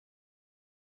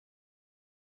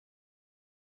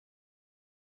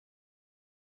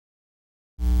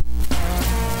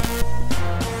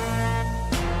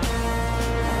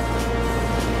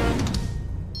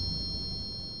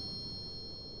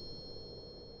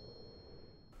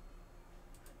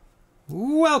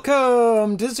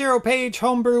Welcome to ZeroPage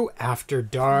Homebrew After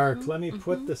Dark. Let me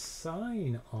put the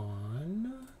sign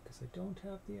on, because I don't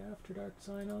have the After Dark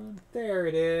sign on. There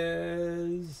it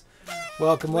is.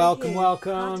 Welcome, welcome,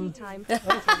 welcome.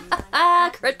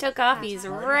 Crypto Coffee's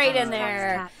right in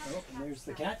there. Oh, there's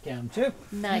the cat cam too.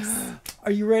 Nice.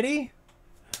 Are you ready?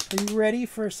 Are you ready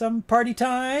for some party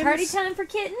time? Party time for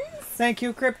kittens? Thank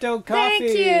you, Crypto Coffee.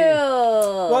 Thank you.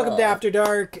 Welcome to After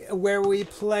Dark, where we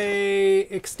play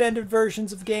extended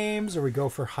versions of games, or we go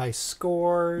for high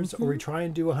scores, or we try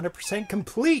and do 100%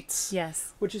 completes.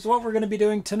 Yes. Which is what we're going to be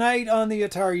doing tonight on the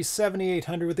Atari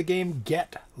 7800 with the game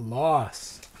Get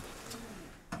Lost.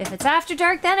 If it's After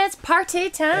Dark, then it's party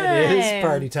time. It is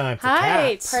party time for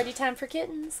cats. Party time for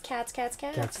kittens. Cats, cats,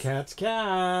 cats. Cats, cats,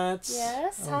 cats.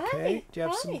 Yes, okay. hi. Do you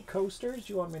have Hi. some coasters?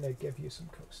 Do you want me to give you some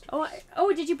coasters?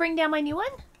 Oh, did you bring down my new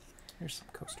one? Here's some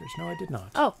coasters. No, I did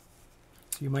not. Oh.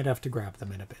 So you might have to grab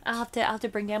them in a bit. I'll have to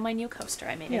bring down my new coaster.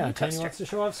 I made a new Yeah, coaster. Tanya wants to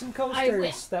show off some I will.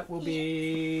 coasters that will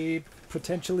be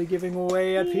potentially giving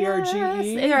away at Yes.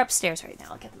 PRGE. They're upstairs right now.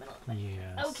 I'll get them in a little bit.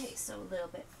 Yes. Okay, so a little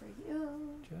bit for you.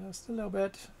 Just a little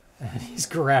bit. And he's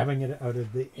grabbing it out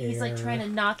of the air. He's like trying to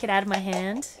knock it out of my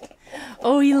hand.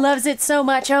 Oh, he loves it so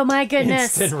much. Oh my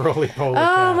goodness. Instant roly-poly Oh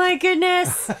cat. my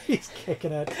goodness. He's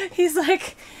kicking it. He's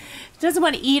like, doesn't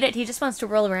want to eat it. He just wants to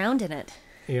roll around in it.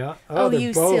 Yeah. Oh, they're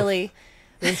you both silly.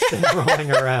 instant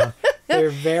rolling around. They're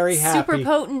very happy. Super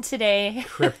potent today.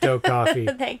 Crypto Coffee.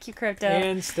 Thank you, Crypto.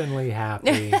 Instantly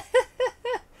happy.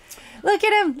 Look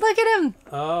at him. Look at him.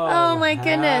 Oh, my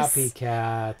goodness. Happy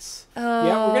cats. Oh.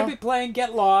 Yeah, we're going to be playing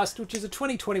Get Lost, which is a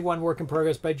 2021 work in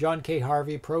progress by John K.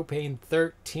 Harvey, Propane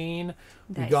 13.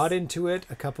 We Nice. got into it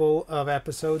a couple of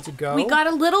episodes ago. We got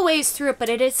a little ways through it, but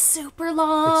it is super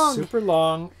long. It's super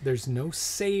long. There's no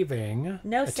saving.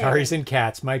 No Ataris saving. and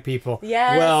cats, my people.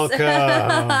 Yes.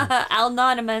 Welcome.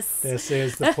 Anonymous. This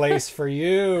is the place for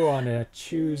you on a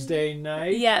Tuesday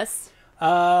night. Yes.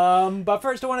 But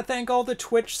first I want to thank all the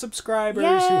Twitch subscribers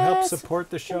who help Yes. support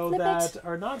the show Flip that it.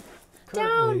 are not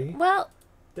currently. Down. Well,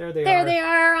 There they there are. they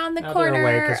are on the Now corner. they're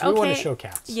away because we okay. want to show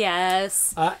cats.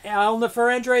 Yes. Alna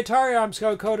Ferendre Atari,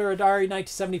 Armscout Coder, Atari,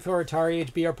 1974 Atari,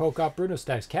 HBR Pocop, Bruno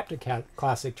Stacks, Captain Cat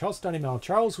Classic, Charles Dunnymel,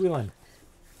 Charles Whelan,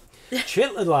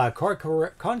 Chitlala,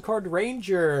 Concord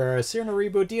Ranger, Cyrano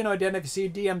Reboot, Dino Identify,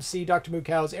 DMC, Dr.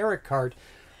 Moocows, Eric Cart,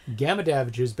 Gamma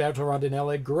Davages, Battle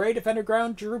Rondinella, Great Defender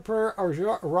Ground, Drooper,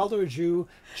 Araldo Ju,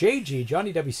 JG,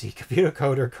 Johnny WC, Computer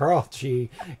Coder, Carl G,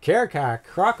 Karakak,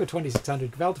 Croco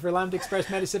 2600, Veltifer, Lambda Express,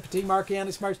 Medicipity,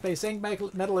 Markiana, Smart Space, Ink, Metal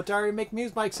Atari, Make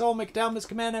Muse, Mike Soul, McDowell,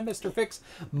 Command, and Mr. Fix,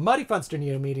 Muddy Funster,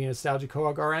 Neo Media, Nostalgia,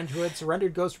 Coag, Orange Wood,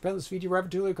 Surrendered Ghost, Repellus, Fiji,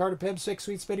 Revertula, Carter, Pim, Six,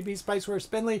 Sweet, Spitty Bee, Spiceware,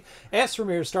 Spinley, S.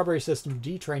 Ramirez, Strawberry System,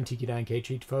 D Train, Tiki Dan, K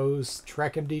Cheat Foes,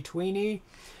 Trek MD, Tweenie,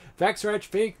 Vaxratch,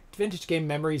 Fake Vintage Game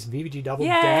Memories, VVG Double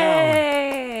Down.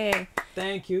 Yay!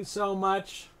 Thank you so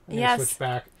much. I'm gonna Yes. switch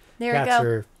back. There Cats we go.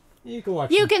 are, you can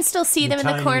watch You them. can still see them in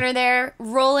the tiny- corner there,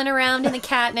 rolling around in the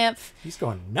catnip. He's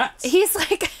going nuts. He's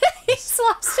like, he's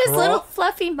lost his little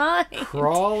fluffy mind.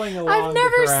 Crawling along I've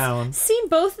never the ground. seen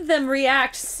both of them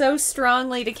react so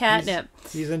strongly to catnip.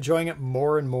 He's enjoying it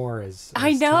more and more as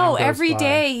I time know. goes Every by.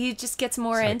 day he just gets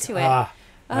more It's into like, it.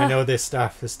 I know this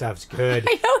stuff. This stuff's good.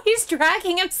 I know he's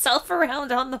dragging himself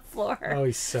around on the floor. Oh,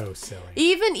 he's so silly.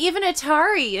 Even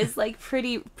Atari is like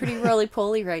pretty roly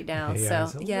poly right now. Yeah,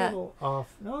 so he's a yeah, little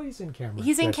off. No, he's in camera.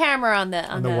 he's in Good. camera on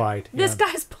the wide, This yeah.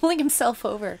 guy's pulling himself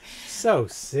over. So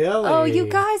silly. Oh, you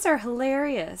guys are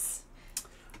hilarious.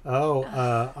 Oh,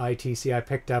 ITC, I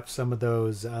picked up some of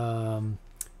those in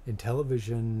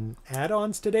television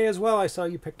add-ons today as well. I saw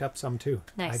you picked up some too.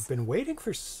 Nice. I've been waiting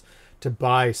to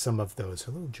buy some of those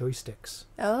little joysticks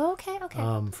Oh, okay.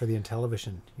 for the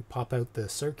Intellivision. You pop out the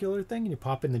circular thing and you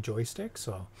pop in the joystick.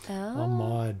 So I'll Oh.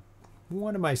 mod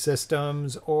one of my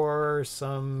systems or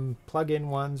some plug-in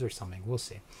ones or something. We'll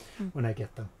see when I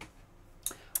get them.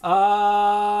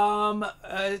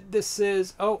 This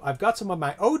is, I've got some of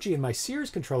my OG and my Sears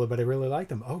controller, but I really like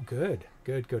them. Oh, good.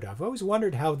 I've always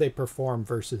wondered how they perform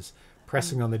versus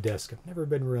pressing on the disc. I've never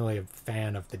been really a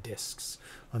fan of the discs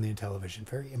on the Intellivision.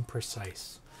 Very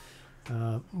imprecise.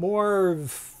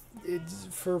 It's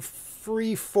for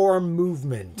free form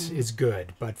movement is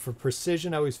good, but for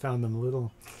precision, I always found them a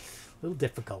little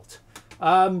difficult.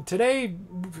 Today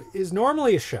is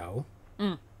normally a show,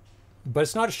 but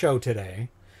it's not a show today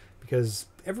because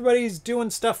everybody's doing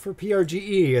stuff for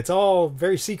PRGE. It's all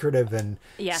very secretive, and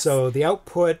Yes. so the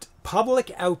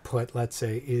public output, let's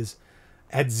say, is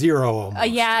at zero almost.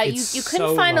 Yeah, It's you couldn't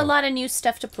so find a low. lot of new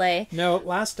stuff to play. No,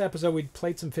 last episode we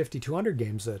played some 5200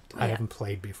 games that I haven't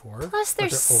played before. Plus, but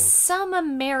there's they're old. some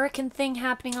American thing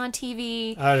happening on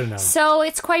TV. I don't know. So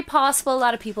it's quite possible a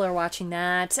lot of people are watching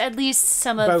that. At least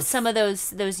some of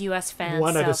those U.S. fans.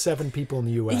 One out of 7 people in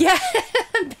the U.S. Yeah,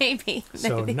 maybe.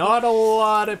 So not a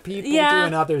lot of people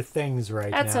doing other things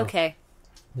right now. That's okay.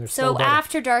 There's So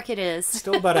after dark it is.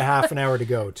 still about a half an hour to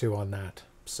go too on that.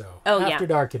 So after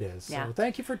dark it is. Yeah. So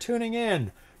thank you for tuning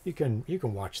in. You can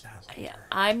watch that later. Yeah,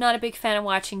 I'm not a big fan of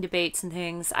watching debates and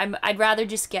things. I'd rather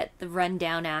just get the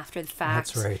rundown after the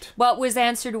fact. That's right. What was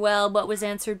answered well, what was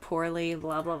answered poorly,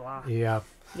 blah blah blah. Yeah.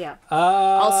 Yeah.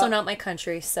 Also not my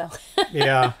country, so.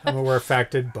 Yeah, I mean, we're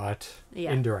affected, but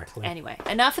indirectly. Anyway,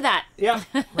 enough of that. Yeah,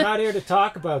 we're not here to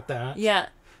talk about that. Yeah.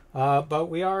 But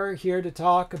we are here to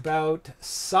talk about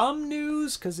some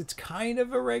news because it's kind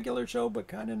of a regular show, but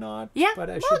kind of not. Yeah, but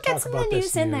I we'll should get talk some about of the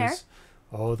this news in there.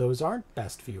 Oh, those aren't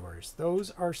best viewers.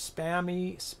 Those are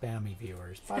spammy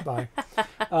viewers. Bye bye.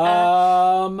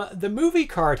 The movie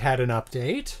cart had an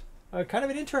update. Kind of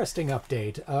an interesting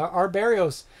update. Our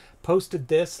Barrios posted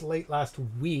this late last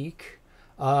week,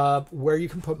 where you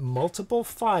can put multiple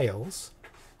files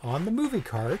on the movie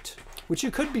cart, which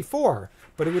you could before,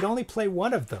 but it would only play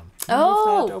one of them. Can you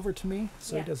move that over to me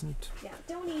so he doesn't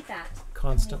don't eat that.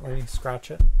 constantly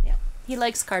scratch it? Yeah. He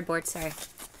likes cardboard, sorry.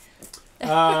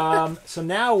 So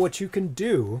now what you can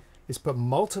do is put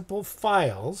multiple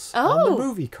files on the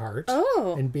movie cart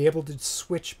and be able to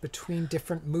switch between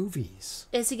different movies.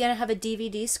 Is he going to have a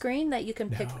DVD screen that you can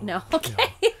pick? No.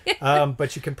 Okay. No.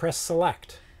 But you can press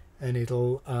select and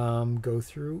it'll go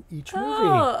through each movie.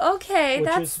 Oh, okay. Which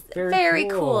That's is very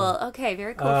cool. Okay,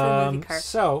 very cool for the movie cart.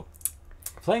 So,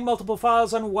 playing multiple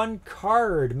files on one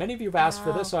card. Many of you have asked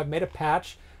for this, so I've made a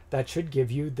patch that should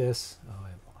give you this. Oh,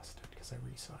 I lost it because I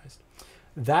resized.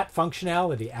 That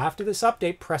functionality. After this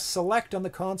update, press select on the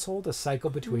console to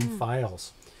cycle between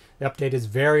files. The update is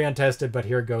very untested, but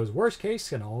here it goes. Worst case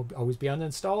can always be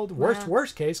uninstalled.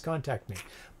 Worst case, contact me.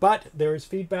 But there is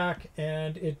feedback,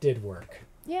 and it did work.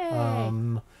 Yay.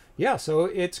 Yeah, so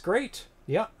it's great.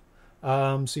 Yeah.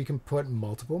 So you can put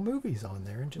multiple movies on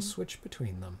there and just switch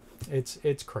between them.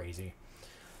 It's crazy.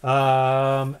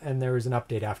 And there is an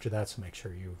update after that, so make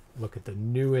sure you look at the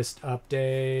newest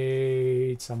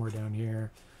update somewhere down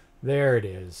here. There it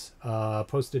is.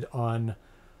 Posted on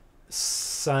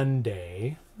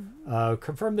Sunday.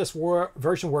 Confirm this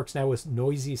version works now with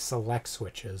noisy select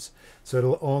switches,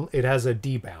 so it has a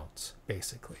debounce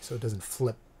basically, so it doesn't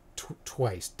flip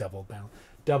twice, double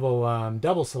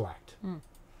select.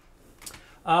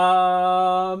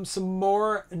 Some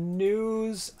more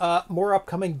news. More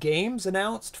upcoming games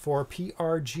announced for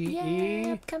PRGE.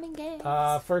 Yay, upcoming games.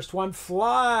 First one,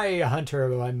 Fly Hunter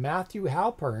by Matthew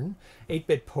Halpern,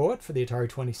 8-bit poet for the Atari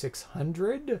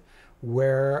 2600,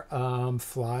 where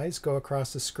flies go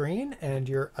across the screen and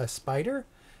you're a spider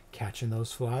catching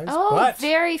those flies. Oh,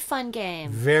 very fun game.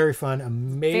 Very fun,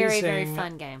 amazing. Very, very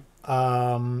fun game.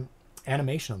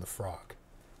 Animation on the frog.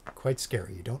 Quite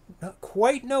scary. You don't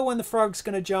quite know when the frog's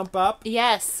going to jump up.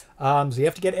 Yes. So you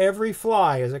have to get every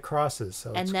fly as it crosses.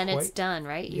 So and then it's done,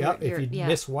 right? Yep. If you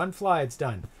miss one fly, it's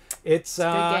done. It's a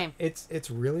good game.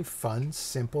 It's really fun,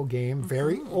 simple game.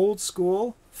 Very old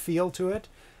school feel to it,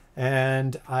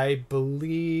 and I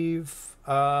believe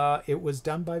it was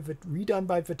redone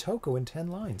by Vitoko in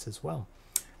 10 lines as well.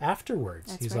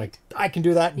 Afterwards, he's like, I can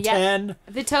do that in 10.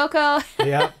 Vitoko.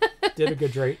 Yeah, did a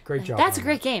great job. That's a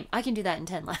great game. I can do that in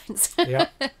 10 lines. Yeah.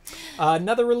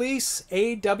 Another release,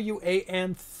 AWA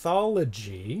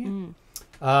Anthology.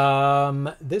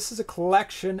 This is a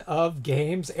collection of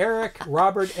games. Eric,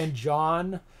 Robert, and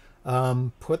John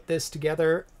put this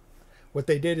together. What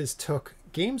they did is took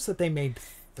games that they made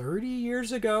 30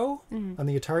 years ago on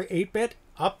the Atari 8-bit,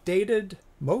 updated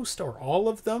most or all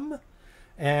of them,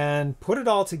 and put it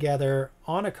all together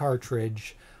on a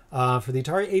cartridge for the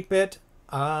Atari 8-bit.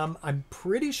 I'm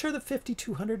pretty sure the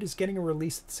 5200 is getting a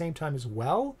release at the same time as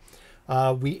well.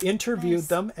 We interviewed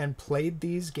them and played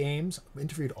these games,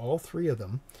 interviewed all 3 of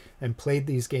them, and played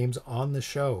these games on the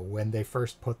show when they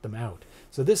first put them out.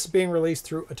 So this is being released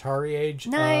through Atari Age.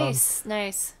 Nice.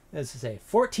 As I say,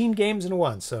 14 games in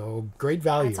one, so great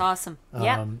value. That's awesome.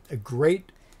 Yeah. A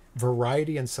great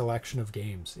variety and selection of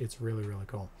games. It's really, really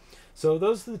cool. So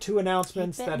those are the 2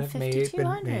 announcements that have been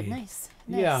made. Nice.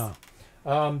 Yeah.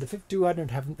 The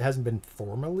 5200 hasn't been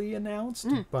formally announced,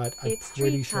 but I'm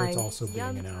pretty sure it's also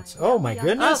being announced. Oh my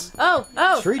goodness!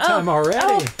 Oh! Treat time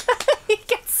already! He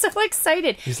gets so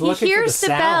excited. He hears the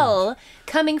bell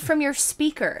coming from your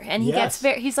speaker, and he gets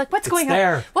he's like, "What's going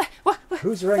on? What?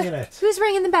 Who's ringing it? Who's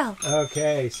ringing the bell?"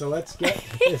 Okay, so let's get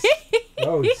this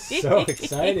Oh, he's so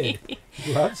excited.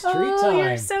 He loves treat time. Oh,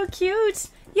 you're so cute.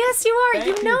 Yes, you are.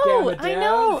 Thank You know. you, I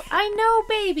know. I know,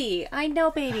 baby. I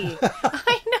know, baby.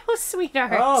 I know,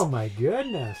 sweetheart. Oh, my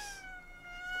goodness.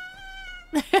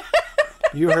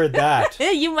 You heard that.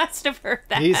 You must have heard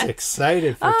that. He's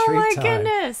excited for oh, treat my time.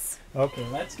 goodness. Okay,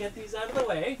 let's get these out of the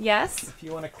way. Yes. If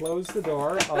you want to close the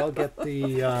door, I'll get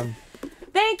the...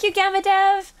 Thank you,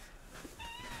 Gamadev.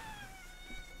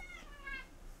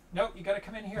 No, you got to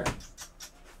come in here.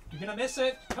 You're going to miss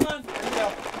it. Come on. Here we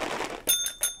go.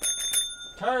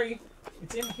 Atari,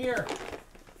 it's in here.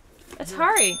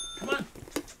 Atari. Come on.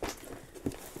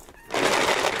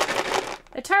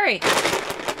 Atari.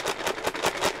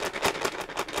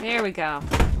 There we go.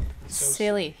 So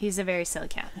silly. He's a very silly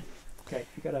cat. Okay,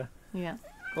 you got to Yeah.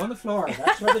 go on the floor.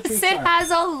 That's where the treats Sid are.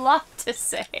 has a lot to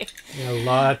say. A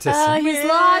lot to say. He has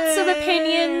lots of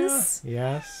opinions.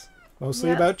 Yes. Mostly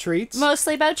Yep. about treats.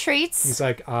 Mostly about treats. He's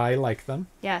like, I like them.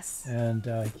 Yes. And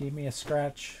he gave me a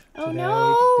scratch Oh today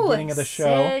no! at the beginning of the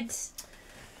show. Sid.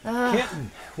 Ugh.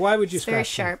 Kitten, why would you It's scratch very me?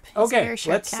 sharp. He's a Okay, very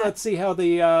sharp cat. let's see how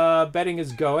the betting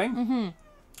is going. Mm-hmm.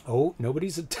 Oh,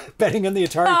 nobody's betting on the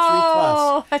Atari 3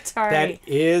 Oh, Plus. Atari. That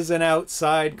is an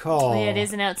outside call. It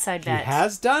is an outside bet. He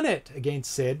has done it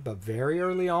against Sid, but very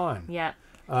early on. Yeah.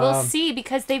 We'll see,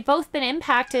 because they've both been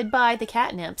impacted by the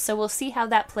catnip, so we'll see how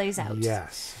that plays out.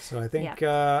 Yes. So I think.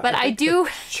 Yeah. But I think do.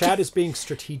 Chad is being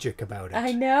strategic about it.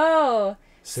 I know.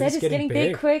 Sid Sid is getting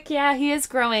big quick. Yeah, he is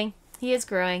growing. He is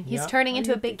growing. He's Yeah. turning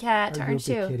into a big cat, are you a aren't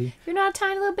big you? kitty? You're not a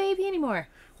tiny little baby anymore.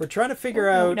 We're trying to figure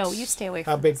Oh, out no, you stay away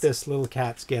how from big this. this little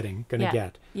cat's gonna Yeah.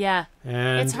 get. Yeah.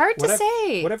 And It's hard to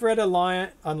say. What I've read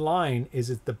online is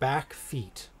it the back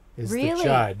feet is the Really?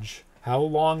 judge. How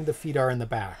long the feet are in the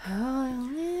back.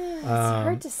 Oh, yeah. It's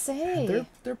hard to say.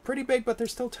 They're pretty big, but they're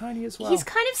still tiny as well. He's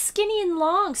kind of skinny and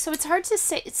long, so it's hard to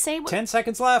say what. 10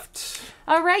 seconds left.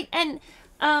 All right, and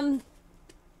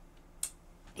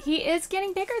he is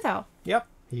getting bigger though. Yep,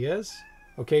 he is.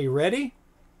 Okay, you ready?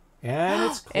 And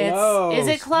it's close. Is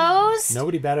it closed?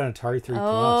 Nobody bet on Atari 3 Plus.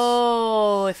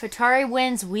 Oh, if Atari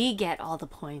wins, we get all the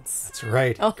points. That's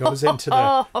right. It goes into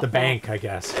the bank, I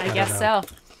guess. I don't guess know.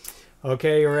 so.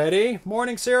 Okay, you ready?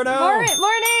 Morning, Cyrano.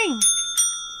 Morning.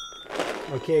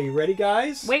 Okay, you ready,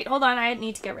 guys? Wait, hold on. I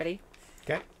need to get ready.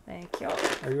 Okay. Thank you.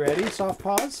 Are you ready? Soft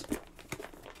pause.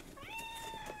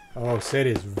 Oh, Sid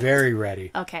is very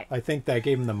ready. Okay. I think that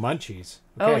gave him the munchies.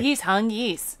 Okay. Oh, he's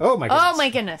hungies. Oh my goodness. Oh my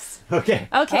goodness. Okay.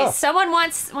 Okay, Oh. someone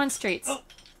wants treats.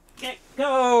 Okay,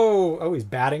 go. Oh, he's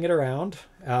batting it around.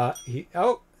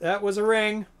 That was a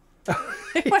ring. He's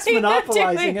What are you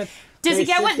monopolizing doing? it. Does he Okay,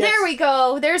 get Sid one? gets- There we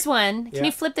go. There's one. Can Yeah.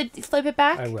 you flip it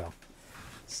back? I will.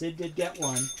 Sid did get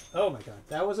one. Oh my god,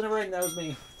 that wasn't a ring. That was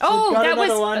me. Oh, Sid got that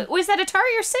another one. was that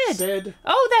Atari or Sid? Sid.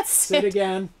 Oh, that's Sid Sid.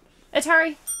 again.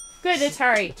 Atari. Good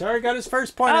Atari. Atari got his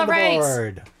first point All on the right.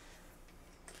 board.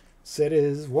 Sid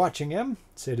is watching him.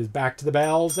 Sid is back to the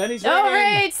bells, and he's All winning.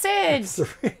 right, Sid.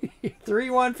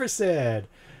 3-1 for Sid.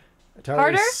 Atari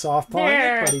Harder? soft pawned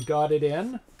There. it, but he got it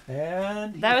in.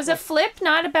 And That was a flip,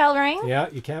 not a bell ring. yeah,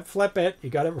 you can't flip it. You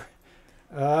gotta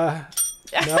no.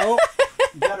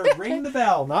 You gotta ring the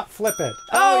bell, not flip it.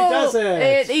 Oh, he does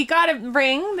it. He got a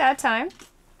ring that time.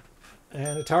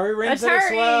 And Atari rings it as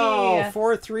Atari. well.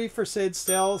 4-3 for Sid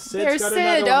still. Sid's There's got Sid.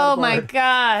 another one on Oh the my board.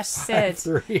 gosh, Sid.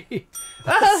 5-3.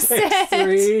 Oh, Sid.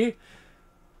 6-3.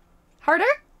 Harder?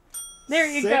 There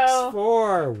you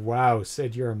 6-4. Wow,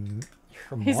 Sid, you're a monster.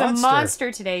 He's a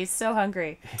monster today. He's so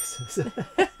hungry.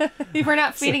 We're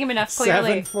not feeding him enough,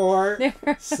 clearly. 7-4.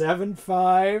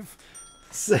 7-5.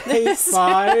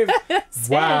 6-5.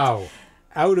 Wow.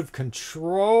 Out of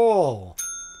control.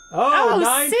 Oh,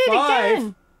 9-5. Sid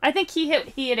again. I think he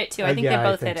hit it too. I think they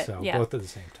both think hit so. it. Yeah. Both at the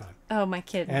same time. Oh my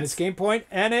kids. And it's game point,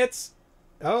 and it's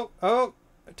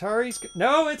Atari's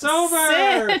no, it's over.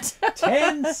 Sid.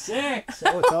 10-6.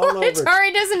 Oh, it's all over.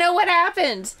 Atari doesn't know what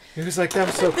happened. It was like that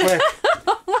was so quick.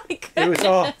 Oh my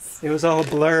goodness. It was all a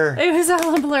blur. It was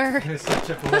all a blur. It was such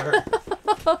a blur.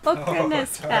 Oh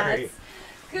goodness, Atari. cats.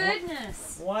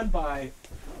 Goodness. Won by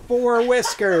 4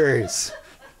 whiskers.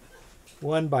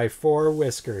 Won by 4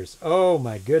 whiskers. Oh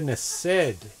my goodness,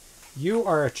 Sid. You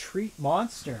are a treat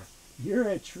monster. You're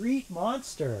a treat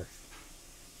monster.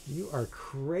 You are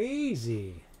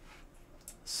crazy.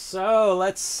 So,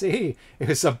 let's see. It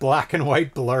was a black and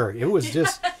white blur. It was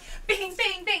just... Bing,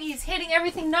 bing, bing. He's hitting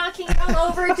everything, knocking it all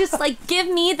over. Just like, give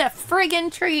me the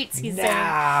friggin' treats, he's saying.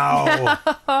 now.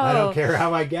 I don't care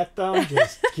how I get them.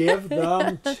 Just give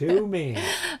them to me.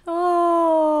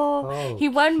 Oh, he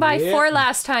won by Okay. 4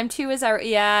 last time too.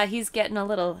 Yeah, he's getting a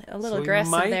little So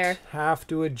aggressive we might there. have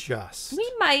to adjust.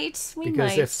 We might.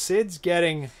 Because if Sid's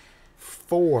getting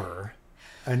 4,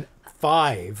 and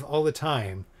 5 all the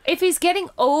time. If he's getting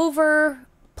over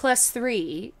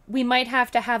 +3, we might have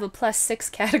to have a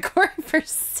 +6 category for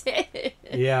SVID.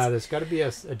 Yeah, there's got to be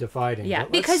a dividing. Yeah,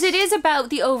 because it is about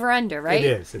the over-under, right?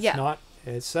 It is. It's not.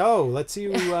 So let's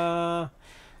see.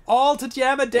 All to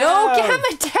Gamma Dev. Oh,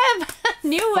 Gamma Dev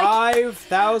knew it.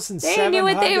 5,700. They knew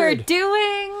what they were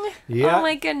doing. Yeah. Oh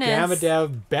my goodness. Gamma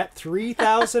Dev bet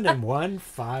 3,000 and won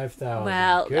 5,000.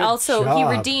 Well, Good also job. he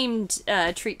redeemed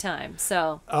treat time,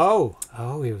 so. Oh,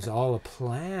 it was all a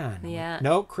plan. Yeah.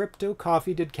 No, Crypto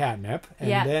Coffee did catnip,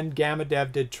 and then Gamma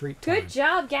Dev did treat time. Good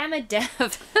job, Gamma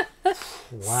Dev.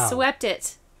 Wow. Swept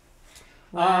it.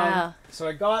 Wow. So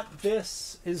I got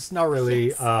this. Is not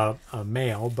really a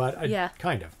mail, but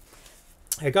kind of.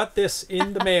 I got this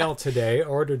in the mail today.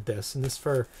 Ordered this, and this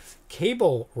for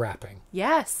cable wrapping.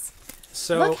 Yes.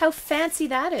 So look how fancy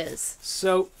that is.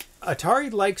 So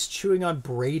Atari likes chewing on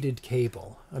braided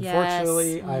cable.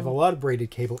 Unfortunately, I have a lot of braided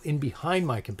cable in behind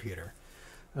my computer.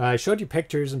 I showed you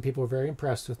pictures, and people were very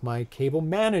impressed with my cable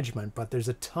management, but there's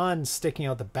a ton sticking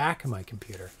out the back of my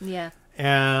computer. Yeah.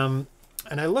 And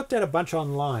I looked at a bunch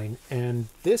online, and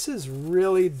this is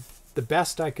really the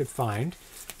best I could find,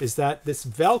 is that this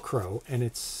Velcro, and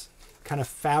it's kind of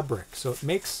fabric, so it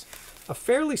makes a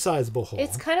fairly sizable hole.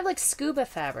 It's kind of like scuba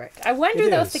fabric. I wonder,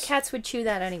 though, if the cats would chew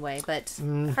that anyway, but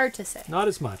hard to say. Not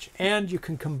as much. And you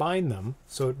can combine them,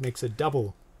 so it makes a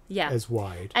double as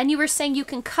wide. And you were saying you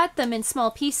can cut them in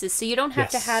small pieces, so you don't have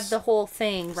to have the whole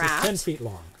thing wrapped. It's 10 feet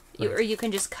long. Or you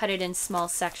can just cut it in small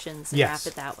sections and wrap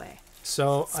it that way.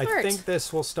 So I think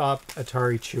this will stop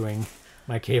Atari chewing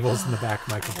my cables in the back of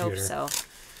my computer. I hope so.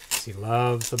 He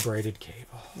loves the braided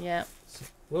cable. Yeah. So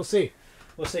we'll see.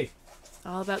 We'll see.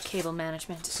 All about cable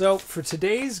management. So for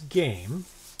today's game,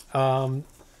 the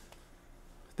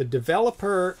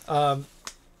developer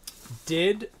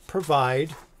did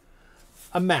provide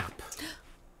a map,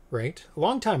 right? A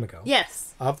long time ago.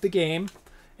 Yes. Of the game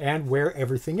and where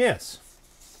everything is.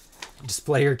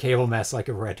 Display your cable mess like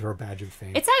a retro badge of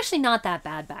fame. It's actually not that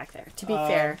bad back there, to be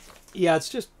fair. Yeah, it's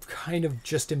just kind of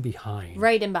just in behind.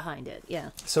 Right in behind it,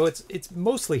 yeah. So it's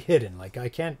mostly hidden. Like, I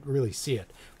can't really see it.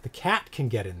 The cat can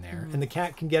get in there, and the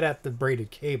cat can get at the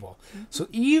braided cable. So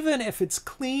even if it's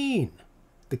clean,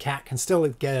 the cat can still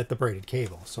get at the braided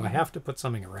cable. So I have to put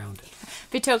something around it.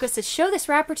 Vitoka says, show this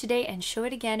wrapper today and show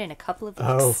it again in a couple of weeks.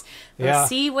 Oh, yeah. We'll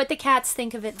see what the cats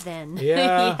think of it then.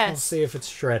 Yeah, we'll see if it's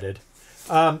shredded.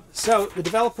 So the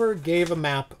developer gave a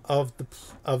map of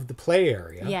the play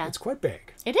area. Yeah. It's quite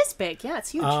big. It is big. Yeah, it's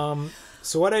huge.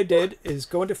 So what I did is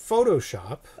go into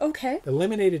Photoshop. Okay.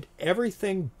 Eliminated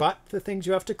everything but the things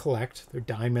you have to collect. They're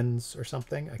diamonds or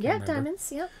something. I can't remember.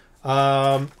 Diamonds. Yeah.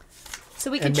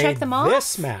 So we can check them off.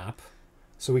 This map,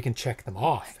 so we can check them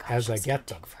off as I get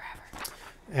them. Forever.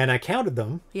 And I counted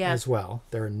them as well.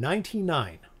 There are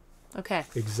 99. Okay.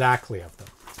 Exactly of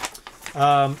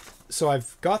them. So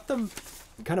I've got them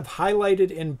kind of highlighted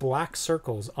in black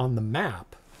circles on the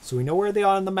map, so we know where they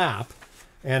are on the map,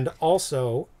 and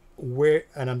also where.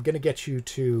 And I'm going to get you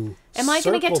to. Am I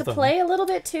going to get to play a little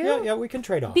bit too? Yeah, we can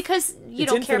trade off because you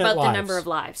don't care about the number of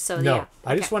lives. So no,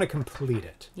 I just want to complete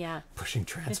it. Yeah, pushing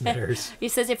transmitters. He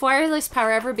says, if wireless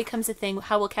power ever becomes a thing,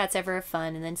 how will cats ever have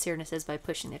fun? And then Cyrna says, by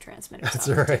pushing the transmitters. That's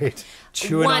right.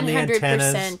 Chewing on the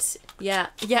antennas. 100%. Yeah,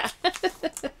 yeah.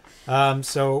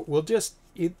 So we'll just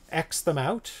X them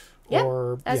out. Yeah,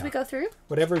 or as we go through.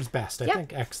 Whatever's best. I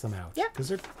think X them out. Yeah. Because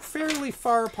they're fairly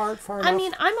far apart, enough. I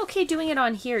mean, I'm okay doing it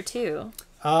on here too.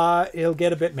 It'll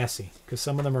get a bit messy because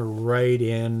some of them are right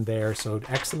in there, so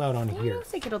X them out on here. I don't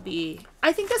think it'll be.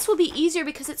 I think this will be easier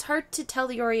because it's hard to tell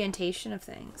the orientation of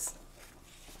things.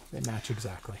 They match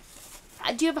exactly.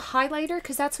 Do you have a highlighter?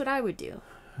 Because that's what I would do.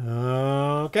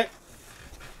 Okay.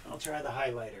 I'll try the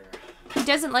highlighter. He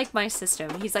doesn't like my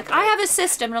system. He's like, I have a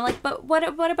system. And I'm like, but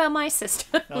what about my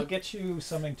system? I'll get you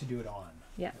something to do it on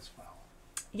as well.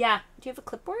 Yeah. Do you have a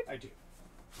clipboard? I do.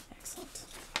 Excellent.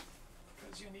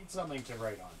 Because you need something to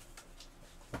write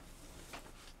on.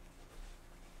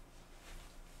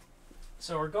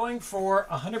 So we're going for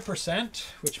 100%,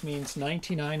 which means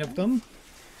 99 of them.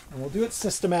 And we'll do it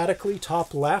systematically,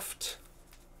 top left.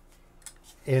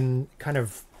 In kind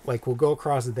of, like, we'll go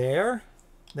across there.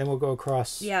 Then we'll go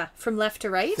across. Yeah, from left to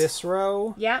right. This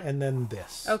row. Yeah. And then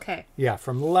this. Okay. Yeah,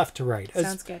 from left to right.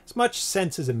 Sounds good. As much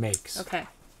sense as it makes. Okay.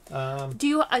 Do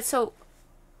you so?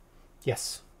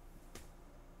 Yes.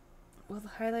 Will the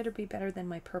highlighter be better than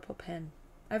my purple pen?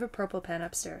 I have a purple pen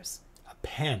upstairs. A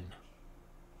pen.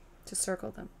 To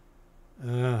circle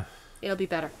them. It'll be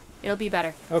better. It'll be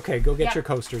better. Okay, go get your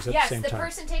coasters at the same time. Yes, the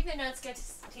person taking the notes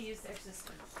gets to use their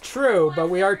system. True, but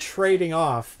we are trading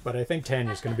off. But I think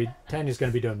Tanya's going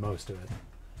to be doing most of it.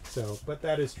 So, but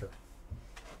that is true.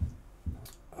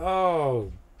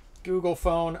 Oh, Google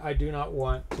phone, I do not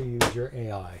want to use your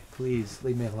AI. Please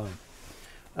leave me alone.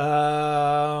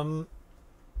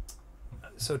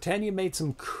 So Tanya made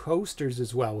some coasters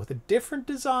as well with a different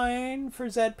design for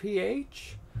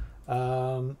ZPH.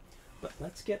 But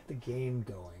let's get the game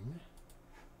going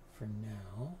for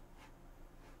now.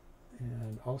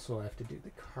 And also I have to do the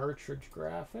cartridge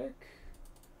graphic.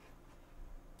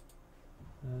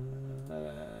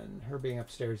 And her being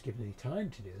upstairs gives me time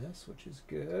to do this, which is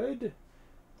good.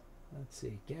 Let's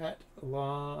see, get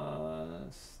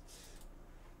lost.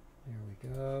 There we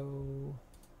go.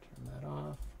 Turn that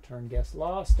off. Turn guest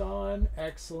lost on.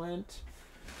 Excellent.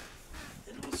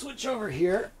 And we'll switch over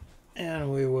here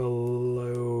and we will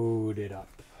load it up.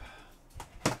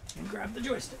 And grab the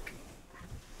joystick.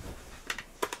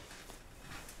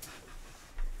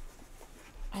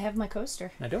 I have my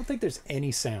coaster. I don't think there's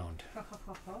any sound.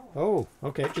 Oh,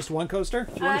 okay. Just one coaster?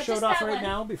 Do you want to show it off right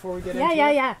now before we get into it?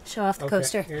 Yeah. Show off the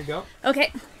coaster. Here you go.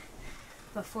 Okay.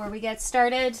 Before we get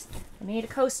started, I made a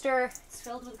coaster. It's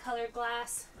filled with colored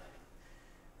glass.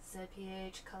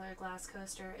 ZPH colored glass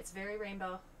coaster. It's very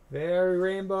rainbow. Very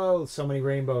rainbow. So many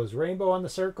rainbows. Rainbow on the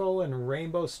circle and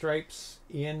rainbow stripes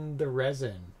in the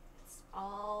resin. It's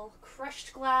all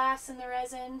crushed glass in the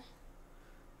resin.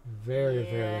 Very,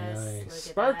 Yes, very look nice. at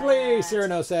Sparkly, that.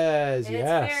 Cyrano says. It's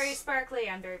Yes. very sparkly.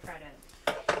 I'm very proud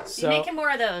of it. So, Be making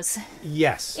more of those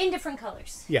yes. in different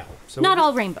colors. Yeah. So Not we're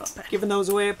all rainbow, but giving those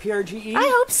away at PRGE?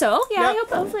 I hope so. Yeah, I Yep. hope.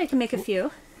 Hopefully, I can make a few.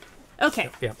 Okay.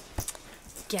 Yep.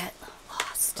 Get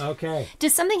lost. Okay.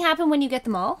 Does something happen when you get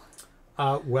them all?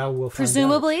 Well, we'll find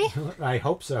Presumably. out. I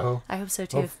hope so. I hope so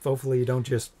too. Hopefully you don't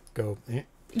just go... Eh.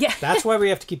 Yeah. That's why we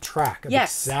have to keep track of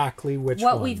Yes. exactly which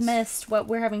what ones. we've missed, what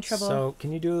we're having trouble. So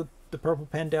can you do the purple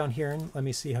pen down here and let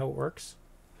me see how it works?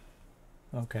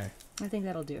 Okay. I think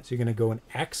that'll do. So you're going to go an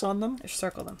X on them? Or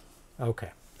circle them. Okay.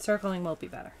 Circling will be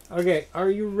better. Okay. Are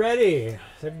you ready? Is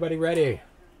everybody ready?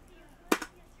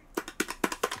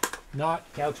 Not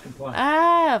couch compliant.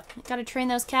 Ah, gotta train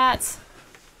those cats.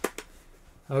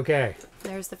 Okay.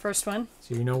 There's the first one.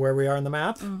 So you know where we are on the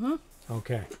map? Mm-hmm.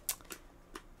 Okay.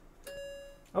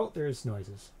 Oh, there's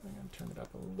noises. I'm going to turn it up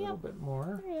a little bit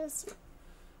more. There he is.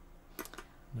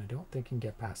 And I don't think you can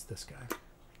get past this guy.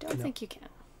 Don't think you can.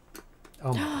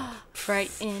 Oh my god.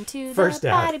 Right into First the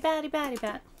out. batty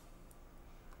bat.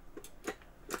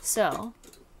 So.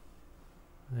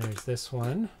 There's this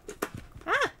one.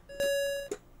 Ah!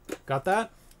 Got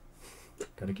that?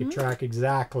 Got to keep track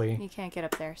exactly. You can't get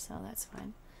up there, so that's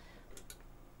fine.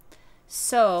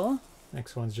 So.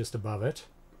 Next one's just above it.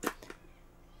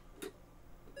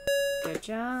 Good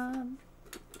job.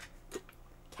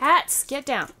 Cats, get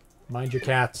down. Mind your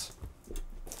cats.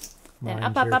 Then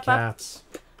Mind up, your up. cats.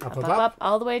 Up,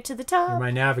 all the way to the top. You're my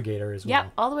navigator as well.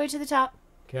 Yep, all the way to the top.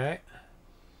 Okay.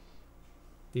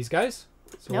 These guys?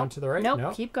 So Nope. one to the right? Nope,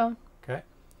 No. keep going. Okay.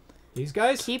 These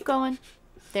guys? Keep going.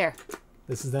 There.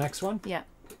 This is the next one? Yeah.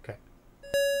 Okay.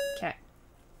 Okay.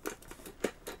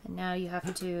 And now you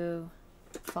have to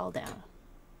fall down.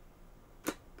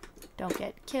 Don't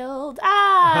get killed.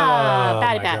 Ah! Oh,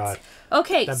 Batty my bats. God.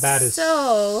 Okay, That bat is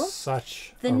so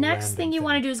such the a next random thing you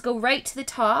want to do is go right to the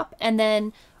top and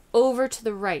then over to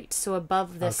the right, so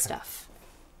above this stuff.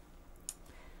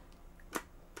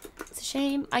 It's a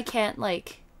shame I can't,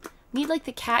 need,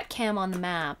 the cat cam on the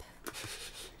map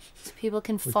so people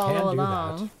can We follow can do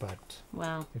along. that, but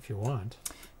Wow. if you want.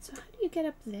 So how do you get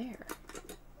up there?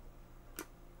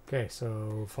 Okay,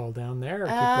 so fall down there or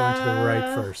keep going to the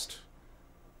right first?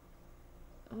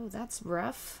 Oh, that's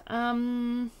rough.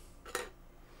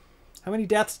 How many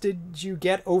deaths did you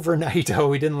get overnight? Oh,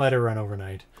 we didn't let her run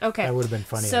overnight. Okay. That would have been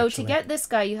funny, So actually. to get this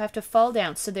guy, you have to fall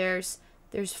down. So there's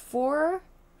 4.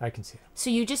 I can see it. So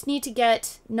you just need to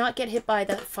not get hit by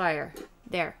the fire.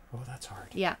 There. Oh, that's hard.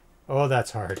 Yeah. Oh,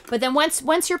 that's hard. But then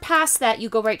once you're past that, you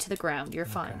go right to the ground. You're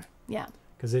fine. Okay. Yeah.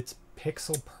 Because it's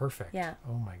pixel perfect. Yeah.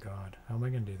 Oh, my God. How am I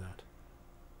going to do that?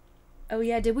 Oh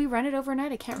yeah, did we run it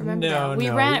overnight? I can't remember. No, We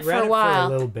ran it for a for while.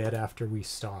 a little bit after we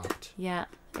stopped. Yeah,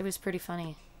 it was pretty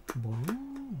funny.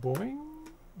 Boing, boing,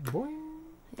 boing.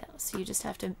 Yeah, so you just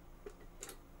have to.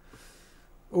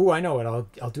 Oh, I know it.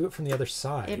 I'll do it from the other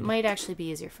side. It might actually be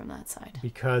easier from that side.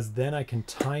 Because then I can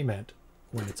time it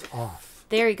when it's off.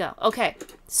 There you go. Okay,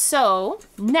 so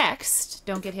next,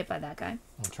 don't get hit by that guy.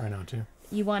 I'll try not to.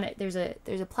 You want it. There's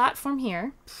a platform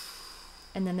here,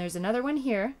 and then there's another one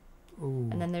here, Ooh.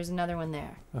 and then there's another one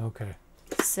there. Okay.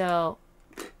 So,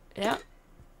 yeah,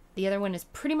 the other one is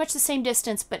pretty much the same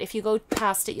distance, but if you go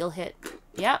past it, you'll hit.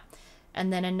 Yeah,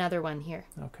 and then another one here.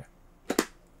 Okay.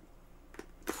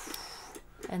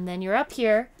 And then you're up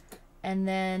here, and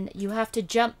then you have to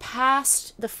jump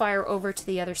past the fire over to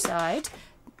the other side.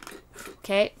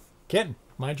 Okay. Kitten.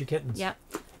 Mind your kittens. Yep.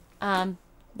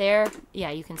 There.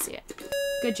 Yeah, you can see it.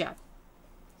 Good job.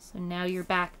 So now you're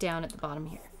back down at the bottom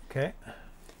here. Okay.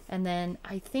 And then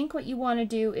I think what you want to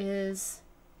do is...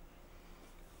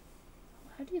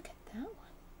 How do you get that one?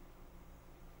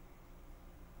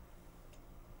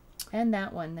 And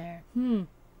that one there.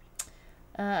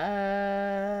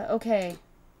 Okay.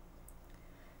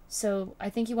 So I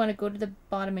think you want to go to the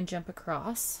bottom and jump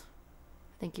across.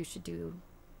 I think you should do...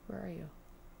 Where are you?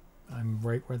 I'm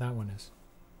right where that one is.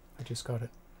 I just got it.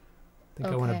 I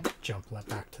think I want to jump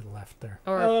back to the left there.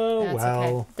 Or, oh, that's well.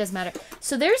 Okay. Doesn't matter.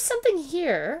 So there's something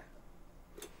here.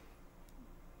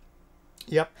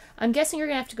 Yep. I'm guessing you're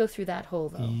going to have to go through that hole,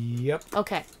 though. Yep.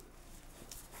 Okay.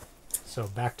 So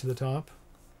back to the top.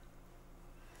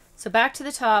 So back to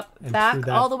the top, And back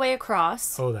all the way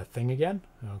across. Oh, that thing again?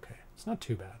 Okay. It's not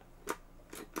too bad.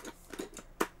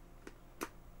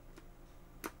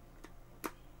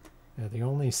 Yeah, the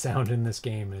only sound in this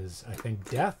game is, I think,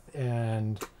 death,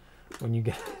 and when you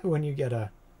get a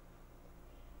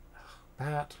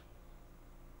bat.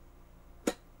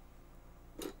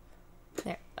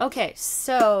 There. Okay,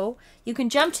 so you can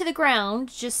jump to the ground,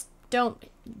 just don't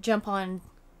jump on,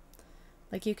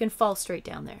 like you can fall straight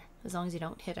down there, as long as you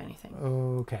don't hit anything.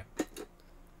 Okay.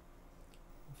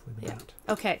 Hopefully the bat.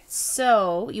 Okay,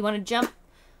 so you want to jump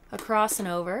across and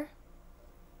over.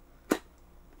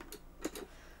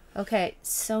 Okay,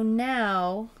 so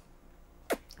now...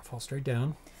 Fall straight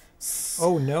down.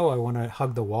 Oh no, I want to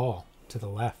hug the wall to the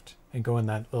left and go in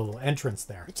that little entrance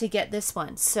there. To get this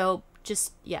one. So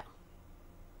just, yeah.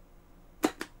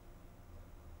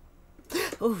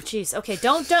 Oh, jeez. Okay,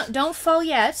 don't fall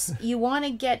yet. You want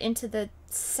to get into the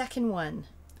second one.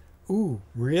 Ooh,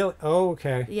 really? Oh,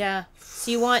 okay. Yeah.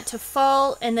 So you want to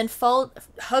fall and then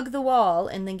hug the wall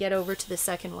and then get over to the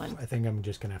second one. I think I'm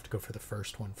just going to have to go for the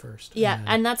first one first. Yeah,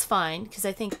 and that's fine because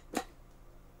I think...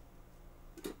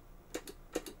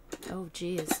 Oh,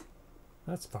 jeez.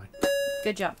 That's fine.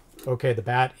 Good job. Okay, the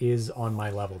bat is on my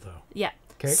level, though. Yeah.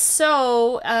 Okay.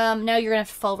 So now you're going to have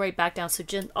to fall right back down. So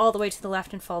jump all the way to the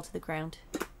left and fall to the ground.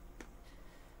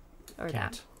 Or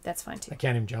Can't. that. That's fine, too. I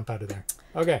can't even jump out of there.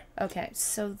 Okay. Okay,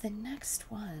 so the next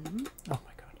one... Oh,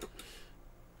 my God.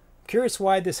 Curious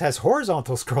why this has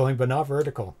horizontal scrolling but not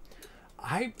vertical.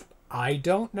 I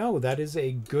don't know. That is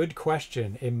a good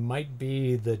question. It might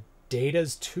be the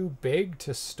data's too big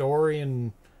to store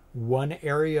in one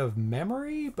area of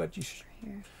memory, but you should...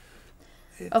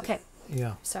 Okay.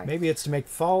 Yeah. Sorry. Maybe it's to make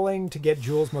falling to get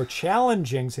jewels more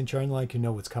challenging since you're unlike you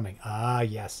know what's coming. Ah,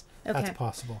 yes. Okay. That's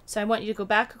possible. So I want you to go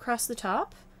back across the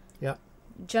top. Yep.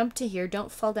 Jump to here.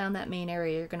 Don't fall down that main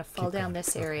area. You're going to fall down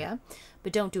this area.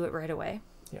 But don't do it right away.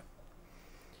 Yep.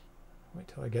 Wait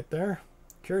till I get there.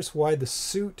 Curious why the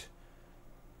suit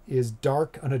is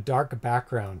dark on a dark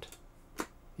background.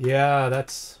 Yeah,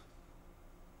 that's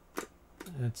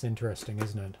interesting,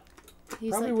 isn't it?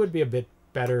 He's Probably like, would be a bit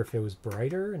better if it was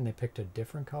brighter and they picked a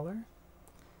different color.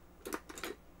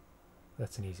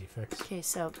 That's an easy fix. okay,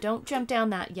 so don't jump down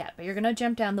that yet, but you're going to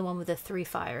jump down the one with the 3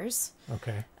 fires.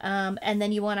 Okay. And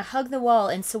then you want to hug the wall.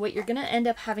 And so what you're going to end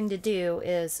up having to do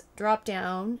is drop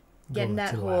down, get in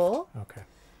that hole. Left. Okay.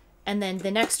 And then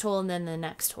the next hole and then the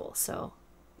next hole. So,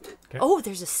 Okay. oh,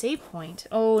 there's a save point.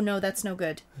 Oh, no, that's no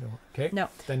good. Okay. No.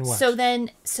 Then what?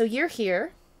 So you're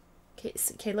here.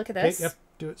 Okay, look at this. Okay, yep.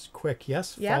 Do it quick.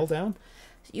 Yes. Yep. Fall down.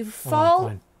 You fall.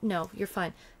 fine. No, you're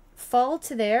fine. Fall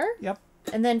to there. Yep.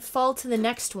 And then fall to the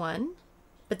next one.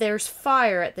 But there's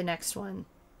fire at the next one.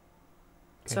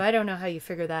 Okay. So I don't know how you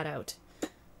figure that out.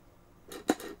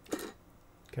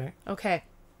 Okay. Okay.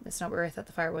 That's not where I thought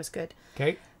the fire was. Good.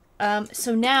 Okay.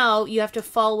 So now you have to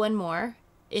fall one more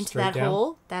into Straight that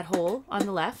down? hole on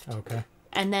the left. Okay.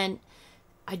 And then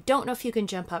I don't know if you can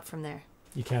jump up from there.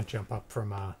 You can't jump up from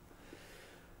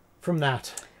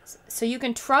that. So you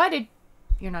can try to...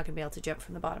 You're not going to be able to jump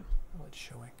from the bottom. Oh, it's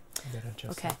showing. I gotta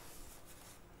adjust Okay. that.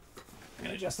 I'm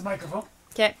gonna adjust the microphone.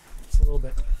 Okay. It's a little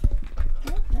bit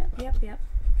Yep.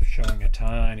 showing a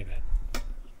tiny bit.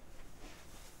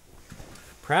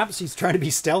 Perhaps he's trying to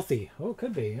be stealthy. Oh, it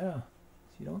could be. Yeah.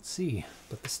 You don't see,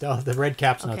 but the red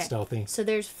cap's not stealthy. So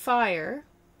there's fire,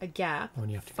 a gap. Oh, and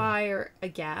you have to fire, a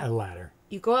gap. a ladder.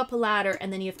 You go up a ladder,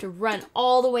 and then you have to run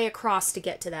all the way across to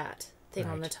get to that thing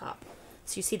on Right. the top.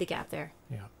 So you see the gap there.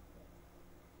 Yeah.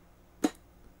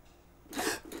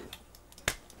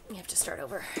 You have to start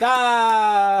over.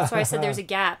 Ah! So I said there's a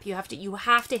gap. You have to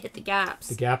hit the gaps.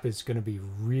 The gap is going to be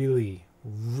really,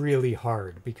 really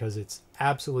hard because it's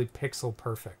absolutely pixel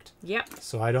perfect. Yep.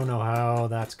 So I don't know how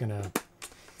that's going to...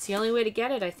 It's the only way to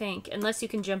get it, I think. Unless you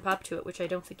can jump up to it, which I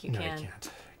don't think you No, can. I can't.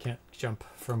 I can't jump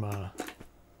from a...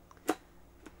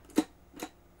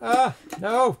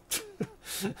 No.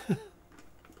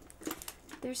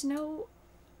 There's no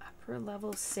upper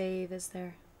level save, is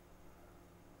there?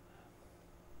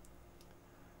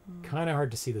 Kind of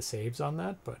hard to see the saves on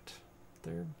that, but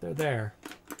they're there.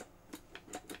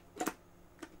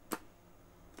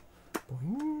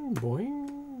 Boing,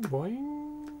 boing,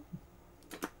 boing.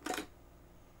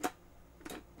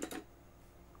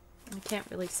 I can't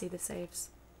really see the saves.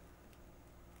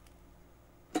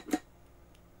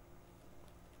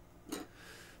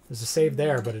 There's a save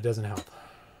there, but it doesn't help.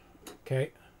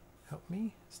 Okay, help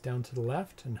me. It's down to the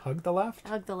left and hug the left.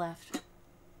 Hug the left.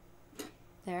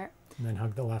 There. And then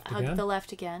hug the left Hug again. the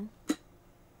left again.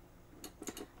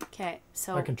 Okay,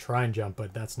 so I can try and jump,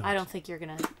 but that's not. I don't think you're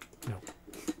gonna. No.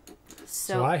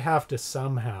 So I have to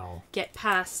somehow get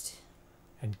past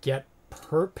and get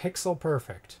per pixel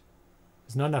perfect.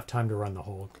 There's not enough time to run the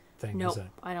whole thing, Nope, is it?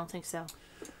 I don't think so.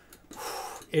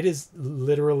 It is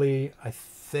literally, I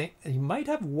think, you might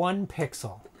have 1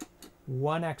 pixel.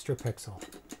 1 extra pixel.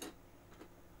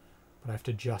 But I have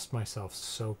to adjust myself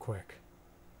so quick.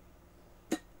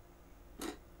 Too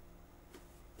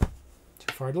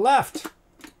far to left.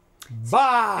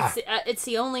 Bah! It's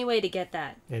the only way to get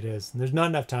that. It is. There's not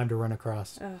enough time to run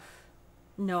across.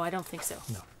 No, I don't think so.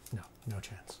 No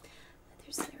chance.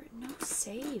 There no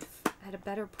save at a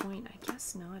better point? I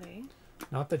guess not, eh?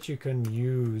 Not that you can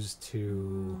use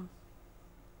to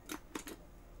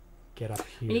get up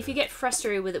here. I mean, if you get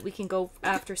frustrated with it, we can go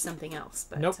after something else.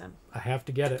 But nope. I have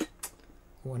to get it.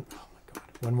 Oh my god.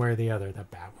 One way or the other.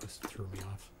 That bat threw me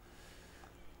off.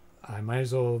 I might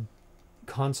as well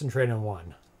concentrate on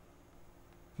one.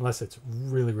 Unless it's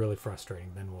really, really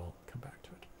frustrating, then we'll come back to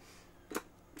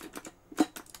it.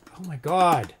 Oh my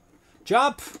god.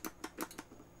 Jump!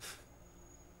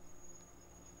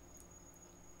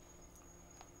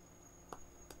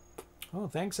 Oh,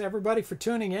 thanks everybody for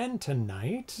tuning in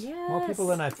tonight. Yes. More people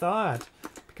than I thought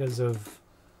because of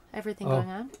everything going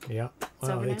on. Yeah.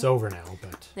 Well, it's over now,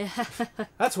 but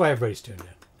that's why everybody's tuned in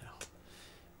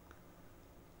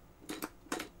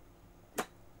now.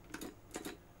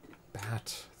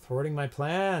 Bat thwarting my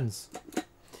plans.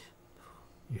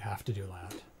 You have to do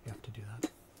that. You have to do that.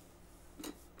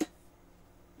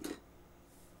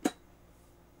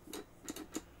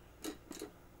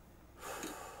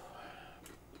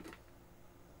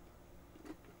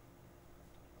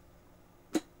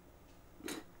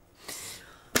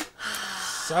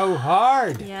 So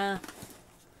hard. Yeah.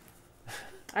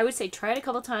 I would say try it a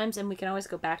couple times and we can always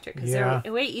go back to it because Yeah.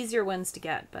 they're way easier ones to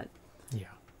get, but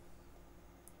Yeah.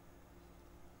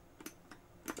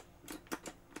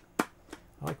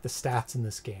 I like the stats in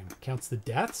this game. Counts the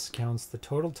deaths, counts the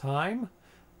total time,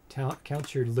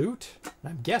 counts your loot.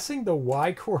 I'm guessing the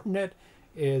Y coordinate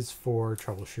is for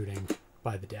troubleshooting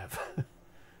by the dev.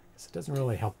 Because it doesn't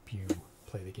really help you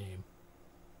play the game.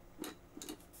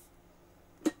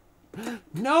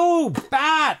 No!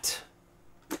 Bat!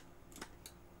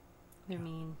 they're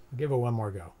mean. I'll give it one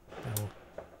more go.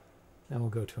 Then we'll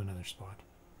go to another spot.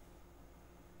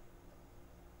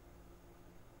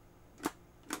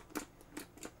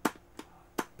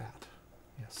 Bat.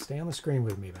 Yeah, stay on the screen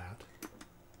with me, Bat.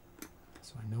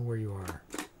 So I know where you are.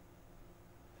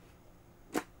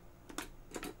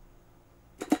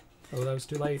 Oh, that was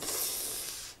too late.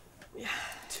 Yeah.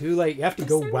 Too late. You have to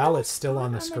go while it's still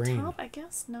on the The screen. top? I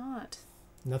guess not.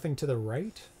 Nothing to the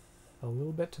right? A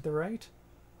little bit to the right?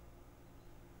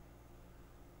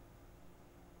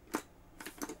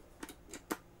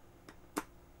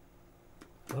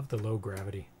 Love the low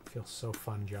gravity. Feels so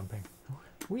fun jumping.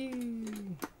 Whee!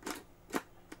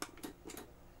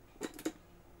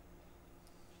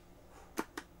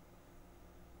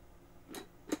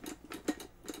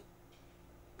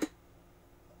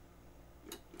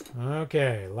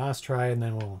 Okay, last try and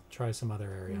then we'll try some other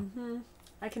area.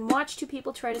 I can watch 2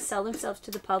 people try to sell themselves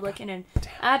to the public in an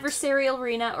adversarial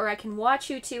arena, or I can watch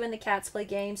you 2 and the cats play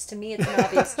games. To me, it's an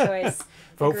obvious choice.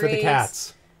 Vote for the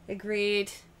cats.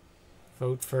 Agreed.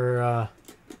 Vote for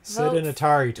Sid and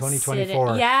Atari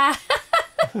 2024. Yeah.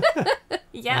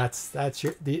 Yeah. That's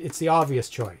it's the obvious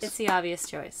choice. It's the obvious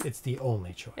choice. It's the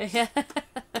only choice.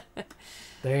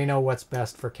 They know what's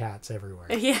best for cats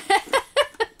everywhere. Yeah.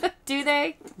 Do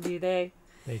they? Do they?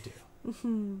 They do.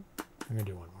 I'm gonna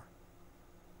do one more.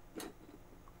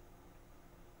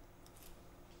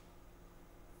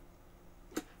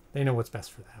 They know what's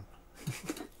best for them.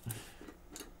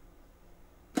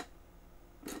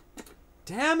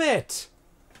 Damn it!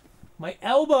 My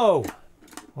elbow!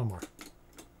 One more.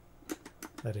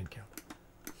 That didn't count.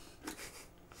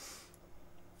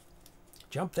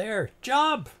 Jump there!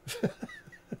 Jump!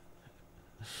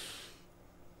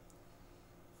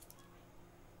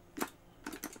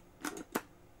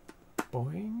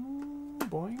 Boing,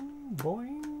 boing,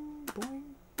 boing, boing,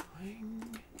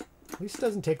 boing. At least it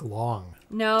doesn't take long.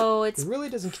 No, it's It really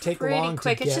doesn't take pretty long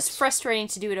quick. to It's get... just frustrating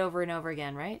to do it over and over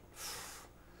again, right?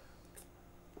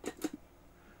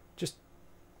 Just,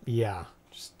 yeah,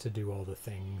 just to do all the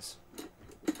things.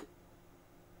 Ugh,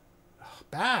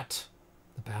 bat!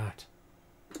 The bat.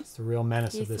 It's the real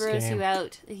menace He of this throws game. you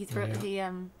out. He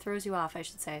Yeah. throws you off, I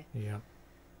should say. Yeah.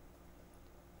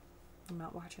 I'm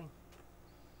not watching.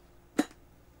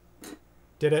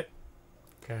 Did it.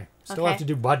 Okay. Still Okay. have to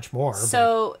do much more.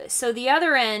 So the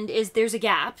other end is there's a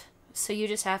gap, so you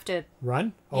just have to but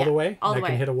run all Yeah, the way? all and the I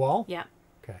can way. hit a wall? yeah.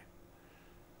 Okay.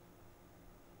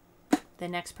 The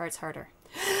next part's harder.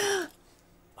 Oh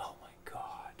my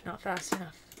god. Not fast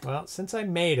enough. Well, since I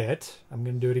made it, I'm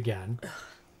going to do it again.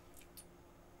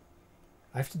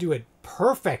 I have to do it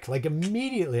perfect, like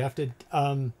immediately. I have to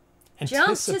Jump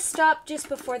to stop just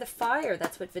before the fire.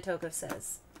 That's what Vitoko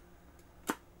says.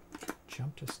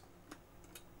 Jump to...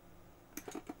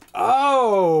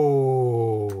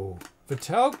 Oh!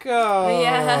 Vitoko!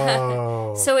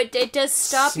 Yeah. So it does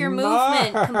stop your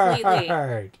movement completely.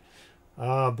 Smart.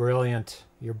 Oh, brilliant.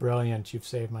 You're brilliant. You've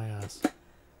saved my ass.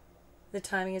 The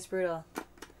timing is brutal.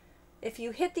 If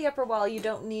you hit the upper wall, you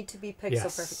don't need to be pixel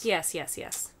Yes. perfect. Yes, yes,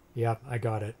 yes. Yep, I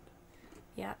got it.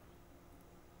 Yeah.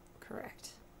 Correct.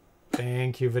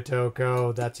 Thank you,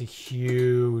 Vitoko. That's a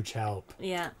huge help.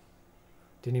 Yeah.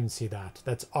 Didn't even see that.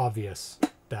 That's obvious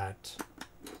that...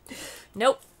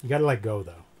 Nope. You gotta let go,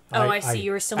 though. Oh, I see.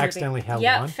 You were still moving. Accidentally held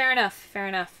yeah, on. fair enough. Fair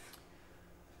enough.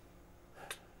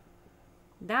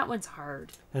 That one's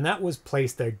hard. And that was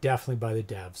placed there definitely by the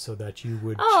devs so that you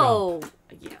would Oh,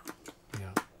 yeah. jump.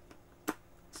 Yeah.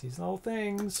 It's these little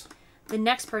things. The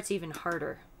next part's even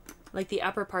harder. Like the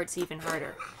upper part's even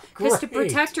harder. Because to Great.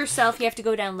 protect yourself, you have to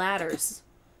go down ladders.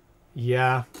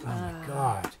 Yeah. Oh my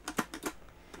god.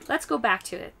 Let's go back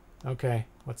to it. Okay.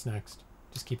 What's next?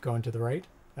 Just keep going to the right?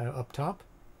 Up top?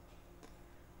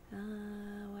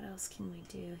 What else can we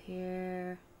do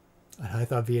here? And I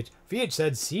thought VH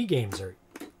said C games are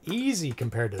easy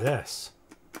compared to this.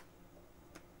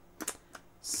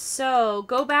 So,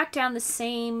 go back down the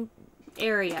same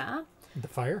area. The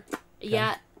fire? Okay.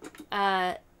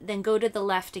 Yeah. Then go to the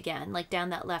left again, like down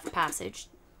that left passage.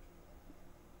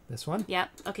 This one?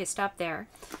 Yep. Okay, stop there.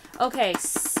 Okay,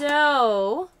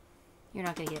 so... You're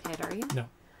not going to get hit, are you? No.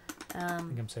 I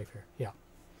think I'm safe here. Yeah.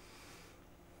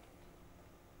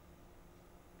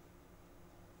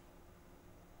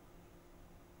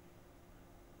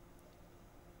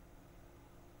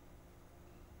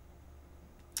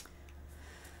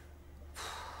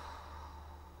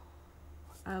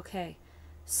 Okay,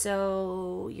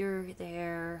 so you're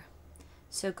there.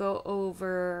 So go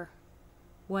over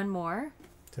one more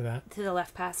To that? to the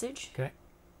left passage. Okay.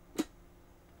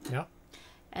 Yep.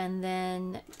 And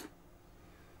then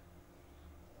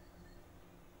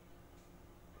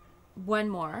one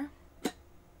more.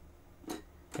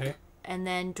 Okay. And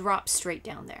then drop straight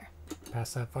down there.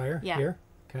 Past that fire? Yeah. Here?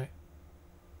 Okay.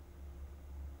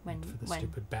 When For the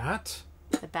stupid bat.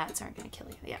 the bats aren't going to kill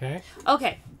you. Yeah. Okay.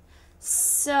 Okay.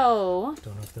 So...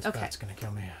 Don't know if this Okay. bat's going to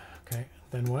kill me. Okay.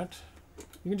 Then what?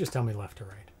 You can just tell me left or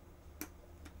right.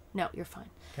 No, you're fine.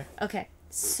 Okay. Okay.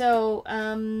 So,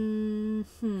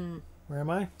 Where am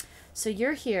I? So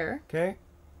you're here. Okay.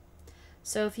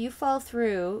 So if you fall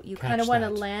through, you kind Catch of want to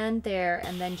that. land there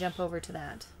and then jump over to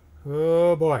that.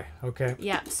 Oh boy. Okay.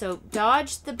 Yeah. So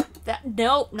dodge that.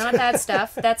 Nope, not that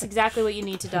stuff. That's exactly what you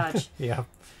need to dodge. Yeah.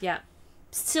 Yeah.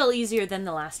 Still easier than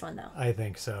the last one though. I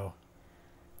think so.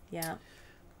 Yeah.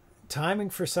 Timing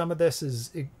for some of this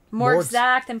is More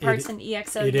exact than parts in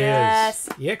EXO. It Yes.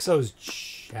 is. EXO's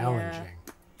challenging.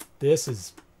 This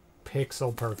is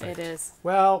pixel perfect. It is.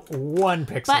 Well, one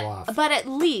pixel off. But at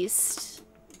least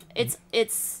it's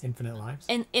Infinite lives.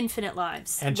 infinite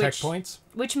lives. And checkpoints.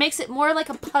 Which makes it more like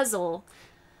a puzzle.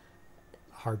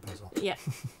 Hard puzzle. Yeah.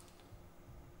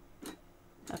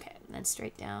 Okay, and then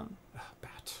straight down. Oh,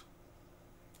 bat.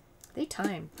 They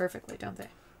time perfectly, don't they?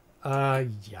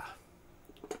 Yeah.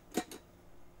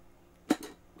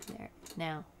 There.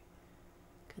 Now.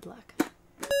 Good luck.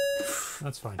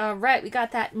 That's fine. All right, we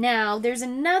got that. Now, there's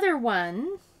another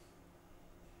one.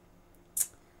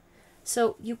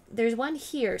 So, there's one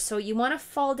here. So, you want to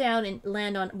fall down and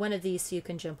land on one of these so you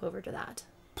can jump over to that.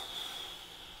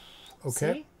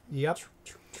 Okay. See? Yep.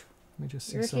 Let me just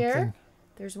see You're something. here.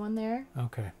 There's one there.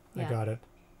 Okay. Yeah. I got it.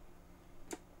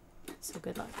 So,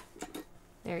 good luck.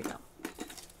 There you go.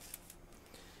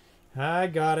 I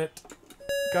got it.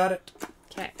 Got it.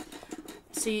 Okay.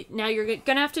 So now you're going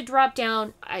to have to drop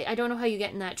down. I don't know how you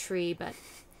get in that tree, but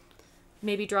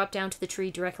maybe drop down to the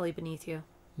tree directly beneath you.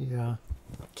 Yeah.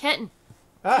 Kitten.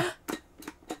 Ah!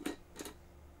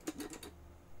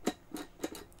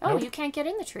 Oh, Nope. you can't get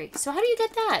in the tree. So how do you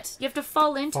get that? You have to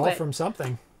fall into Fall it. from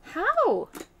something. How?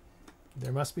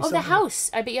 There must be Oh, something. the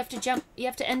house. I bet you have to jump. You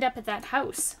have to end up at that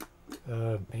house.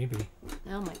 Maybe.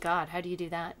 Oh my god, how do you do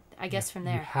that? I guess from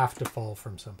You there. have to fall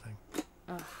from something.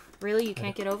 Ugh. Really? You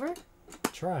can't get over?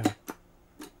 Try.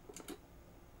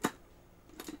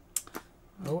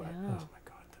 Oh, No. oh my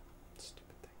god. That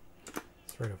stupid thing.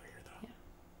 It's right over here,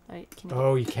 though. Can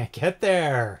Oh, you can't get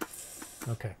there.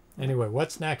 Okay. Anyway,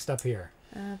 what's next up here?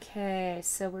 Okay,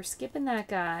 so we're skipping that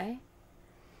guy.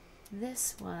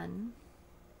 This one.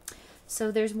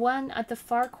 So there's one at the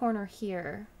far corner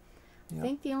here. Yep. I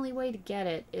think the only way to get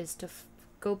it is to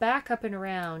go back up and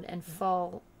around and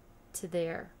fall to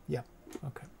there. Yeah.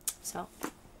 Okay. So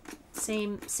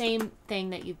same thing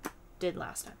that you did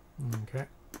last time. Okay.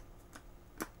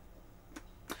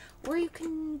 Or you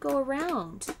can go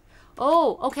around.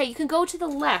 Oh, okay. You can go to the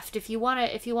left if you wanna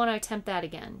attempt that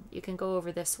again. You can go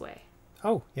over this way.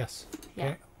 Oh, yes.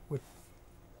 Yeah. Okay.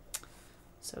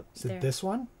 So Is there. it this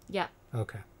one? Yeah.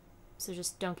 Okay. So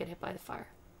just don't get hit by the fire.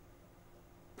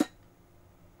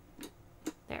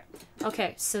 There.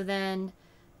 Okay, so then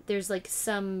there's like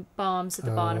some bombs at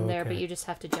the bottom there, but okay. you just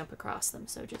have to jump across them.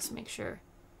 So just make sure.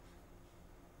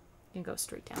 You can go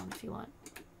straight down if you want.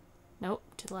 Nope,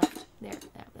 to the left. There.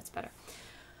 Yeah, that's better.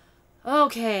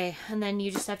 Okay, and then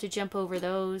you just have to jump over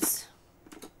those.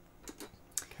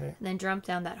 Okay. And then jump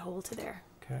down that hole to there.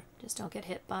 Okay. Just don't get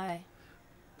hit by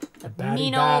A the batty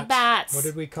mean bat. old bats. What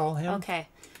did we call him? Okay.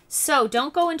 So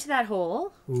don't go into that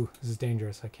hole. Ooh, this is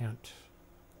dangerous. I can't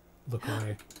look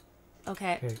away.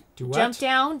 Okay. Okay. Do what? Jump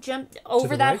down, jump over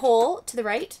the that right? hole to the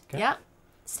right. Okay. Yeah.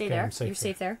 Stay Okay, there. I'm safe You're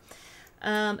safe there.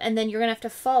 And then you're going to have to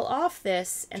fall off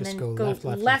this and Just then go go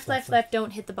left.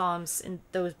 Don't hit the bombs and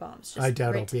those bombs. Just I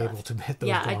doubt right I'll to be the able left. to hit those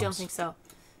Yeah, bombs. I don't think so.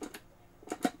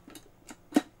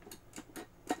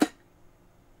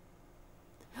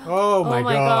 Oh my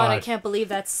god. I can't believe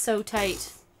that's so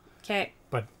tight. Okay.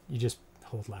 But you just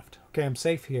hold left. Okay, I'm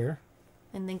safe here.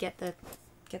 And then get the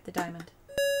diamond.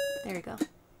 There you go.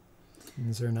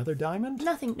 Is there another diamond?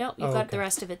 Nothing. No, you've got okay. the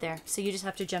rest of it there. So you just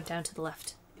have to jump down to the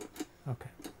left. Okay.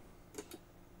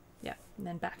 Yeah, and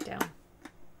then back down.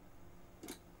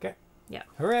 Okay. Yeah.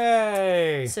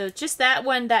 Hooray! So just that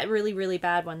one, that really, really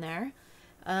bad one there.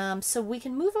 So we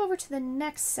can move over to the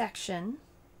next section.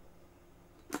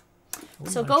 I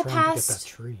So wouldn't go mind trying to past- get that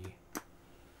tree.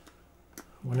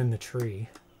 One in the tree.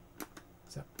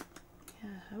 Is that... Yeah,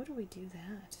 how do we do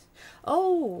that?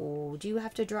 Oh, do you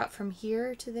have to drop from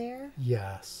here to there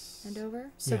Yes. and over?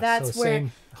 So Yeah, that's where...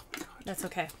 Same... Oh my god. That's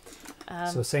okay.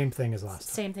 So same thing as last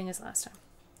time. Same thing as last time.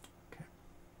 Okay.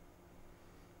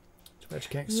 Too bad you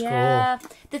can't scroll. Yeah.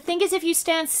 The thing is, if you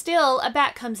stand still, a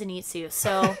bat comes and eats you.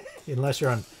 So Unless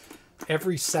you're on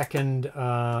every second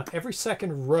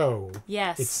row.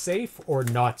 yes, It's safe or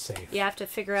not safe. you have to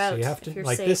figure out So you have if to you're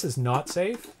like safe. this is not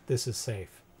safe. This is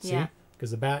safe. See? Yeah. Because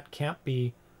the bat can't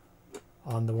be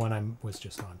on the one I was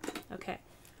just on. Okay.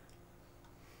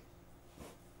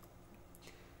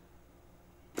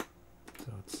 So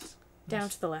it's Down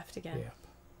to the left again. Yep.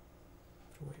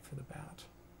 Have to wait for the bat.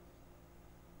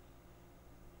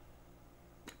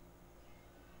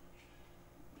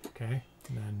 Okay.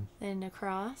 And then Then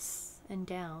across and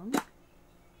down.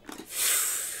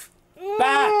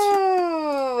 bat.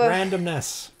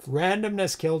 Randomness.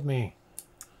 Randomness killed me.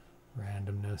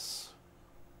 Randomness.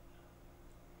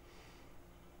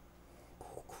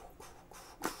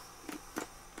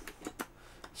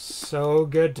 So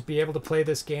good to be able to play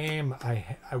this game.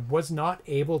 I was not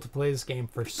able to play this game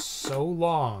for so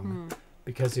long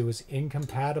because it was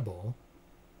incompatible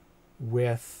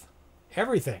with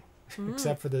everything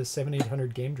except for the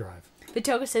 7800 game drive.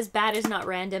 Vitoga says bat is not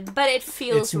random, but it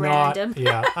feels It's not. random.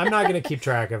 Yeah, I'm not going to keep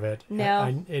track of it.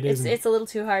 No, it isn't. it's a little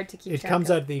too hard to keep It track comes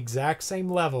of. at the exact same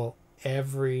level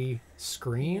every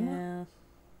screen.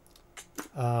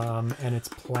 Yeah. And it's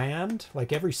planned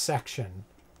like every section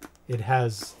it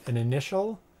has an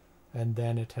initial and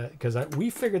then it because we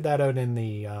figured that out in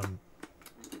the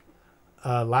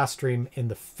last stream in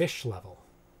the fish level.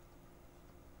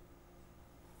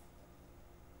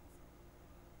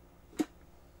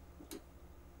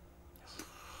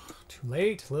 Too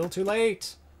late, a little too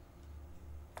late.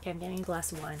 Okay, I'm getting a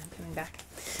glass of wine. I'm coming back.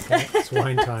 Okay, it's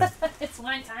wine time. It's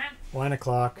wine time. Wine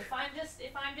o'clock. If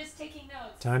I'm just taking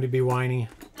notes. Time to be whiny.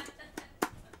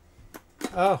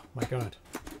 Oh my god.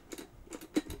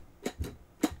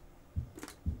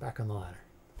 Back on the ladder.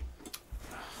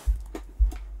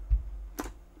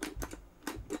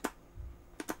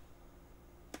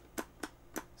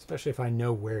 Especially if I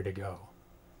know where to go.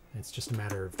 It's just a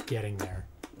matter of getting there.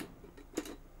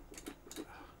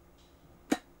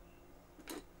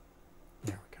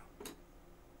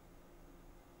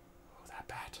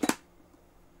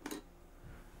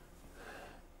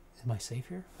 Am I safe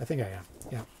here? I think I am.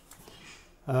 Yeah.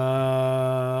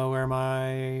 Where am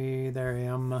I? There I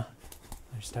am. I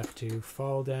just have to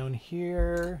fall down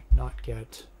here, not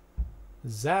get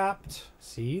zapped.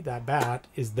 See, that bat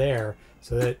is there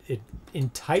so that it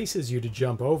entices you to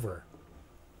jump over.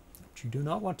 But you do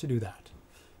not want to do that.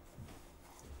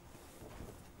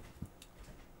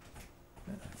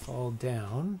 And I fall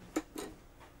down,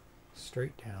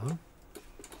 straight down.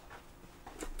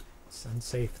 It's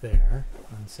unsafe there,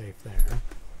 unsafe there.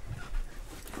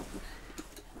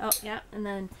 Oh, yeah, and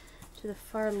then to the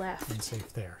far left. I'm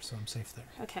safe there, so I'm safe there.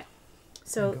 Okay.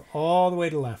 So go all the way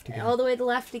to the left again. All the way to the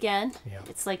left again. Yeah.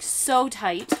 It's like so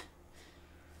tight.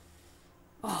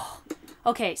 Oh.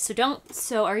 Okay,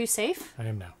 so are you safe? I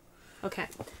am now. Okay.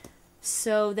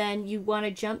 So then you want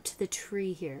to jump to the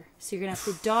tree here. So you're going to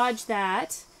have to dodge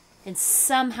that and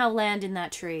somehow land in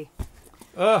that tree.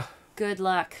 Ugh. Good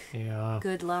luck. Yeah.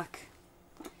 Good luck.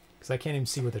 Because I can't even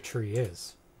see where the tree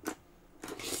is.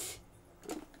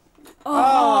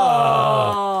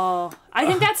 Oh. I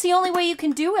think that's the only way you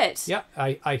can do it. Yeah,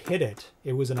 I hit it.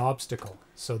 It was an obstacle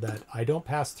so that I don't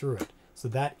pass through it. So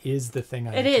that is the thing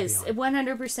I need It is. to be on.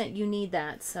 100% you need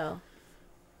that, so.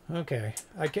 Okay.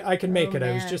 I can make it. Man.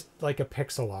 I was just like a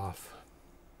pixel off.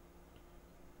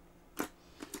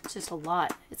 It's just a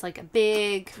lot. It's like a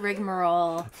big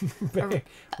rigmarole. Big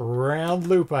round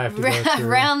loop I have to go through.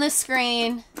 Around the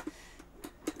screen.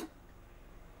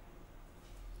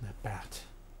 That bat.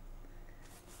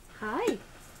 Hi.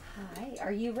 Hi.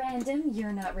 Are you random?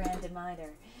 You're not random either.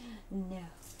 No.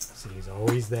 See, he's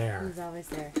always there. He's always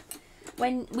there.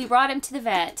 When we brought him to the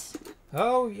vet.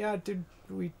 Oh, yeah. Did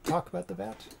we talk about the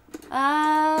vet?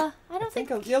 I don't think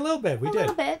yeah, a little bit. We did. A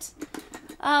little bit.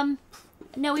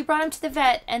 No, we brought him to the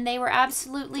vet, and they were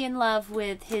absolutely in love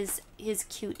with his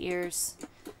cute ears.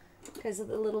 Because of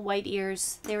the little white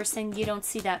ears. They were saying you don't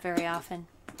see that very often.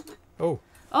 Oh.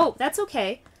 Oh, that's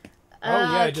okay. Oh,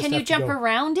 yeah, I just can have you to jump go.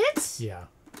 around it? Yeah.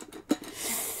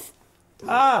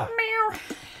 Ah! Meow.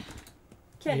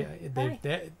 Yeah,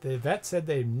 the vet said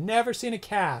they've never seen a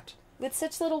cat with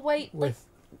such little white, with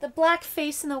the black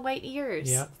face and the white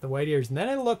ears. Yeah, the white ears. And then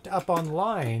I looked up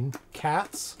online,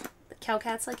 cats. Cow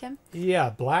cats like him?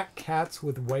 Yeah, black cats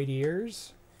with white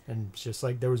ears. And it's just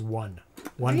like there was one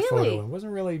Really? photo. It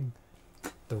wasn't really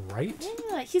the right.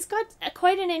 Yeah, he's got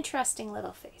quite an interesting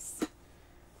little face.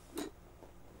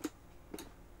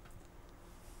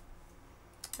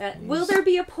 Will there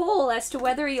be a poll as to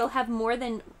whether you'll have more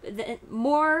than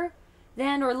or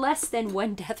less than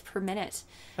one death per minute?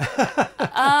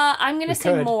 I'm gonna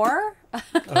say more.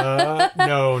 No.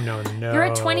 You're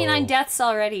at 29 deaths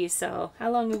already. So how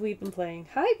long have we been playing?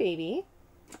 Hi, baby.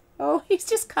 Oh, he's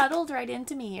just cuddled right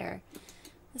into me here.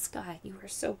 This guy, you are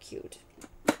so cute.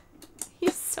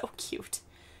 He's so cute.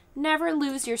 Never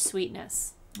lose your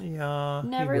sweetness. Yeah.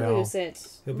 Never lose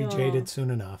it. He'll be jaded soon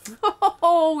enough.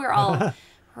 Oh, we're all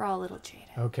a little jaded.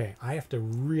 Okay, I have to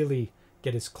really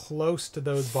get as close to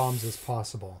those bombs as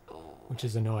possible, which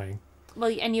is annoying.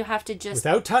 Well, and you have to just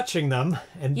without touching them,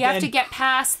 and you have to get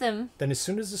past them. Then, as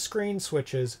soon as the screen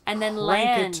switches, and then crank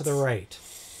land it to the right.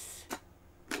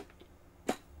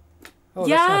 Oh,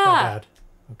 yeah. that's not that bad.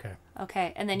 Okay.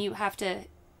 Okay, and then you have to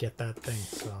get that thing.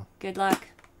 So good luck.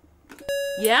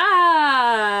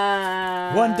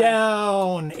 Yeah. One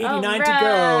down. 89 to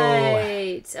go.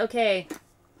 Right. Okay.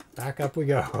 Back up we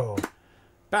go.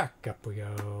 Back up we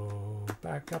go.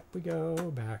 Back up we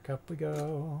go. Back up we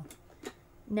go.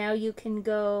 Now you can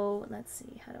go. Let's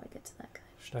see. How do I get to that guy?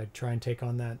 Should I try and take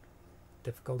on that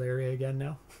difficult area again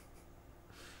now?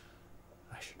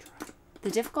 I should try.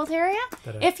 The difficult area?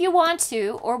 If you want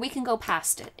to, or we can go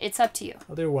past it. It's up to you.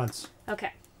 I'll do it once.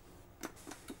 Okay.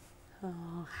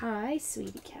 Oh, hi,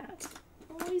 sweetie cat.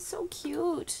 Oh, he's so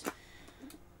cute.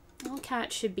 All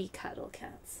cats should be cuddle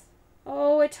cats.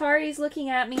 Oh, Atari's looking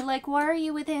at me like, why are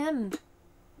you with him?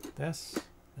 This,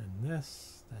 then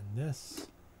this, then this.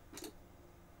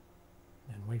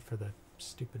 And wait for the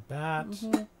stupid bat.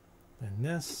 Mm-hmm. Then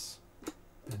this,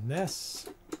 then this.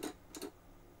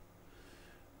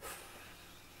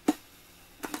 Then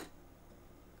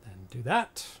do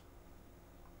that.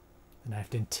 And I have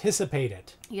to anticipate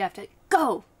it. You have to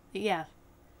go. Yeah.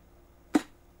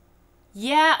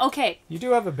 Yeah, okay. You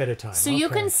do have a bit of time. So you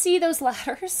can see those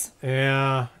ladders?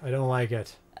 Yeah, I don't like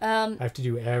it. I have to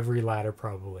do every ladder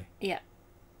probably. Yeah.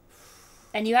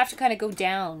 And you have to kind of go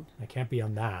down. I can't be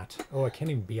on that. Oh, I can't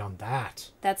even be on that.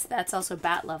 That's also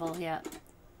bat level, yeah.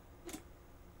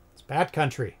 It's bat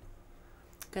country.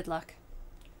 Good luck.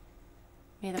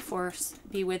 May the force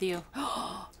be with you.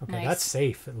 Okay, nice. That's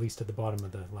safe, at least at the bottom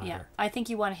of the ladder. Yeah, I think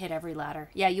you want to hit every ladder.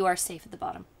 Yeah, you are safe at the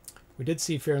bottom. We did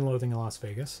see Fear and Loathing in Las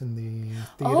Vegas in the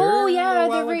theater. Oh yeah, a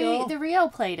while ago. the Rio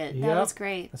played it. That was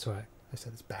great. That's why I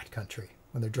said it's Bat Country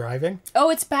when they're driving.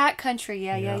 Oh, it's Bat Country.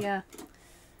 Yeah.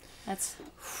 That's.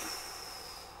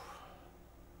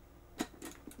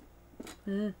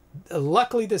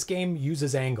 Luckily, this game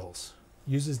uses angles,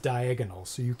 uses diagonals,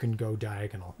 so you can go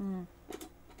diagonal.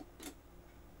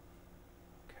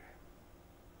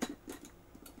 Okay.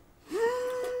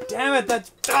 Damn it! That's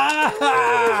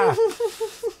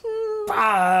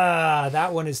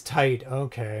that one is tight.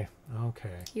 Okay.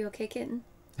 You okay, kitten?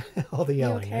 All the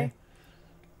yelling. Okay? Eh?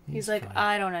 He's like, fine.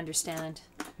 I don't understand.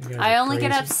 You guys I are only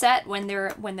get crazy. upset when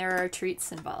there are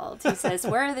treats involved. He says,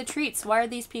 "Where are the treats? Why are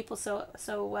these people so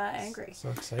angry? So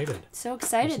excited. So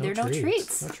excited. There's There are no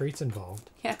treats. No treats involved.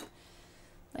 Yeah.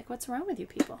 Like, what's wrong with you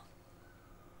people?"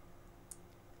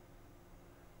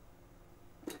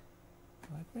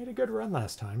 I made a good run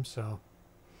last time, so.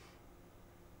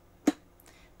 The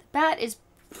bat is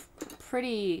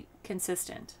pretty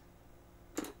consistent.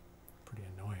 Pretty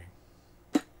annoying.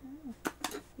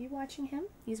 You watching him?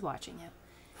 He's watching you.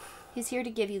 He's here to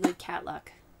give you good cat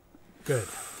luck. Good.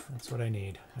 That's what I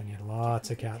need. I need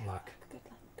lots of cat luck. Good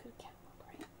cat luck,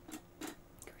 right?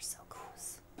 You're so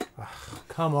close. Oh,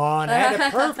 come on. I had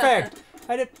it perfect.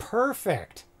 I had it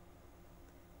perfect.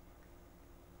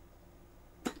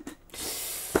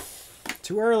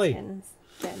 Too early. Kittens.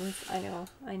 I know.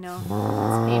 It's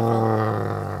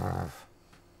painful.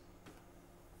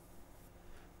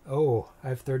 Oh, I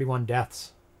have 31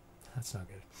 deaths. That's not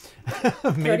good.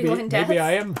 maybe 31 deaths? maybe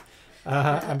I am.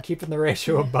 I'm keeping the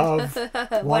ratio above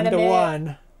 1 to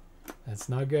 1. That's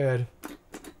not good.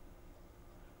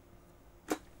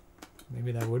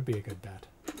 Maybe that would be a good bet.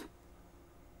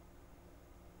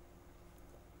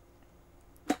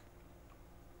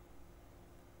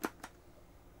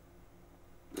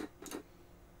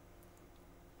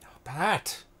 Oh,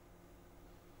 bat.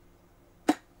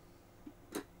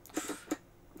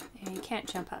 Yeah, you can't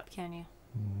jump up, can you?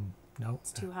 No,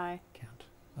 It's too high. Can't.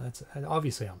 That's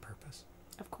obviously on purpose.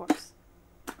 Of course.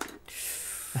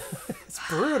 It's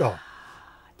brutal.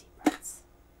 Deep breaths.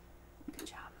 Good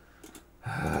job.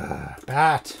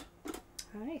 Bat.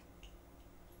 Hi.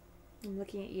 I'm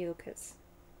looking at you because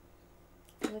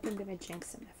I feel like I'm going to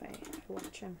jinx him if I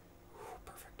watch him. Ooh,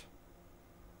 perfect.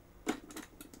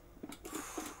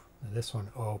 Now this one,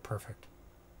 oh, perfect.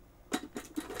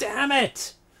 Damn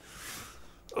it!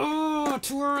 Oh,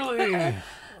 too early.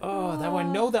 Oh, that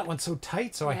one. No, that one's so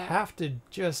tight, so I have to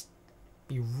just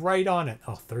be right on it.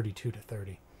 Oh, 32 to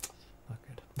 30. Not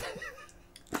good.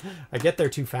 I get there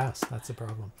too fast. That's the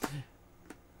problem.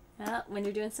 Well, when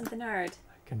you're doing something hard.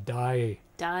 I can die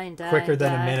Die. quicker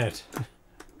than a minute.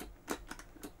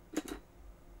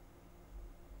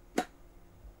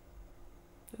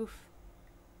 Oof.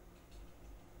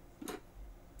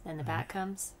 Then the bat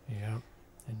comes. Yeah.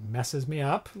 And messes me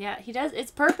up. Yeah, he does.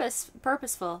 It's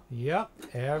purposeful. Yep.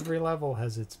 Every level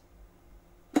has its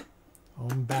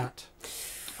own bat.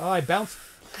 Oh, I bounced.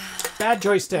 Bad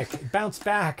joystick. It bounced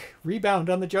back. Rebound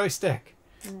on the joystick.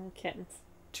 Oh, kittens.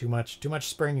 Too much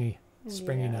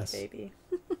springiness. Yeah, baby.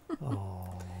 Oh,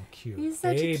 cute. He's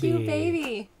such a cute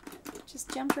baby.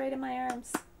 Just jumped right in my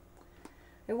arms.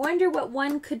 I wonder what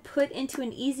one could put into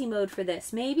an easy mode for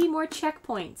this. Maybe more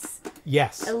checkpoints.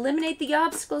 Yes. Eliminate the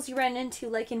obstacles you run into,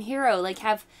 like in Hero. Like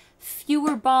have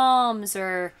fewer bombs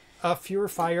or... Fewer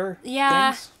fire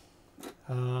Yeah.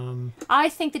 things. I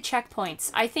think the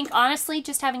checkpoints. I think, honestly,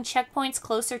 just having checkpoints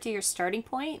closer to your starting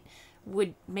point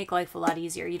would make life a lot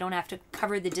easier. You don't have to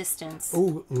cover the distance.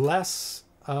 Ooh, less...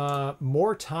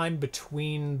 more time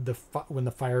between when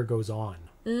the fire goes on.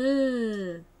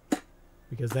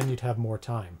 Because then you'd have more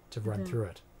time to run through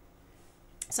it.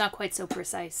 It's not quite so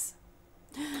precise.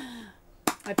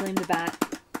 I blame the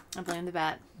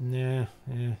bat. Nah.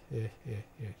 I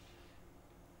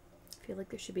feel like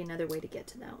there should be another way to get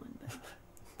to that one.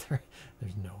 But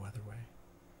There's no other way.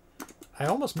 I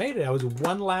almost made it. I was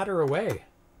one ladder away.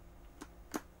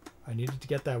 I needed to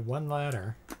get that one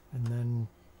ladder, and then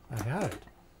I had it.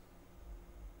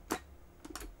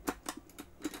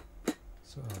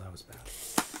 So that was bad.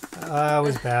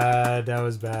 That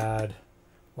was bad.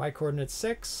 Y coordinate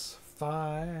 6,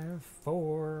 5,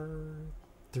 4,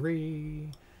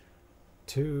 3,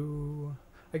 2.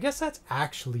 I guess that's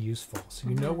actually useful, so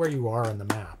you know where you are on the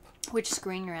map. which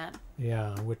screen you're at.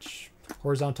 Yeah, which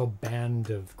horizontal band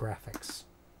of graphics.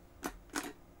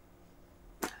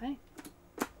 Hi.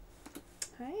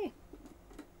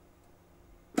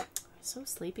 So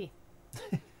sleepy.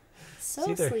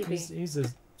 So sleepy. He's a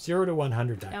 0 to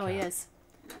 100. That Oh, cat. he is.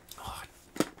 Oh,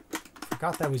 I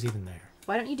forgot that was even there.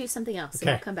 Why don't you do something else?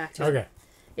 Okay. And I'll come back to it. Okay.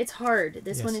 It's hard.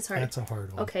 This Yes, one is hard. That's a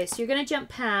hard one. Okay, so you're going to jump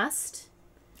past.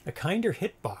 A kinder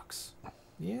hitbox.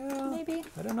 Yeah. Maybe.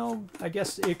 I don't know. I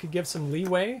guess it could give some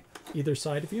leeway either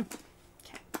side of you.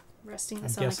 Okay. Resting I'm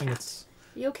this on the guessing cat. it's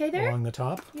You okay there? along the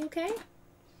top. You okay?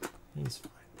 He's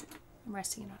fine. I'm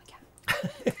resting it on a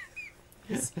cat.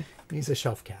 He's a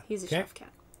shelf cat. He's a okay? shelf cat.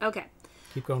 Okay.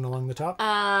 Keep going along the top.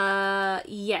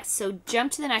 Yes. So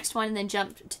jump to the next one and then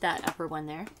jump to that upper one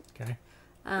there. Okay.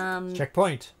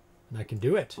 Checkpoint. And I can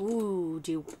do it. Ooh,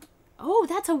 Oh,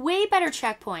 that's a way better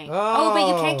checkpoint. Oh, but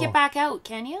you can't get back out,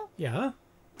 can you? Yeah.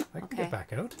 I can Okay. get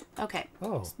back out. Okay.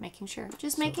 Oh. Just making sure.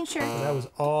 Just making sure. So that was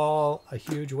all a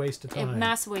huge waste of A time.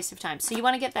 massive waste of time. So you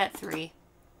want to get that 3.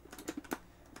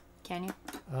 Can you?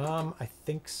 I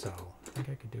think so. I think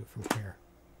I could do it from here.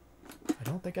 I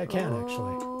don't think I can,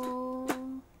 actually.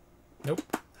 Nope,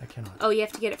 I cannot. Oh, you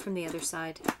have to get it from the other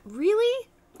side. Really?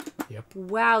 Yep.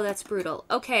 Wow, that's brutal.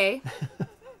 Okay.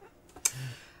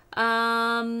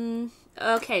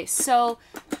 Okay, so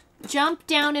jump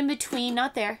down in between,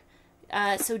 not there.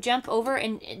 So jump over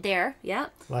and there, yeah.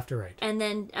 Left or right? And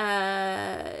then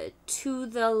to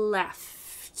the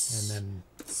left. And then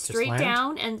straight just land?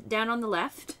 down and down on the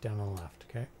left. Down on the left,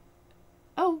 okay?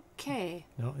 Okay.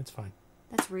 No, it's fine.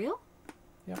 That's real?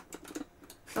 Yep.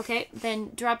 Okay,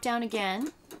 then drop down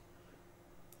again.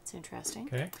 That's interesting.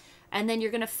 Okay. And then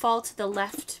you're going to fall to the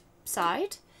left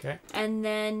side. Okay. And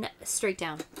then straight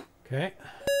down. Okay.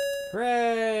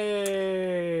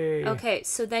 Hooray! Okay,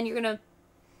 so then you're going to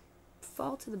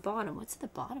fall to the bottom. What's at the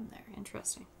bottom there?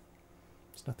 Interesting.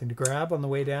 There's nothing to grab on the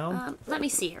way down. Let me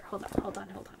see here. Hold on.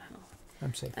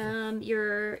 I'm safe.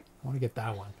 You're... I want to get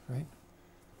that one, right?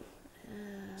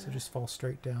 So just fall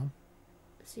straight down.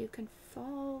 So you can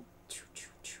fall...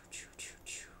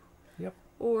 Yep.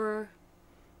 Or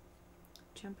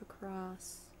jump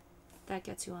across. That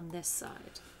gets you on this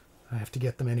side. I have to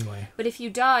get them anyway. But if you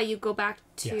die, you go back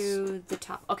to the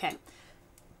top. Okay.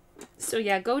 So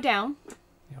yeah, go down.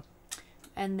 Yep.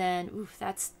 And then, oof,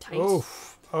 that's tight.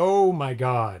 Oof. Oh my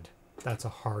god. That's a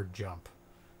hard jump.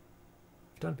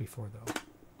 I've done it before though.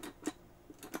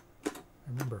 I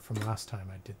remember from last time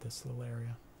I did this little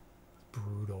area.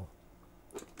 Brutal.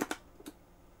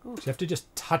 So you have to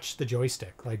just touch the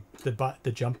joystick, like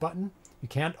the jump button. You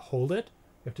can't hold it.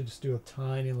 You have to just do a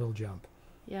tiny little jump.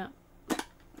 Yeah.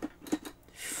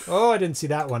 Oh, I didn't see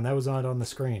that one. That was not on the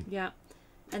screen. Yeah.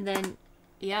 And then,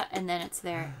 yeah, and then it's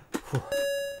there.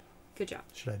 Good job.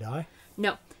 Should I die?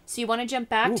 No. So you want to jump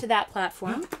back to that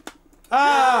platform.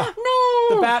 Ah!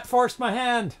 No! The bat forced my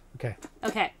hand. Okay.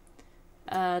 Okay.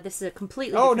 This is a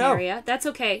completely different area. That's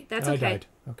okay. That's I okay. died.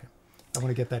 Okay. I want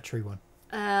to get that tree one.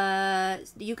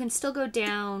 You can still go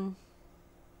down.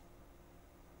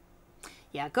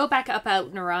 Yeah, go back up, out,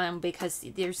 and around because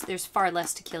there's far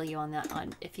less to kill you on that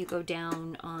one. If you go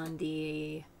down on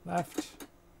the Left.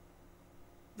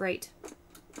 right.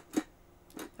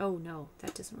 Oh no,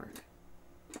 that doesn't work.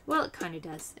 Well, it kind of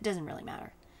does. It doesn't really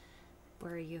matter.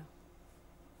 Where are you?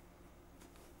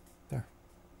 There.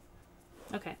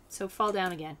 Okay, so fall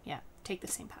down again. Yeah, take the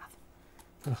same path.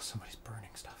 Oh, somebody's burning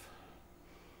stuff.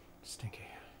 Stinky.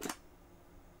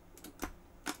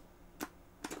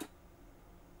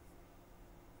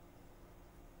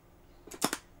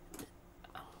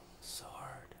 So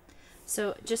hard.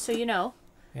 So, just so you know,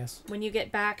 Yes. when you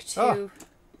get back to... Oh.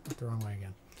 Went the wrong way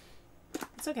again.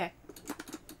 It's okay.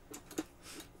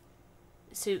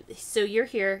 So you're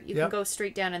here. You can go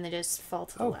straight down and then just fall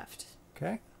to the left.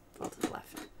 Okay. Fall to the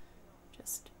left.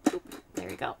 Just, boop, there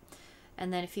you go.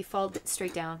 And then if you fall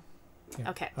straight down... Yeah.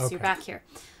 Okay, so you're back here.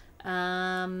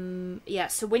 Yeah,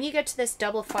 so when you get to this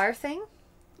double fire thing,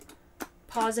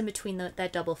 pause in between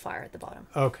that double fire at the bottom.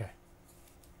 Okay.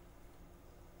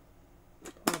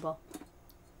 Horrible.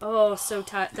 Oh, so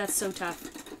tough. That's so tough.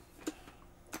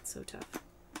 So tough.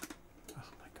 Oh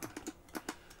my god.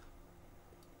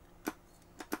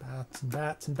 Bats and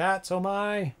bats and bats, oh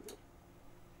my.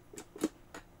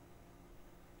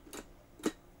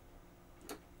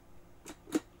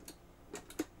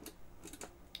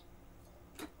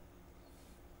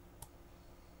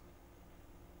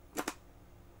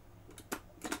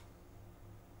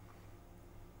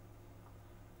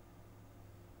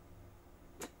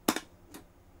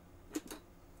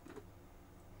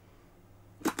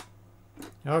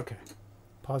 Okay.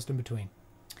 Paused in between.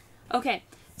 Okay,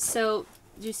 so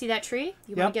do you see that tree?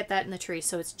 You want to get that in the tree,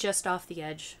 so it's just off the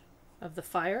edge of the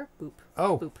fire. Boop.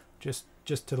 Oh, boop. Just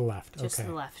to the left. Just okay. to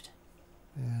the left.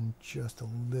 And just a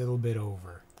little bit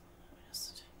over.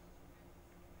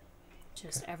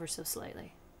 Just ever so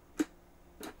slightly.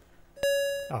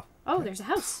 Oh, Oh, there's a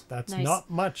house. That's Nice. not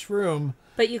much room.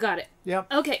 But you got it.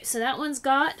 Yep. Okay, so that one's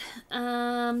got.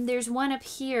 There's one up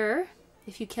here.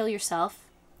 If you kill yourself.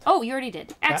 Oh, you already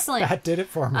did. Excellent. That did it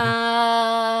for me.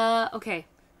 Okay.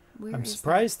 Where I'm is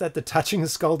surprised that the touching the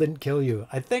skull didn't kill you.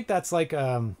 I think that's like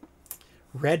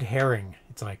red herring.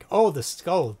 It's like, oh, the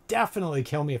skull will definitely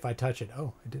kill me if I touch it.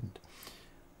 Oh, it didn't.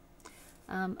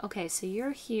 Okay, so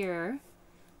you're here.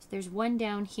 So there's one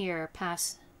down here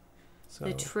past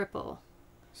the triple.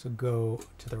 So go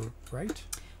to the right.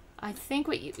 I think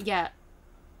what you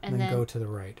And then go to the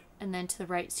right. And then to the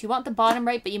right. So you want the bottom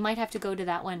right, but you might have to go to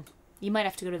that one. You might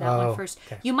have to go to that one first.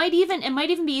 Okay. It might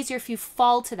even be easier if you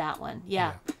fall to that one.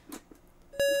 Yeah.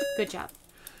 Good job.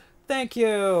 Thank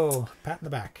you. Pat in the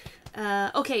back.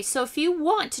 Okay, so if you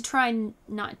want to try and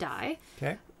not die,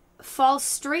 Okay. fall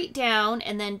straight down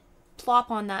and then plop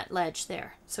on that ledge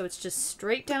there. So it's just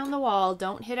straight down the wall.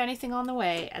 Don't hit anything on the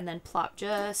way, and then plop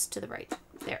just to the right.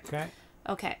 There. Okay.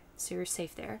 Okay, so you're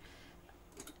safe there.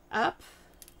 Up.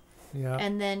 Yeah.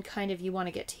 And then kind of you want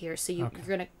to get to here. So you're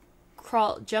going to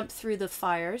jump through the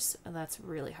fires, and that's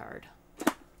really hard.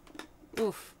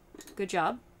 Oof. Good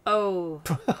job. Oh.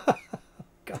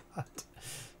 God.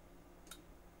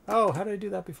 Oh, how did I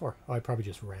do that before? Oh, I probably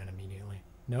just ran immediately.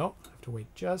 No, I have to wait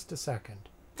just a second.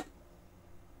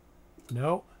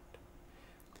 No.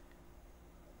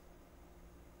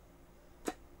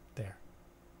 There.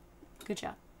 Good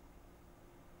job.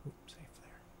 Ooh, safe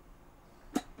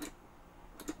there.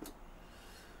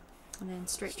 And then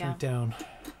straight down. Down.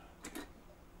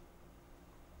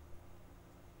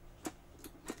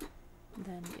 And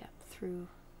then, through.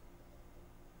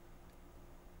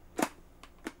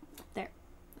 There.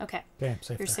 Okay. Okay, I'm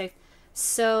safe. You're there. safe.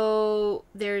 So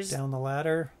there's. Down the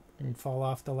ladder and fall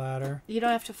off the ladder. You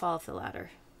don't have to fall off the ladder.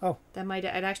 Oh. That might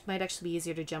actually be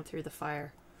easier to jump through the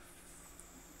fire.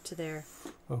 To there.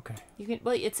 Okay. You can.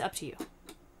 Well, it's up to you.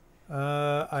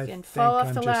 I You can fall off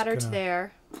I'm the just ladder to gonna-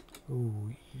 there.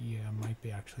 Ooh, yeah, might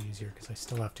be actually easier because I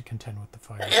still have to contend with the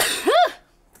fire.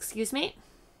 Excuse me.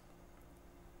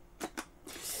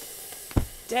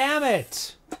 Damn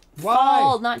it! Why?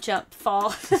 Fall, not jump.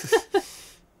 Fall.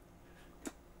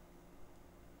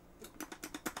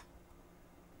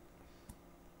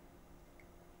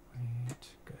 Wait,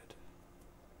 good.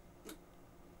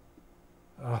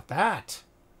 Oh, bat!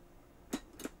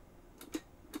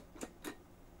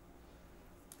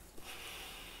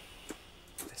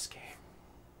 This game.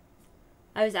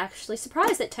 I was actually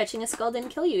surprised that touching a skull didn't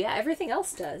kill you. Yeah, everything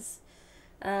else does.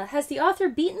 Has the author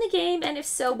beaten the game? And if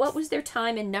so, what was their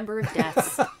time and number of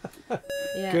deaths?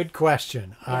 Yeah. Good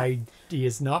question. Yeah. He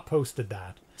has not posted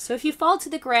that. So if you fall to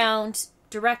the ground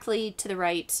directly to the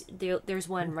right, there's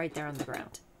one right there on the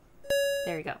ground.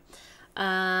 There you go.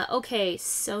 Okay,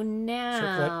 so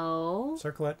now...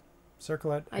 Circle it.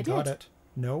 Circle it. I did. got it.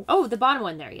 No. Oh, the bottom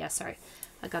one there. Yeah, sorry.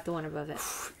 I got the one above it.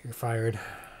 You're fired.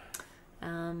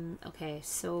 Okay,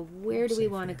 so where do we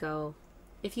want to go?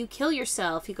 If you kill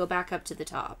yourself, you go back up to the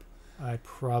top. I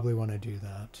probably want to do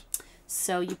that.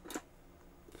 So you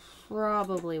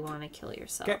probably want to kill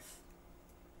yourself. Okay.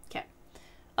 Okay.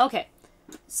 Okay.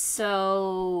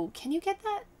 So, can you get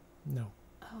that? No.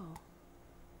 Oh.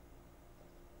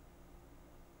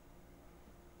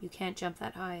 You can't jump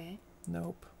that high, eh?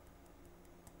 Nope.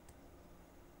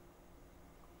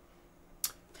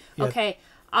 Yep. Okay.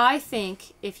 I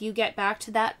think if you get back to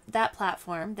that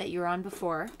platform that you were on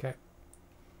before. Okay.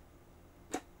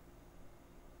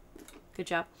 Good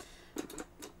job.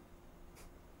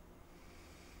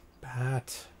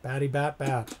 Bat. Batty bat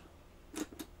bat.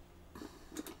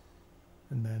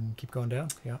 And then keep going down.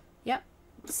 Yeah. Yep.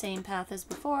 Same path as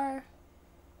before.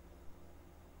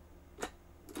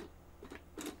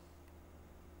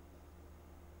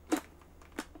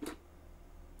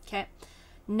 Okay.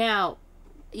 Now,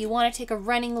 you want to take a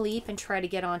running leap and try to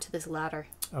get onto this ladder.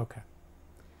 Okay.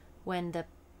 When the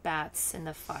bat's in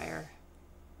the fire.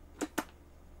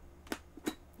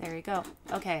 There you go.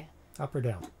 Okay. Up or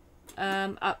down?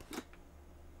 Up.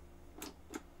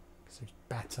 Because there's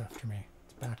bats after me.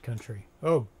 It's bat country.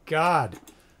 Oh, God.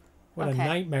 What a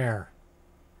nightmare.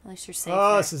 At least you're safe.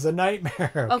 Oh, there. this is a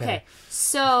nightmare. Okay.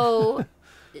 So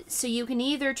you can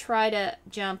either try to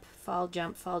jump, fall,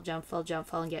 jump, fall, jump, fall, jump,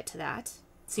 fall, and get to that.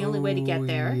 It's the only way to get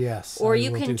there. Yes. Or I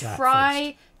you will can do that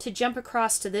try to jump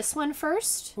across to this one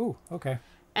first. Ooh, okay.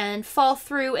 And fall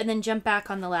through and then jump back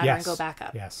on the ladder and go back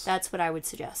up. Yes. That's what I would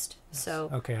suggest. Yes. So.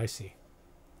 Okay, I see.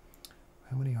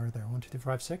 How many are there? 1, 2, 3,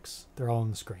 4, 5, 6? They're all on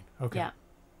the screen. Okay.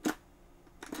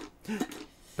 Yeah.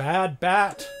 Bad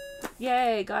bat.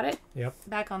 Yay, got it? Yep.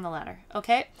 Back on the ladder.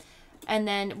 Okay. And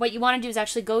then what you want to do is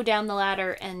actually go down the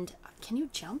ladder and can you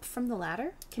jump from the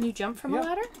ladder? Can you jump from a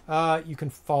ladder? You can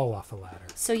fall off a ladder.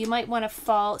 So you might want to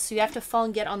fall. So you have to fall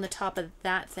and get on the top of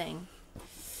that thing.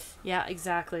 Yeah,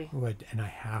 exactly. Ooh, and I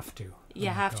have to. You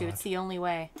have to. It's the only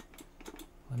way.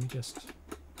 Let me just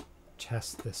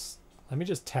test this. Let me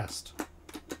just test.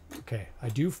 Okay, I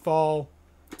do fall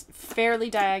fairly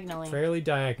diagonally. Fairly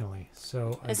diagonally.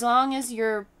 So as long as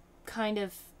you're kind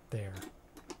of there.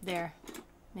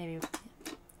 Maybe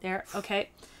there. Okay.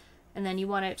 And then you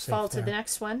want to fall to the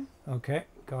next one. Okay,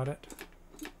 got it.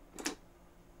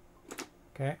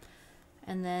 Okay.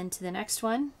 And then to the next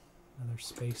one. Another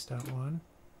spaced out one.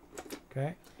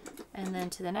 Okay. And then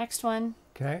to the next one.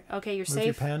 Okay. Okay, you're Move safe.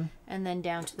 Your pen. And then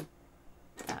down to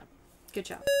that. Good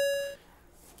job.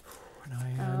 And I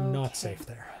am not safe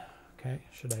there. Okay,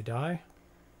 should I die?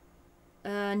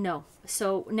 No.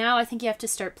 So now I think you have to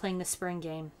start playing the spring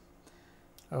game.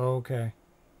 Okay.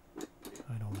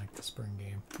 I don't like the spring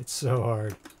game. It's so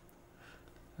hard.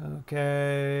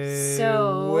 Okay.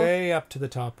 So way up to the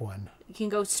top one. You can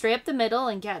go straight up the middle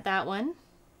and get that one.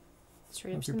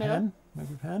 Straight up to the middle. Move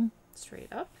your pen.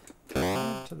 Straight up.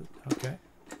 Okay.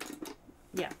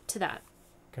 Yeah, to that.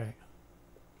 Okay.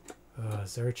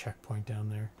 Is there a checkpoint down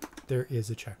there? There is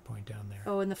a checkpoint down there.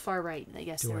 Oh, in the far right, I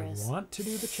guess there is. Do I want to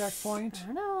do the checkpoint? I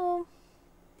don't know.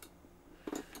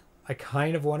 I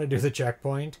kind of want to do the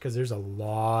checkpoint because there's a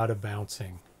lot of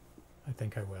bouncing. I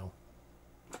think I will.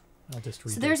 I'll just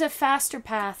read. So there's a faster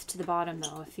path to the bottom,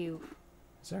 though, if you...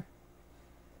 Is there?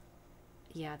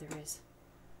 Yeah, there is.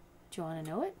 Do you want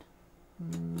to know it?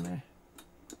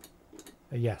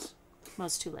 Yes. Well,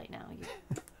 it's too late now.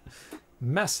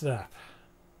 Messed it up.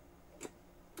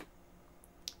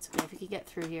 It's okay. If you could get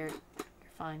through here,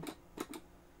 you're fine.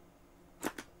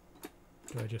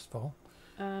 Do I just fall?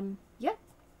 Yeah.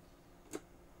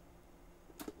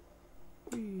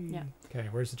 Yeah. Okay,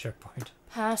 where's the checkpoint?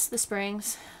 Past the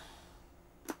springs.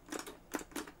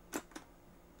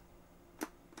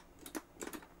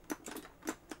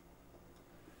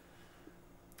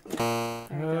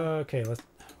 Okay, let's...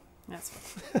 That's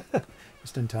fine.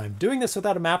 Just in time. Doing this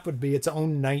without a map would be its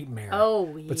own nightmare.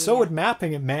 Oh, yeah. But so would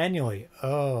mapping it manually.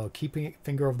 Oh, keeping it,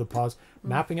 finger over the pause.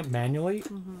 Mapping it manually,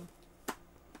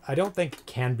 I don't think it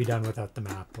can be done without the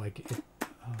map. Like, it,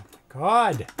 oh my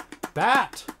god.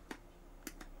 Bat!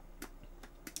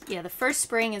 Yeah, the first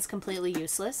spring is completely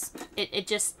useless. It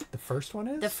just... The first one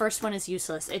is? The first one is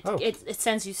useless. It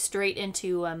sends you straight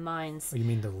into mines. Oh, you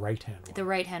mean the right-hand one? The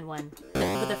right-hand one.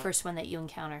 The first one that you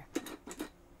encounter.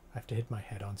 I have to hit my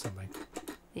head on something.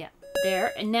 Yeah.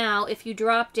 There. And now, if you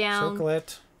drop down... Circle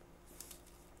it.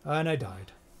 And I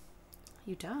died.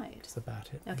 You died? It's the bat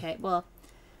hit me. Okay, well...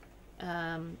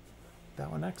 That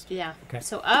one next? Yeah. Okay.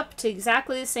 So up to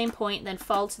exactly the same point, then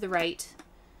fall to the right.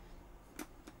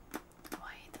 Oh,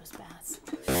 I hate those bats.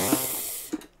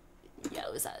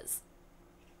 Yowzas.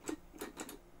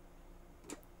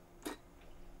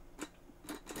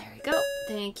 There you go.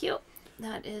 Thank you.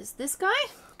 That is this guy.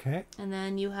 Okay. And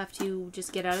then you have to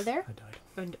just get out of there. I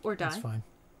died. Or die. That's fine.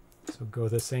 So go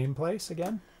the same place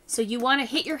again? So you want to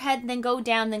hit your head, then go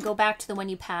down, then go back to the one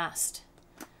you passed.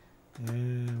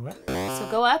 And what? So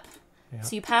go up. Yeah.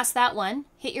 So you pass that one,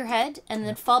 hit your head, and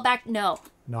then fall back. No.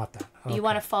 Not that. Okay. You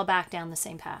want to fall back down the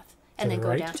same path. And then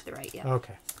go down to the right. Yeah.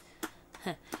 Okay.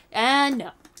 And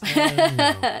no.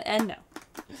 And no.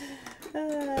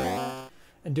 And no.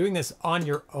 And doing this on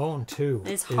your own too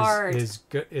is hard.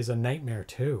 Is a nightmare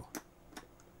too.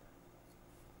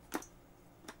 But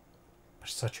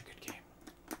such a good game.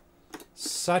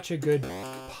 Such a good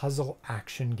puzzle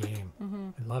action game.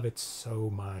 I love it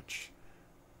so much.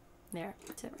 There.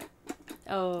 To the right.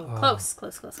 Oh, close.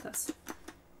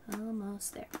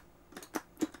 Almost there.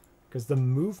 Because the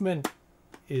movement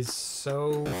is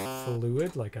so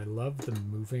fluid. Like, I love the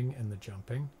moving and the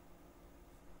jumping.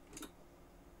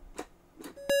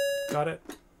 Got it.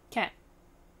 Okay.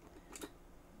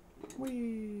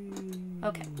 Whee.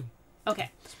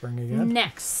 Okay. Spring again.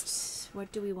 Next,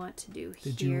 what do we want to do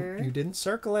here? You didn't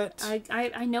circle it.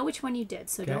 I know which one you did,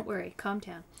 so don't worry. Calm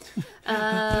down.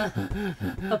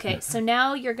 Okay, so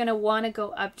now you're going to want to go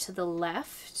up to the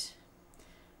left.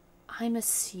 I'm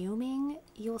assuming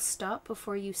you'll stop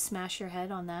before you smash your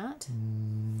head on that.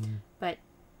 But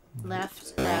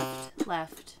left.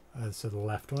 So the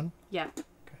left one? Yeah.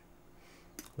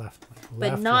 Left.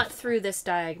 But not through this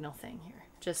diagonal thing here.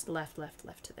 Just left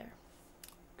to there.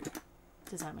 Okay.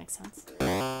 Does that make sense?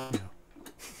 No.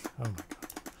 Oh my god.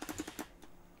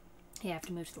 You have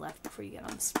to move to the left before you get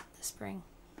on the spring.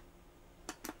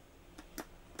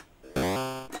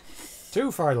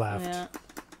 Too far left. Yeah.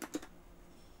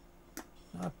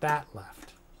 Not that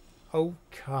left. Oh,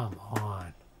 come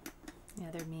on.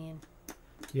 Yeah, they're mean.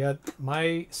 Yeah,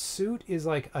 my suit is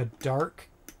like a dark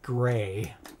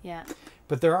gray. Yeah.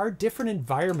 But there are different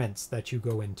environments that you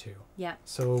go into. Yeah.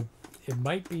 So it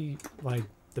might be like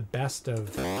the best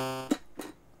of...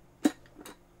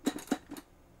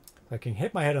 I can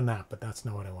hit my head on that, but that's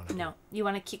not what I want to do. No, you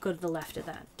want to go to the left of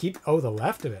that. Oh, the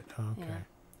left of it. Okay. Yeah.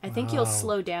 I think you'll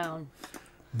slow down.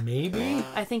 Maybe?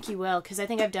 I think you will, because I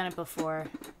think I've done it before.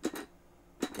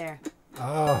 There.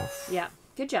 Oh. Yeah.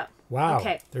 Good job. Wow.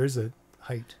 Okay. There's a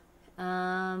height.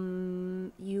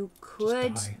 You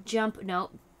could jump. No,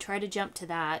 try to jump to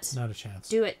that. Not a chance.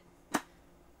 Do it.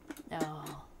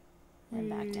 Oh. And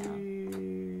back down.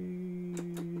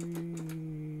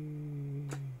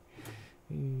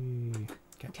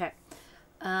 Okay.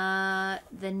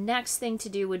 The next thing to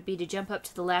do would be to jump up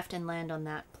to the left and land on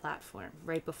that platform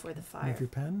right before the fire. Move your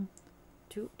pen.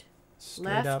 Toot. Straight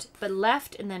Left, up. but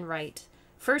left and then right.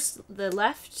 First the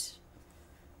left.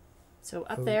 So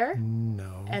up there.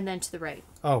 No. And then to the right.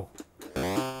 Oh.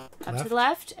 Up to the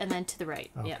left and then to the right.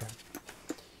 Okay. Yeah.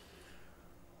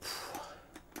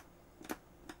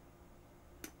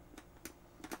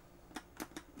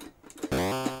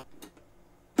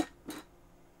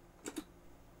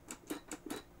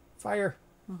 Fire.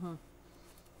 Mm-hmm.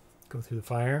 Go through the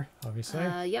fire, obviously.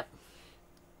 Yep.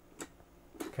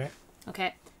 Okay.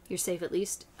 Okay. You're safe at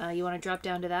least. You want to drop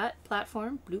down to that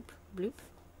platform. Bloop, bloop.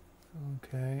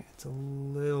 Okay. It's a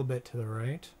little bit to the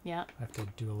right. Yeah. I have to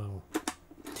do a little...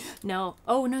 No.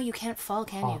 Oh, no, you can't fall,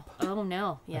 can hop. you? Oh,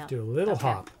 no. I Yeah. have to do a little Okay.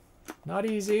 hop. Not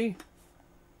easy.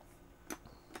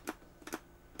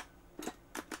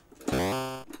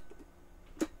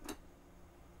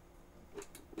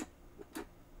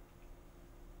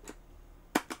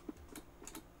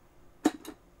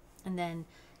 And then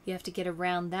you have to get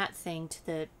around that thing to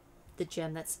the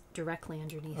gem that's directly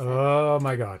underneath it. Oh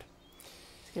my god.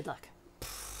 Good luck.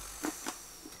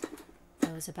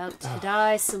 Those about to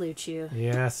die salute you.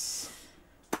 Yes.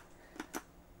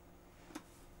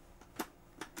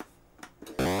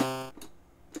 The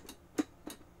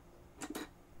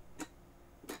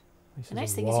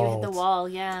nice thing is you hit the wall,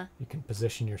 yeah. You can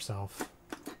position yourself.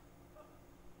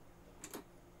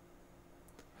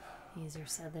 Easier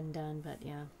said than done, but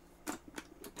yeah.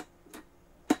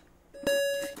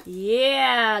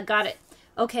 Yeah, got it.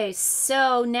 Okay,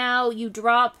 so now you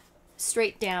drop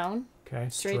straight down. Okay,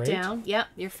 Straight down. Yep,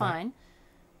 you're fine.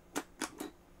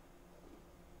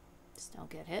 Just don't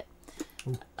get hit.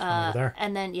 Ooh, over there.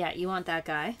 And then, yeah, you want that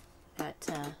guy. That,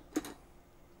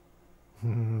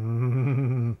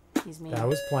 he's me. That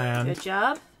was planned. Good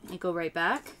job. You go right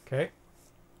back. Okay.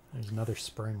 There's another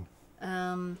spring.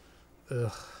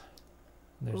 Ugh.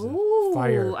 There's Ooh, a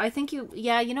fire. I think you,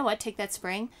 yeah, you know what? Take that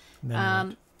spring.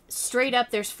 Straight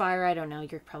up, there's fire. I don't know.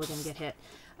 You're probably going to get hit.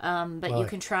 But Well, you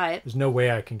can try it. There's no way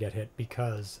I can get hit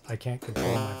because I can't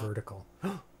control my vertical.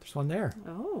 There's one there.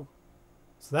 Oh.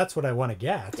 So that's what I want to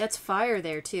get. That's fire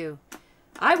there, too.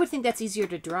 I would think that's easier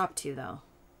to drop to, though.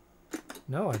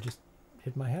 No, I just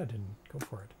hit my head and go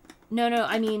for it. No,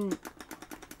 I mean...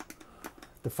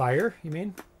 The fire, you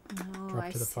mean? No, Drop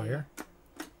I to the see. fire?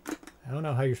 I don't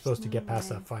know how you're supposed to get past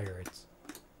that fire. It's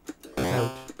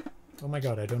out. Oh my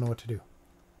god, I don't know what to do.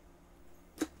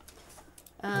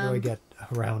 How do I get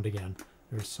around again?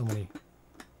 There's so many...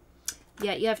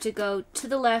 Yeah, you have to go to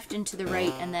the left and to the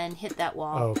right and then hit that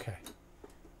wall. Oh, okay.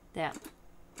 Yeah.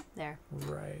 There.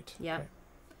 Right. Yeah. Okay.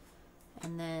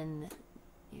 And then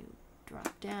you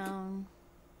drop down.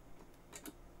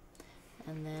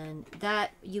 And then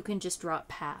that you can just drop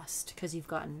past because you've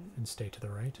gotten... And stay to the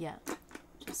right? Yeah.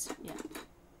 Just, yeah.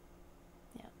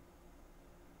 Yeah.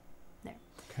 There.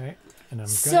 Okay. And I'm going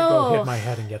to go hit my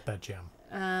head and get that gem.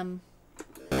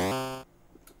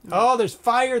 Oh, there's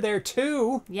fire there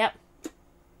too. Yep.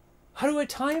 How do I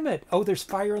time it? Oh, there's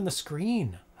fire on the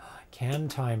screen. I can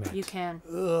time it. You can.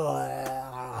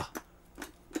 Ugh.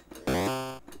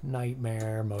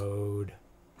 Nightmare mode.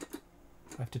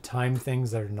 I have to time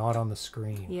things that are not on the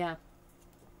screen. Yeah.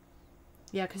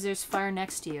 Yeah, because there's fire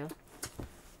next to you.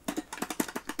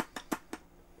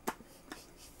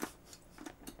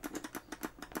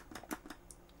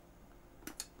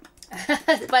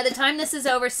 By the time this is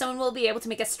over, someone will be able to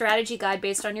make a strategy guide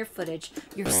based on your footage.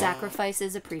 Your sacrifice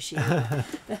is appreciated.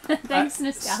 Thanks,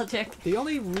 Nostalgic. The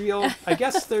only real... I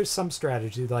guess there's some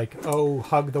strategy, like, oh,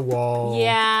 hug the wall.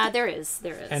 Yeah, there is.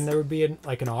 There is. And there would be,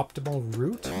 like, an optimal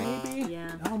route, maybe?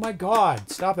 Yeah. Oh, my God.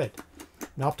 Stop it.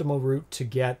 An optimal route to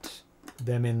get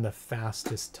them in the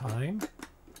fastest time.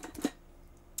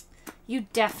 You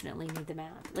definitely need the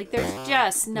map. Like, there's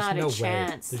just not There's a no way.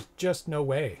 chance. There's just no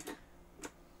way.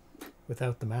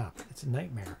 Without the map. It's a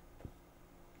nightmare.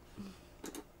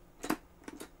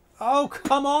 Oh,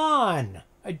 come on!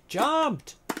 I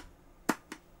jumped!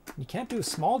 You can't do a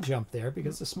small jump there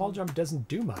because the small jump doesn't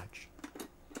do much.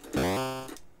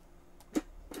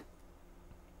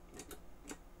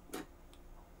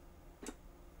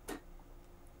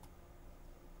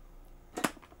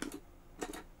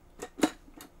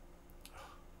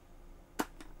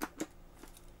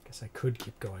 Guess I could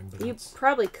keep going, but you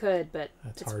probably could, but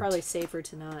it's hard. probably safer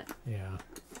to not. Yeah.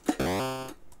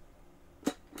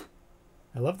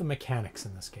 I love the mechanics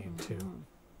in this game too.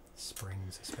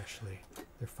 Springs especially.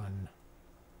 They're fun.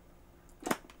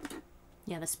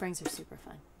 Yeah, the springs are super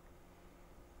fun.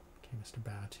 Okay, Mr.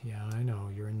 Bat. Yeah, I know.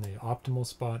 You're in the optimal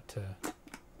spot to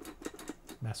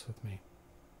mess with me.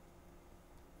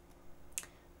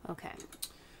 Okay.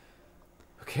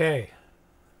 Okay.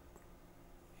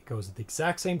 It goes at the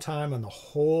exact same time on the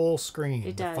whole screen.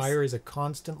 It the does. fire is a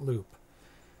constant loop.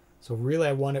 So really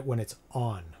I want it when it's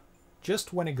on.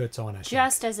 Just when it gets on, I think.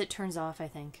 Just as it turns off, I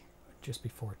think. Just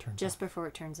before it turns off. Just before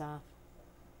it turns off.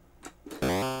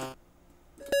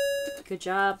 Good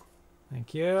job.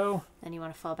 Thank you. Then you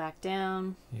want to fall back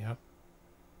down. Yep.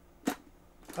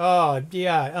 Oh,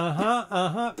 yeah.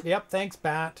 Uh-huh. Yep, thanks,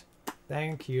 Bat.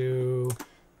 Thank you.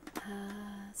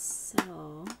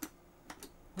 So...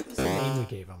 What is the name we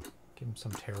gave him? Gave him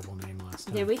some terrible name last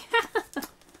time. There we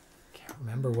Can't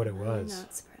remember what it was. I'm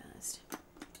not surprised.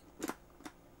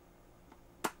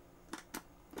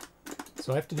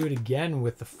 So I have to do it again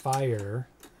with the fire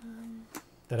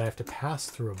that I have to pass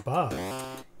through above.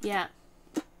 Yeah.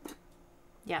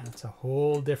 Yeah. That's a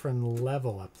whole different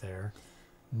level up there.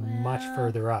 Much Well-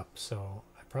 further up. So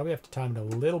I probably have to time it a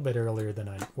little bit earlier than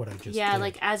what I just Yeah, did.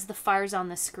 like as the fire's on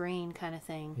the screen kind of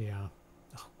thing. Yeah.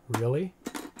 Oh, really?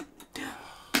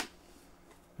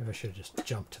 Maybe I should have just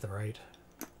jumped to the right.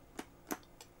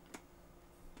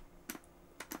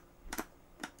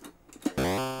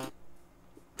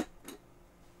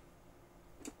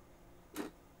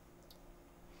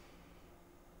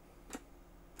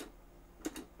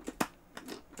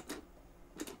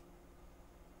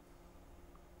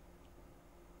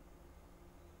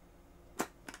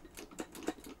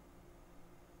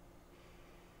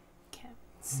 Okay.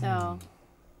 So...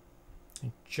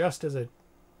 And just as it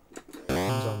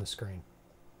comes on the screen.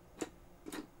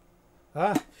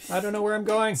 Ah, I don't know where I'm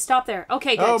going. Stop there.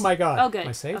 Okay, good. Oh my god. Oh, good. Am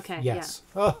I safe? Okay, yes.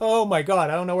 Yeah. Oh my god,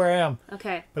 I don't know where I am.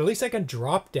 Okay. But at least I can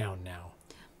drop down now.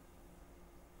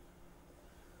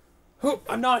 Oop,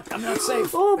 I'm not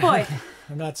safe. Oh boy.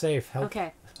 I'm not safe. Help.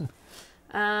 Okay.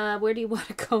 Where do you want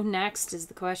to go next is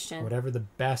the question. Whatever the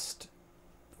best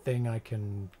thing I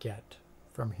can get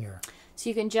from here. So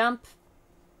you can jump.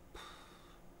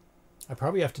 I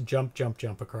probably have to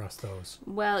jump across those.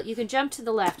 Well, you can jump to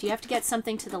the left. You have to get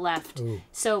something to the left. Ooh.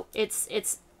 So it's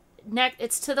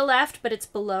to the left, but it's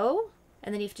below,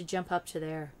 and then you have to jump up to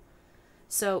there.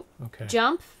 So Okay.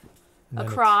 jump And then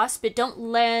across, but don't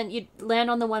land. You land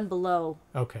on the one below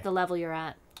Okay. the level you're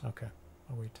at. Okay.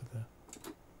 I'll wait to the...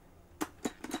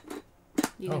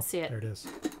 You can see it There it is.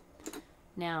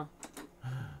 now.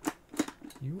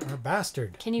 You are a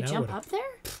bastard. Can you Now jump what- up there?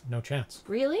 No chance.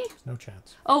 Really? No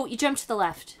chance. Oh, you jump to the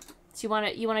left. So you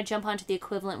want to jump onto the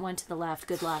equivalent one to the left.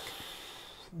 Good luck.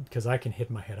 Because I can hit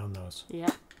my head on those.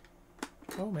 Yep.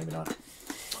 Oh, maybe not.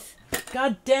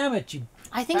 God damn it, you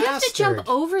I think you have to bastard. jump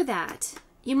over that.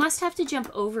 You must have to jump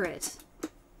over it.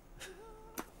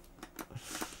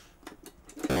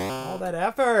 All that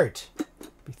effort.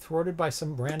 Be thwarted by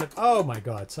some random... Oh my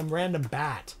god, some random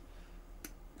bat.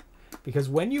 Because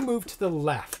when you move to the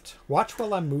left, watch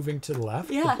while I'm moving to the left.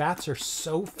 Yeah. The bats are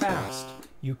so fast,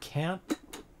 you can't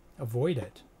avoid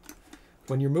it.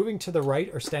 When you're moving to the right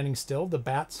or standing still, the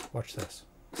bats... Watch this.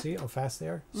 See how fast they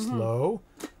are? Slow.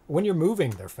 When you're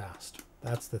moving, they're fast.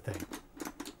 That's the thing.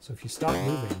 So if you stop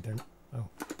moving, they're... Oh,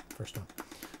 first one. I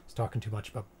was talking too much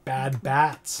about bad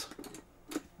bats.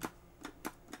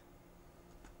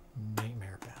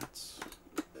 Nightmare bats.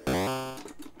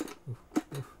 Oof,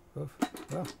 oof, oof.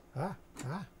 Oh, ah.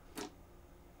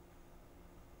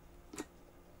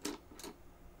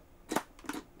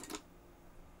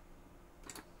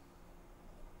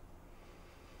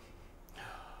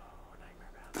 Oh,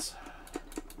 nightmare bats.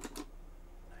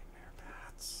 Nightmare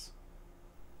bats.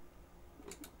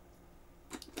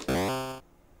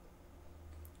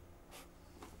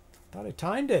 Thought I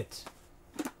timed it.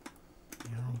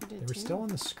 You know, did they were too. still on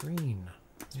the screen.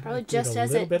 It's probably just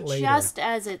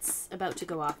as it's about to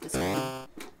go off the screen. I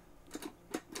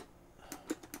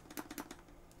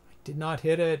did not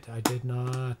hit it. I did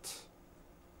not.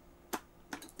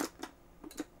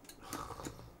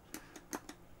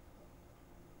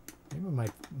 Maybe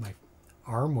my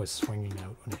arm was swinging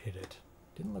out when I hit it.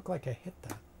 Didn't look like I hit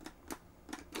that.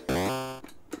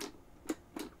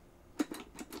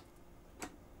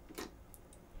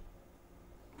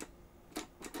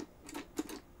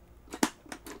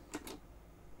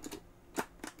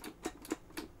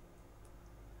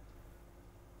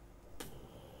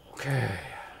 Okay.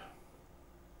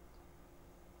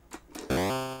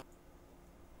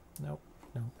 Nope.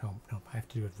 Nope. I have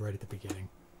to do it right at the beginning.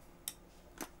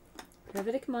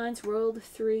 Gravitic Mines World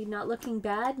 3 not looking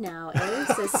bad now, eh?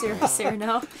 Says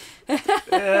Cyrano.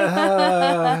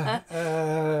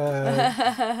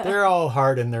 They're all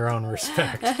hard in their own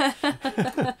respect.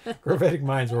 Gravitic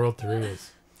Mines World 3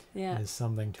 is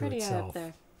something to pretty itself. up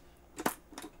there.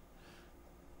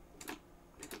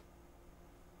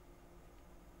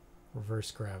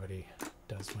 Reverse gravity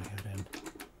does my head in.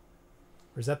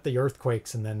 Or is that the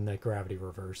earthquakes and then the gravity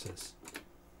reverses?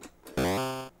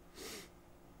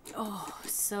 Oh,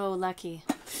 so lucky.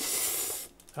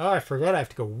 Oh, I forgot I have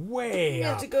to go way You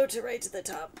up. have to go right to the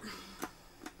top.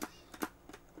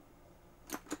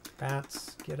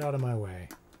 Bats, get out of my way.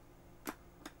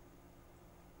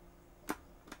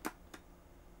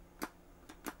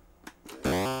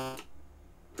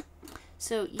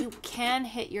 So you can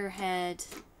hit your head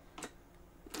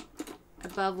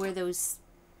above where those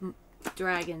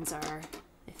dragons are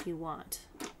if you want.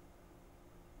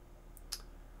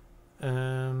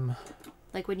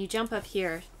 Like when you jump up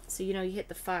here, so you know you hit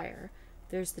the fire,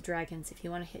 there's the dragons. If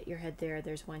you want to hit your head there,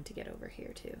 there's one to get over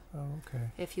here too. Oh,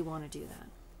 okay. If you want to do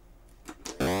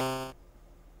that.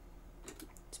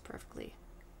 It's perfectly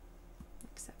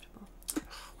acceptable.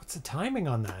 What's the timing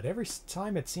on that? Every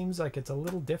time it seems like it's a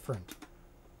little different.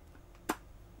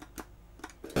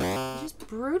 It's just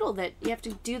brutal that you have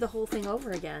to do the whole thing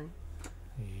over again.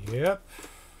 Yep.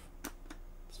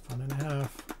 It's fun and a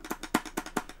half.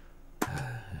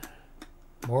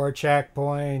 More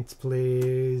checkpoints,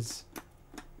 please.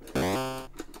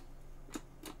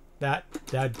 That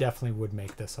definitely would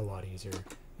make this a lot easier.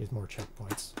 Is more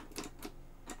checkpoints.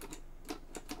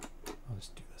 I'll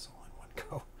just do this all in one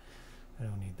go. I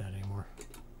don't need that anymore.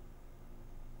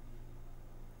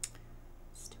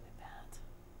 Stupid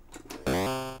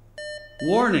bat.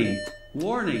 Warning!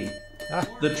 Warning! Ah.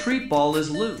 The treat ball is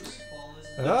loose.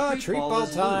 Oh, treat ball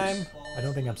is time! loose. I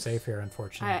don't think I'm safe here,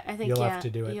 unfortunately. I think You'll have to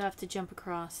do it. You have to jump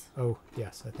across. Oh,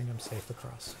 yes, I think I'm safe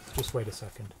across. Just wait a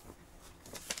second.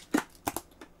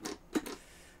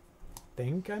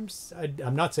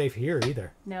 I'm not safe here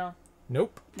either. No.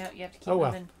 Nope. No, you have to keep Oh,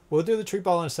 well. moving. We'll do the treat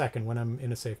ball in a second when I'm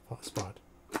in a safe spot.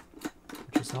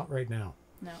 Which is not right now.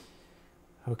 No.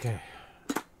 Okay.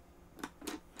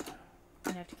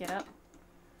 You have to get up.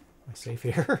 Am I safe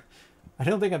here? I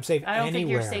don't think I'm safe anywhere. I don't think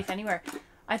you're safe anywhere.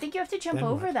 I think you have to jump Then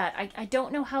over what? that. I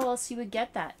don't know how else you would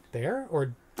get that. There?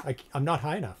 Or I'm not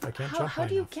high enough. I can't jump high How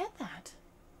do you enough. get that?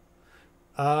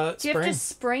 Spring. Do you have to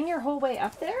spring your whole way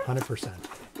up there? 100%.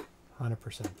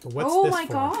 100%. But what's Oh this my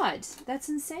for? god, that's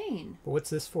insane. But what's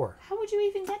this for? How would you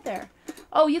even get there?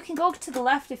 Oh, you can go to the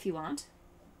left if you want.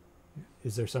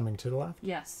 Is there something to the left?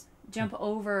 Yes. Jump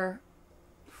over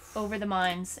the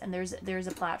mines and there's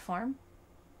a platform.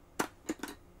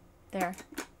 There.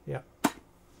 Yep.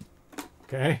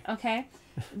 Okay. Okay.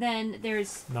 Then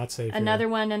there's Not safe another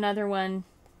here. another one.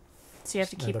 So you have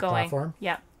to keep Another going. platform?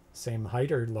 Yeah. Same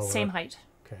height or lower? Same height.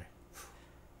 Okay.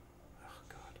 Oh,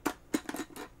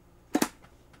 God.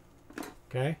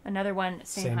 Okay. Another one,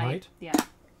 same, Same height. height? Yeah.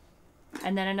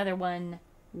 And then another one,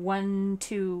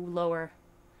 2 lower.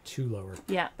 2 lower.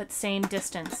 Yeah, but same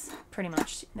distance, pretty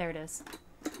much. There it is.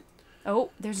 Oh,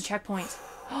 there's a checkpoint.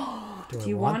 Do Do I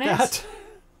you want want it? that?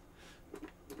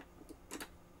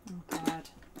 Oh, God.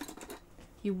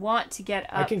 You want to get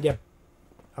up.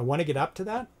 I want to get up to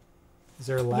that? Is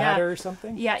there a ladder or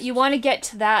something? Yeah, you want to get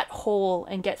to that hole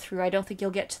and get through. I don't think you'll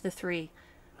get to the 3.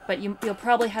 But you'll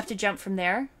probably have to jump from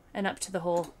there and up to the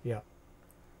hole. Yeah.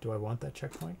 Do I want that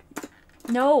checkpoint?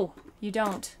 No, you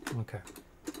don't. Okay.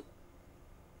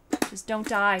 Just don't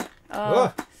die.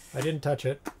 Oh, I didn't touch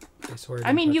it. I swear.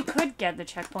 I mean, you could get the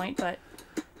checkpoint, but...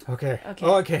 Okay. Okay.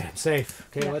 Oh, okay, I'm safe.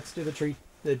 Okay, Yeah. let's do the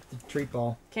treat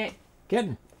ball. Okay,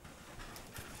 Getting.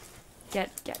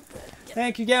 get.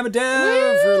 Thank you, Gamma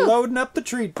Dev, for loading up the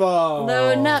treat ball.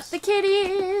 Loading up the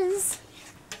kitties.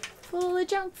 Full of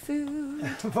junk food.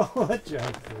 Full of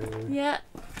junk food. Yeah.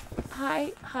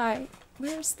 Hi.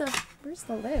 Where's the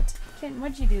lid? Ken,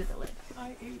 what'd you do with the lid?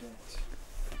 I ate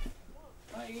it.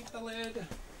 I ate the lid.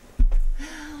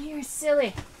 Oh, you're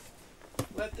silly.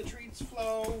 Let the treats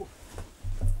flow.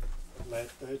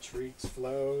 Let the treats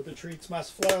flow. The treats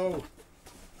must flow.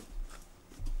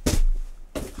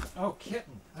 Oh,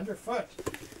 kitten. Underfoot.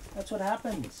 That's what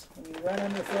happens when you run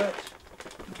underfoot.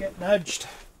 You get nudged.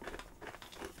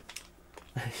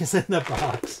 He's in the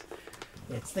box.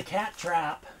 It's the cat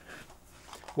trap.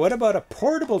 What about a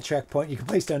portable checkpoint you can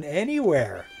place down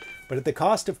anywhere, but at the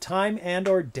cost of time and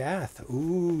or death?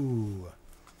 Ooh.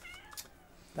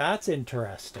 That's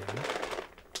interesting.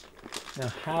 Now,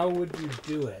 how would you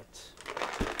do it?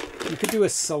 You could do a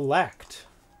select,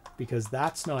 because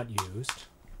that's not used.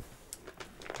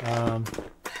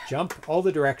 Jump all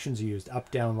the directions used.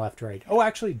 Up, down, left, right. Oh,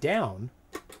 actually, down.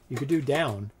 You could do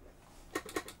down.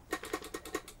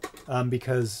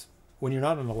 Because when you're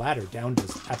not on a ladder, down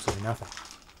does absolutely nothing.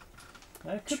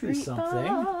 That could be something.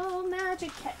 Oh,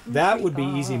 magic cat. That would be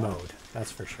easy mode.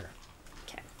 That's for sure.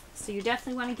 Okay. So you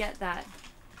definitely want to get that.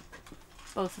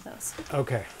 Both of those.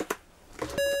 Okay.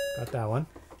 Got that one.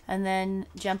 And then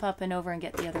jump up and over and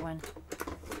get the other one.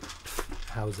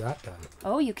 How's that done?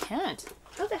 Oh, you can't.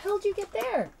 How the hell did you get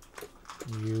there?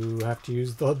 You have to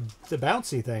use the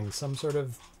bouncy thing. Some sort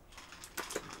of...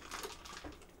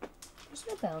 There's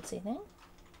no bouncy thing.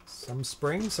 Some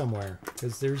spring somewhere.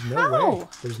 Because there's no How? way.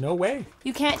 There's no way.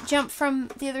 You can't jump from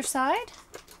the other side?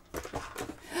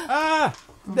 Ah!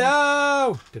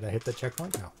 No! Did I hit the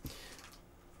checkpoint? No.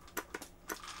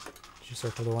 Did you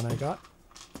circle the one I got?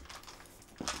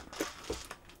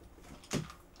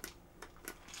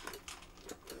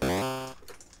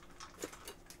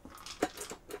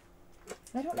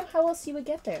 I don't know how else you would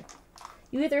get there.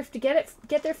 You either have to get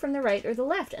there from the right or the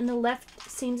left, and the left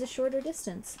seems a shorter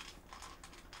distance.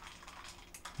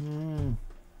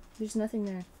 There's nothing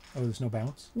there. Oh, there's no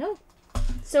bounce? No.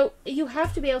 So you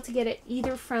have to be able to get it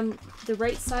either from the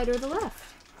right side or the left.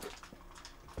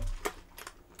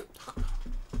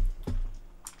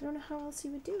 I don't know how else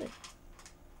you would do it.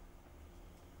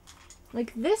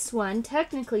 Like this one,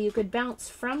 technically you could bounce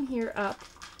from here up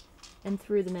and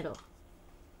through the middle.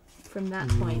 From that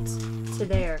point to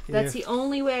there. That's the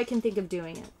only way I can think of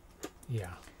doing it. Yeah.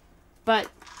 But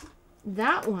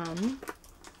that one...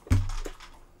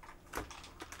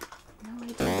 No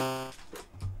idea.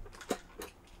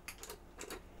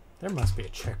 There must be a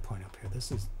checkpoint up here. This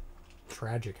is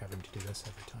tragic having to do this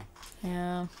every time.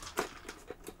 Yeah.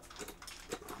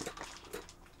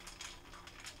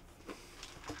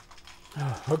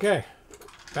 Oh, okay.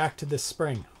 Back to this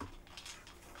spring.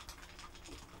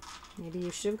 Maybe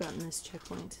you should have gotten this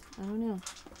checkpoint. I don't know.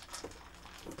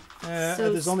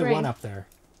 There's only one up there.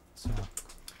 So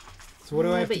what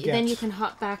do I have to but get? then you can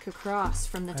hop back across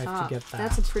from the I have to top. get that.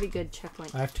 That's a pretty good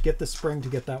checkpoint. I have to get the spring to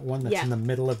get that one that's Yeah. in the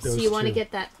middle of those So you want to two.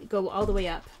 get that, go all the way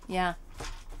up. Yeah.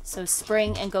 So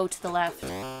spring and go to the left.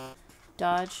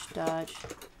 Dodge, dodge.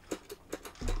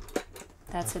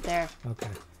 That's it there. Okay.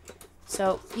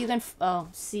 So you can,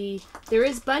 see, there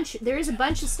is a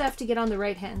bunch of stuff to get on the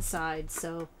right hand side.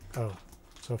 So Oh,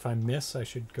 so if I miss, I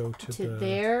should go to the...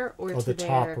 there or to the there.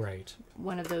 top right.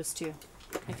 One of those two,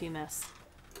 if you miss.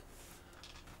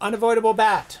 Unavoidable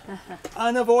bat.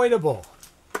 Unavoidable.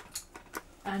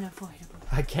 Unavoidable.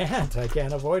 I can't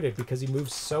avoid it because he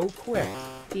moves so quick.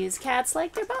 These cats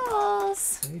like their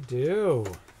balls. They do.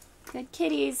 Good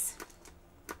kitties.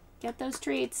 Get those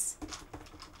treats.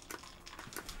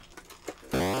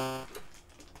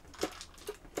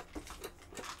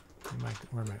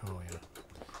 Where am I? Oh, yeah.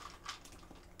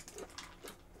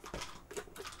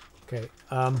 Okay.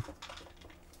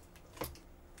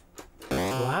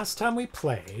 Last time we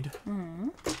played,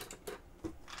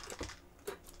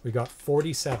 we got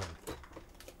 47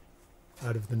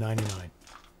 out of the 99.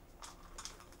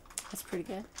 That's pretty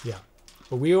good. Yeah.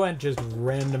 But we went just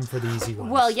random for the easy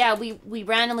ones. Well, yeah, we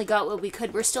randomly got what we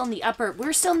could. We're still in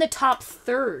the top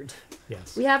third.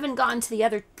 Yes. We haven't gotten to the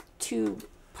other two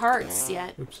parts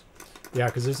yet. Oops. Yeah,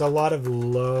 because there's a lot of a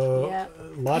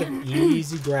lot of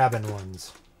easy grabbing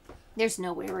ones. There's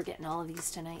no way we're getting all of these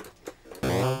tonight.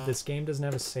 Well, this game doesn't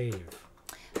have a save.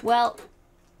 Well,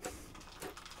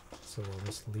 So we'll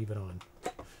just leave it on.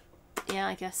 yeah,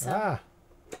 I guess so. Ah!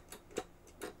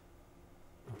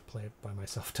 I'll play it by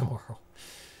myself tomorrow.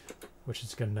 Which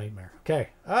is a nightmare. Okay.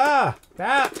 Ah!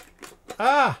 That!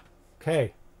 Ah!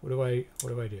 Okay. What do I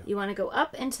do? You want to go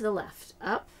up and to the left.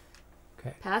 Up,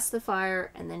 Okay. past the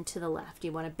fire, and then to the left.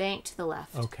 You want to bank to the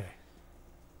left. Okay.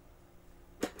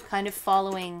 Kind of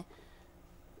following...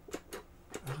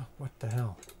 Oh, what the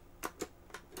hell?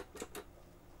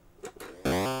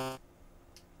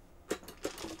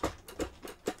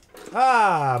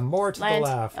 Ah! More to the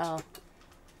left. Oh.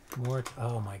 More to,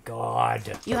 oh my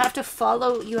god. You have to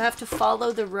follow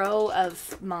the row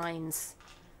of mines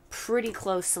pretty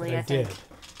closely, I think. did.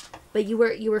 But you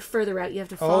were further out. You have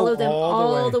to follow them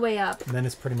all the way up. And then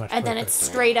it's pretty much And then it's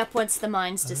straight up once the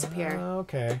mines disappear.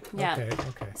 Okay. Yeah.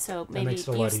 Okay. So That maybe makes it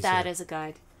a lot use that easier. as a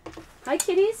guide. Hi,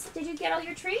 kitties. Did you get all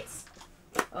your treats?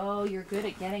 Oh, you're good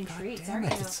at getting treats, Damn aren't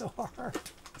it, you? it's so hard.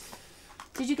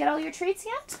 Did you get all your treats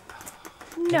yet?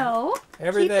 No.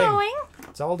 Everything. Keep going.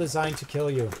 It's all designed to kill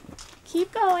you.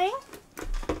 Keep going.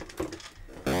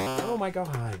 Oh my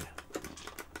god.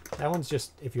 That one's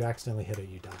just, if you accidentally hit it,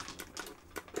 you die.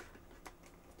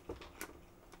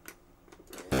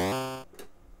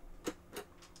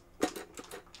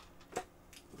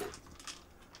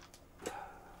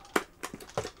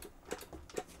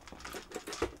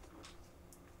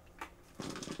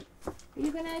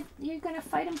 you gonna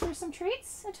fight him for some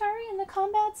treats, Atari, in the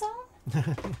combat zone?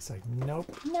 It's like, nope.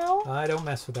 No. I don't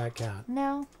mess with that cat.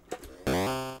 No.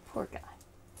 Poor guy.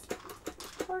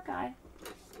 Poor guy.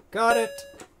 Got it.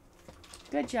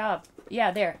 Good job.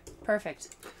 Yeah, there.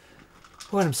 Perfect.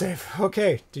 When I'm safe.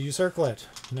 Okay, did you circle it?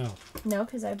 No. No,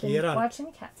 because I've been Get on. watching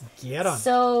the cats. Get on.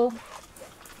 So,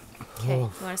 okay,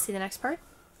 Oh. you want to see the next part?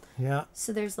 Yeah.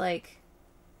 So there's like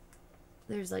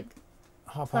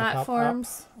Hop,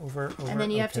 platforms, hop, hop. Over, and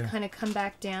then you have to okay. kind of come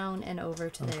back down and over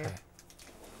to Okay. there.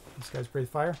 These guys breathe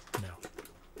fire? No.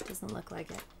 Doesn't look like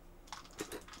it.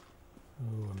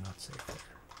 Ooh, I'm not safe there.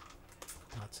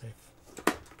 Not safe.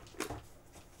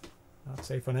 Not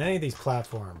safe on any of these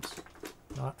platforms.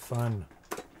 Not fun.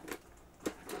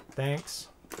 Thanks.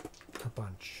 A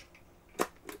bunch.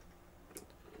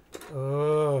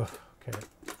 Oh, okay.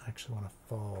 I actually want to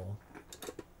fall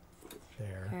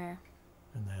there. Here.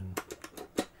 And then...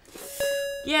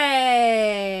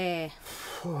 Yay!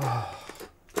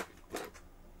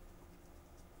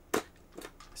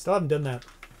 Still haven't done that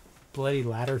bloody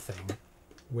ladder thing.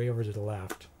 Way over to the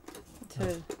left.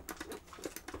 To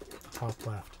Top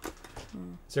left.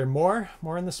 Is there more?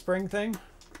 More in the spring thing?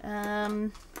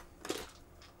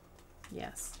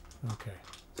 yes. Okay.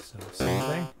 So same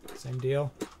thing? Same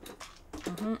deal?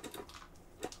 Mm-hmm.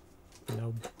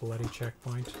 No bloody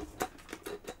checkpoint.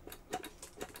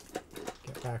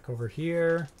 Get back over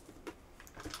here.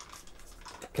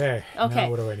 Okay. Okay. Now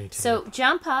what do I need to So do?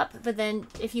 jump up, but then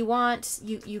if you want,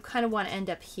 you kind of want to end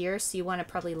up here, so you want to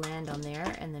probably land on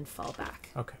there and then fall back.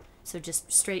 Okay. So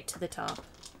just straight to the top.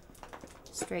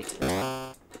 Straight to the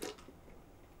top.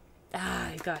 Ah,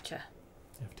 I gotcha.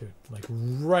 You have to, like,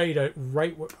 right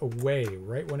away,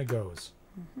 right when it goes.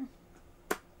 Mm-hmm.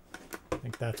 I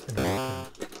think that's been working.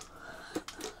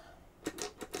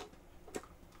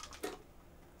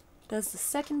 Does the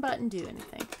second button do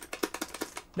anything?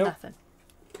 Nope. Nothing.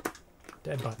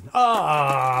 Dead button.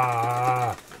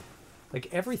 Ah! Like,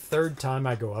 every third time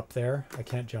I go up there, I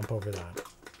can't jump over that.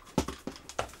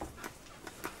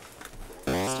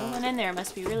 Still one in there.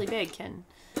 Must be really big, Ken.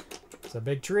 It's a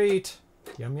big treat.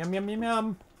 Yum, yum, yum, yum,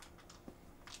 yum.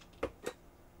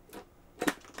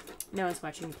 No one's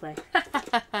watching you play.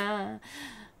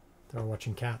 They're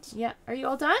watching cats. Yeah. Are you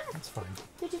all done? That's fine.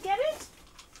 Did you get it?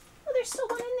 Oh, there's still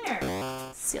one in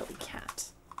there. Silly cat.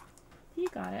 You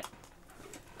got it.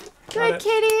 Good it.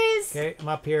 kitties. Okay, I'm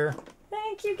up here.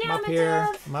 Thank you, I'm Gamma up here.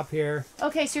 Dove. I'm up here.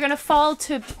 Okay, so you're gonna fall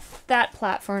to that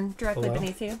platform directly Below.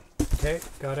 beneath you. Okay,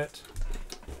 got it.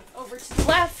 Over to the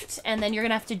left, and then you're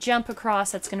gonna have to jump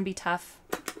across. That's gonna be tough.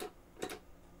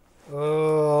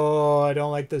 Oh, I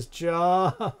don't like this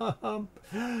jump.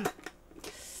 You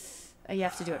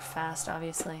have to do it fast,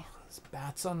 obviously. There's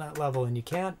bats on that level, and you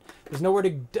can't. There's nowhere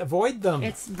to avoid them.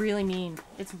 It's really mean.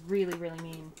 It's really, really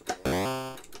mean.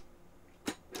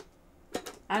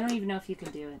 I don't even know if you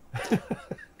can do it.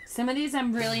 Some of these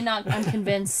I'm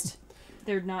convinced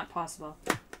they're not possible.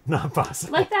 Not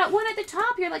possible. Like that one at the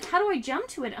top, you're like, how do I jump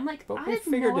to it? I'm like, But I we have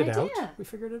figured no it idea. out. We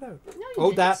figured it out. No, you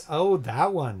Oh, didn't.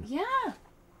 that one. Yeah.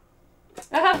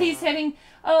 Oh, he's having...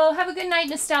 Oh, have a good night,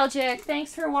 Nostalgic.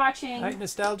 Thanks for watching. Night,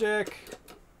 nostalgic.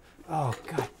 Oh,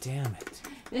 god damn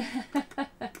it.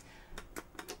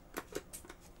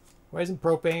 Why isn't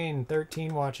Propane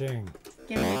 13 watching?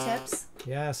 Give me your tips.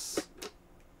 Yes.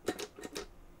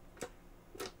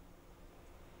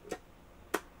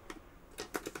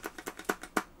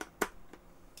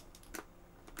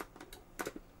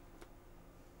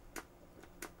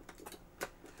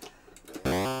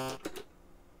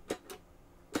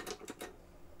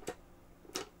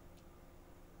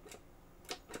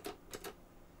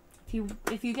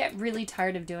 If you get really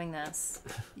tired of doing this,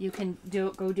 you can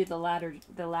go do the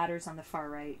ladders on the far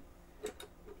right.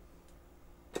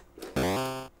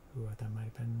 Ooh, that might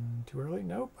have been too early.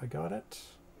 Nope, I got it.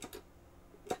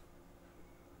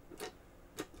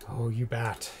 Oh, you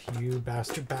bat. You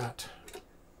bastard bat.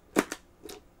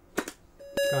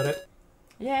 Got it.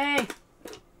 Yay!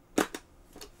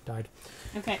 Died.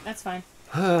 Okay, that's fine.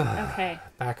 Okay.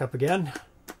 Back up again.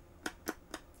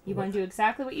 You want to do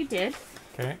exactly what you did.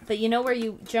 Okay. But you know where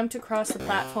you jumped across the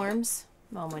platforms?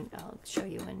 Well, I'll show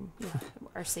you when you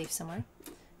are safe somewhere.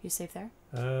 You safe there?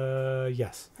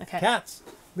 Yes. Okay. Cats.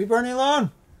 Leave Bernie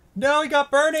alone. No, he got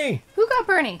Bernie. Who got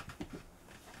Bernie?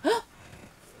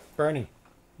 Bernie,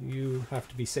 you have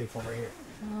to be safe over here.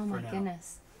 Oh my now.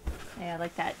 goodness. Yeah, I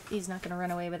like that. He's not going to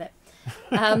run away with it.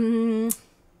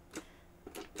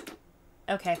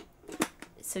 Okay.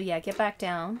 So yeah, get back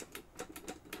down.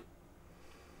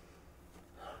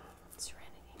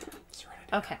 Serenity.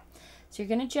 Okay. So you're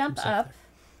going to jump safe up. there.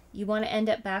 You want to end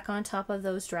up back on top of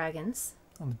those dragons.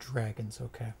 On the dragons,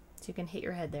 okay. So you can hit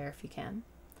your head there if you can.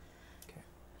 Okay.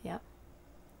 Yep.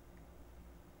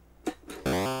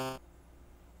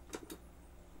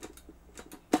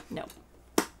 No.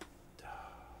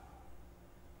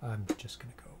 I'm just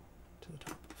going to go to the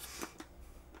top.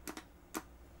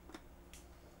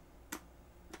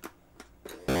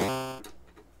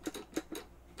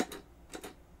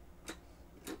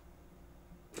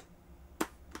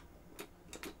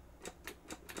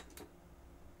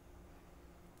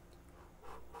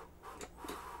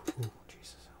 Oh,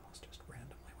 Jesus, I almost just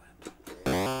randomly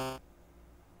went.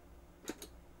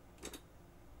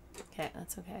 Okay,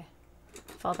 that's okay.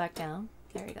 Fall back down.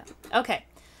 There you go. Okay.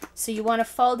 So you want to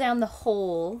fall down the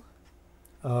hole.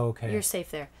 Oh, okay. You're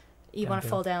safe there. You want to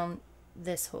fall down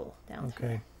this hole. Down through.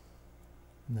 Okay.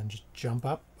 And then just jump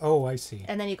up. Oh, I see.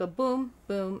 And then you go boom,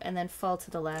 boom, and then fall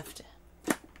to the left.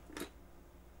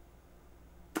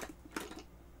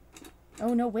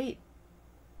 Oh, no, wait.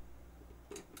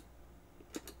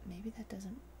 Maybe that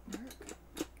doesn't work.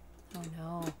 Oh,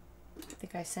 no. I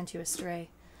think I sent you astray.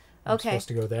 I'm Okay. supposed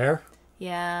to go there?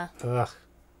 Yeah. Ugh.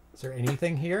 Is there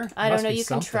anything here? I don't Must know. be You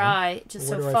something. can try. Just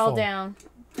Where so do I fall down.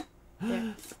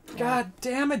 There. God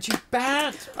damn it, you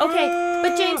bat! Okay,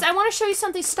 but James, I want to show you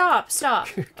something. Stop.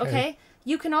 Okay. Okay?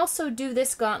 You can also do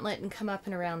this gauntlet and come up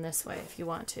and around this way if you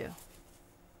want to.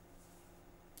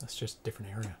 That's just a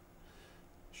different area.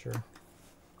 Sure. You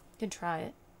can try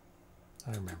it.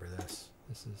 I remember this.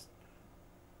 This is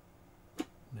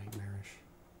nightmarish.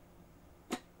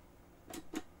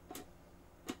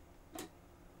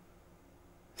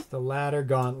 It's the ladder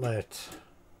gauntlet.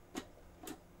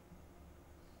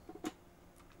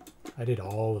 I did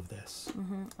all of this.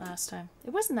 Last time.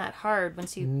 It wasn't that hard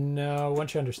once you No,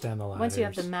 once you understand the ladders. once you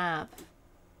have the map.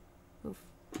 Oof.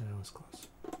 That was close.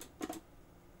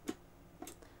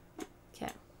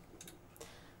 Okay.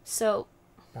 So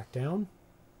Back down?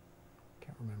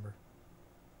 Can't remember.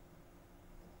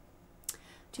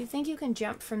 do you think you can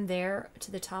jump from there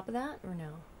to the top of that or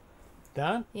no?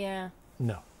 That? Yeah.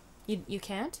 No. You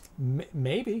can't?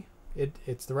 Maybe.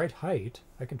 It's the right height.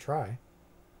 I can try.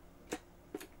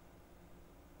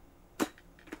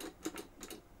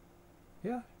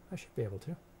 Yeah, I should be able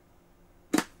to.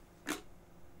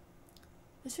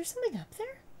 Is there something up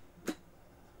there?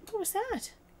 What was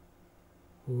that?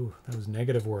 Ooh, that was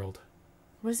negative world.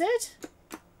 Was it?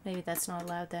 Maybe that's not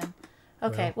allowed then.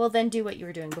 Okay, well then do what you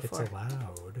were doing before. It's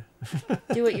allowed.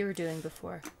 Do what you were doing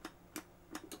before.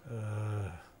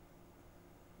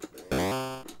 There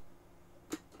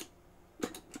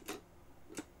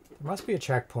must be a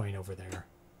checkpoint over there.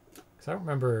 Because I don't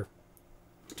remember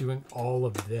doing all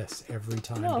of this every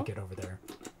time No. to get over there.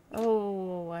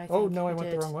 Oh, I think Oh, no, I you went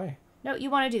did. the wrong way. No,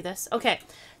 you want to do this. Okay,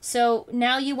 so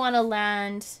now you want to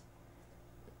land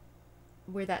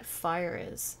where that fire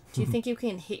is. Do you think you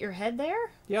can hit your head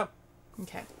there? Yep.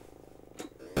 Okay.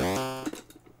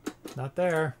 Not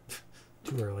there.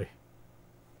 Too early.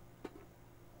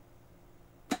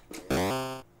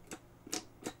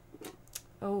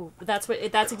 Oh, that's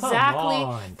exactly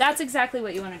on. that's exactly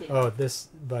what you want to do. Oh,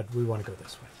 but we want to go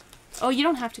this way. Oh, you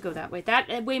don't have to go that way.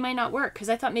 That way might not work because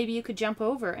I thought maybe you could jump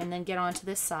over and then get onto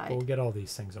this side. We'll get all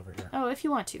these things over here. Oh, if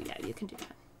you want to, yeah, you can do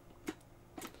that.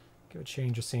 Give a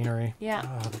change of scenery.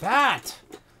 Yeah. The bat!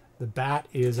 The bat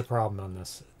is a problem on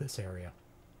this area.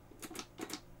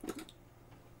 You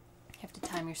have to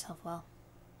time yourself well.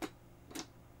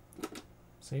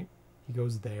 See? He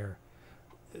goes there.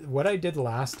 What I did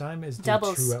last time is do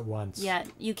Doubles. 2 at once. Yeah,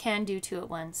 you can do 2 at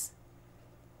once.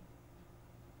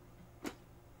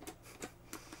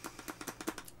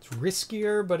 It's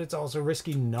riskier, but it's also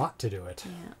risky not to do it.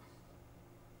 Yeah.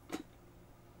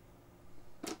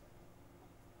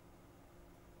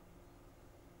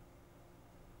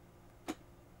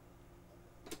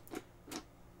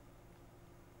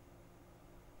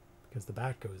 Because the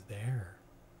bat goes there.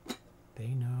 They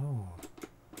know.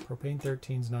 Propane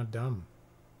 13's not dumb.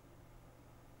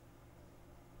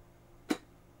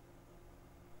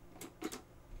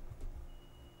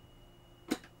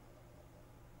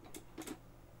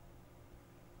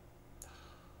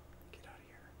 Get out of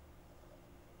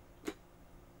here.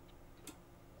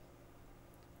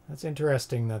 That's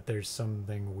interesting that there's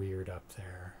something weird up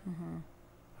there.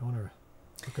 I want to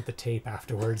look at the tape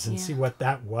afterwards and see what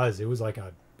that was. It was like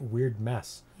a weird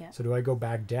mess. Yeah. So do I go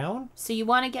back down? So you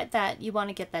want to get that. You want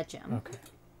to get that gem. Okay.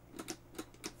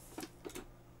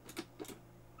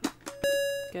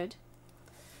 Good.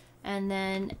 And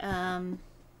then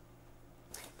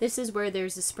this is where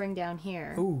there's a spring down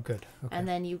here. Oh, good. Okay. And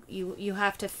then you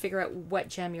have to figure out what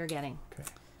gem you're getting. Okay.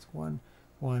 It's 1,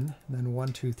 1, and then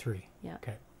 1, 2, 3. Yeah.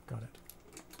 Okay. Got it.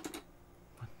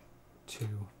 1, 2,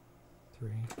 3.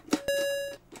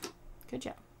 Good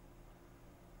job.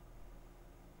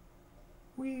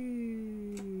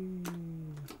 Whee!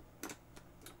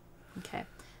 Okay.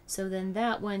 So then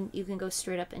that one, you can go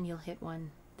straight up and you'll hit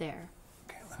one there.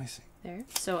 Okay, let me see. There.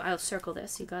 So I'll circle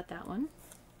this. You got that one.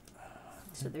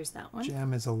 So there's that one.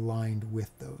 Gem is aligned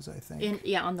with those, I think.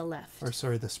 Yeah, on the left. Or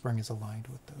sorry, the spring is aligned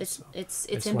with those. It's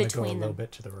I just in wanna between go a little them.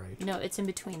 bit to the right. No, it's in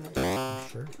between them.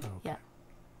 Sure. Oh, okay. Yeah.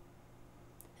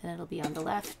 And it'll be on the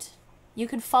left. You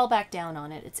can fall back down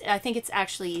on it. I think it's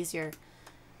actually easier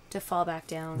to fall back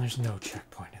down. There's no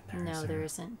checkpoint in there. No, is there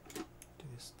isn't.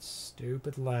 This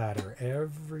stupid ladder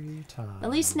every time. At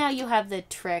least now you have the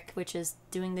trick, which is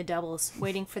doing the doubles,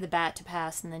 waiting for the bat to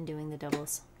pass and then doing the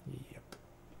doubles.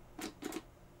 Yep.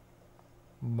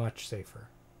 Much safer.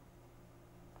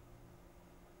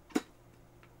 You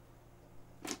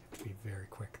have to be very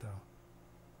quick,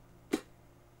 though.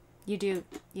 You do.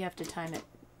 You have to time it.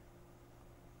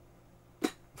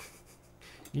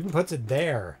 Even puts it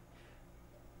there.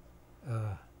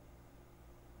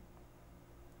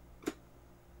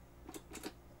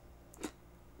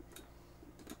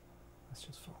 Let's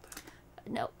just fall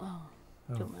down. No. Oh.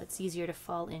 It's easier to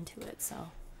fall into it, so.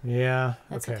 Yeah.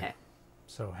 That's okay.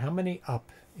 So how many up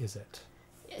is it?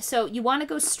 So you want to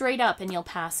go straight up and you'll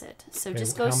pass it. So Okay,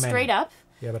 just go how many? straight up.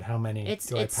 Yeah, but how many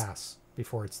do I It's pass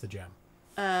before it's the gem?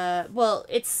 Well,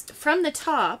 it's from the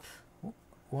top.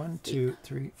 1, 2,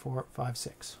 3, 4, 5,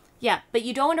 6. Yeah, but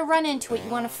you don't want to run into it. You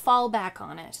want to fall back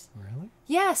on it. Really?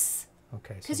 Yes,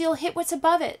 Okay. because you'll hit what's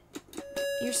above it.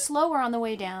 You're slower on the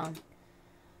way down.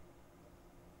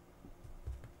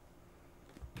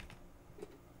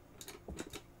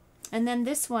 And then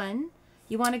this one,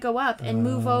 you want to go up and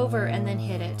move over and then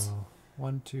hit it.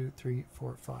 1, 2, 3,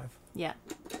 4, 5. Yeah.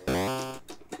 Yeah,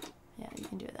 you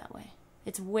can do it that way.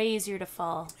 It's way easier to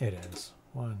fall. It is.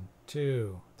 1,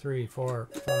 2, 3, 4,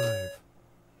 5.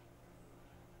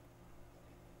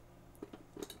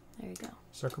 There you go.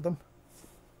 Circle them.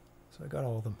 So I got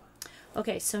all of them.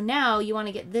 Okay, so now you want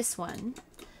to get this one.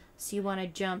 So you want to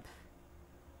jump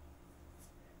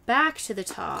back to the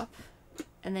top,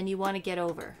 and then you want to get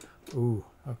over. Ooh,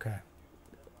 okay.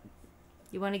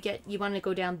 You want to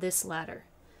go down this ladder.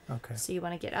 Okay. So you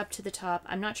want to get up to the top.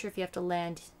 I'm not sure if you have to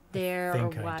land there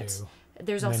think or I what. do.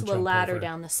 There's And then also a jump ladder over.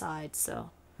 down the side,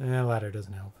 so The ladder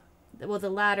doesn't help. well, the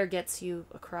ladder gets you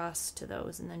across to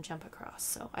those and then jump across.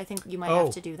 So I think you might Oh.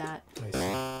 have to do that. I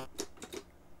see.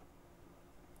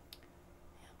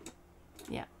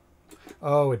 Yeah.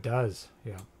 Oh, it does.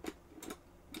 Yeah.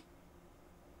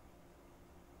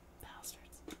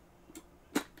 Bastards.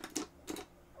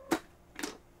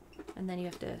 And then you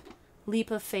have to leap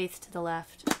of faith to the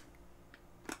left.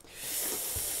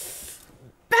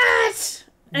 Bat!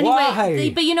 Anyway,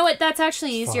 Why? but you know what? That's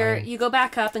actually easier. Fine. You go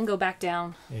back up and go back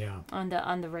down Yeah. on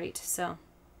the right. So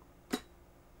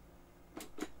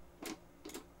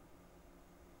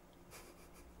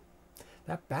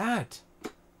That bat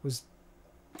was...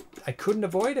 I couldn't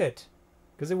avoid it.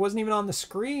 Because it wasn't even on the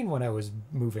screen when I was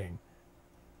moving.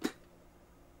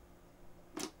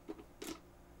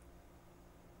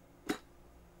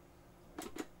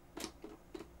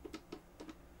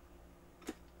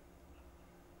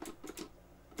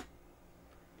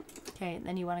 okay,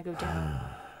 then you want to go down.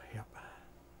 Yep.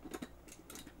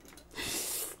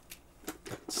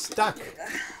 Stuck.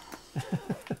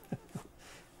 At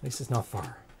least it's not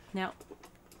far. No.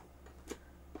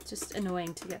 It's just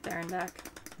annoying to get there and back.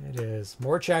 It is.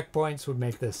 More checkpoints would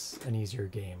make this an easier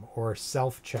game. Or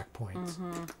self-checkpoints.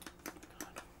 Mm-hmm.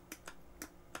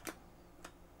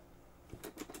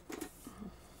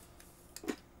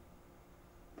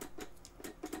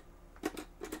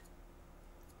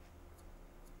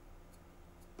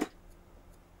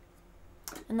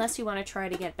 Unless you want to try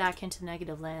to get back into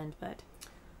negative land, but...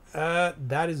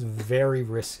 That is very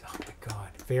risky. Oh my god.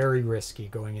 Very risky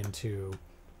going into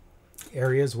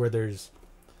areas where there's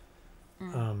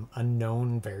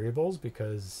unknown variables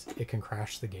because it can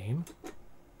crash the game.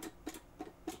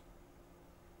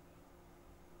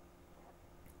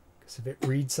 Because if it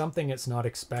reads something it's not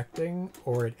expecting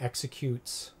or it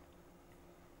executes,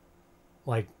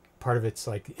 like part of it's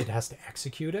like it has to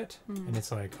execute it and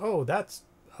it's like, oh, that's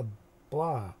a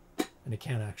blah, and it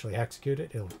can't actually execute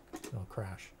it, it'll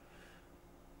crash.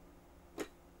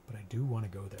 But I do want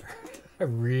to go there. I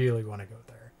really want to go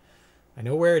there. I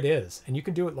know where it is, and you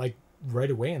can do it like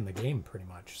right away in the game pretty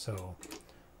much, so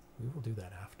we will do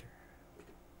that after.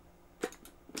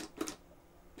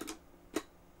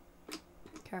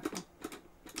 Careful.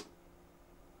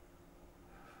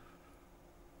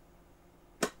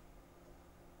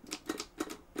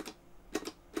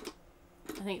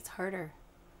 I think it's harder.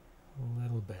 A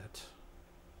little bit.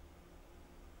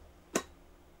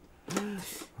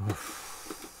 Was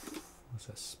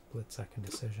a split-second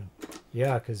decision.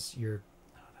 Yeah, because you're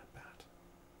not that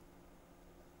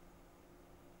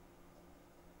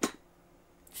bad.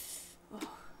 Oh,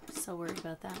 so worried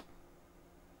about that.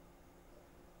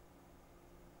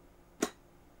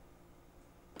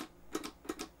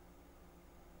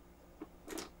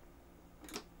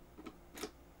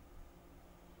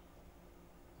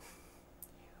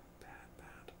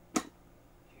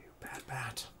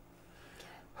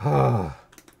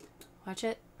 Watch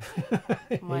it.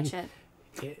 Watch it.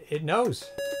 It knows.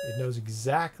 It knows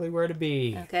exactly where to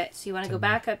be. Okay, so you want to go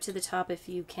back up to the top if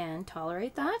you can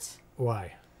tolerate that?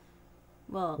 Why?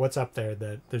 Well, what's up there?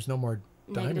 That there's no more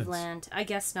diamonds. Negative land. I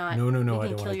guess not. No, You I can don't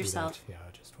want kill to yourself. do that. Yeah,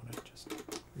 I just want to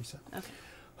reset. Okay.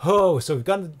 Oh, so we've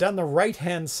done the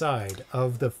right-hand side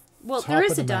of the Well, top there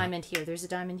is of the a map. diamond here. There's a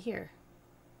diamond here.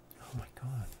 Oh my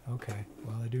god. Okay.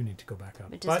 Well, I do need to go back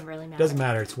up. It doesn't But really matter. Doesn't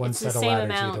matter. It's one It's set the of same ladders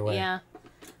amount, either way. yeah.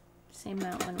 Same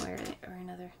amount one way or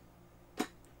another.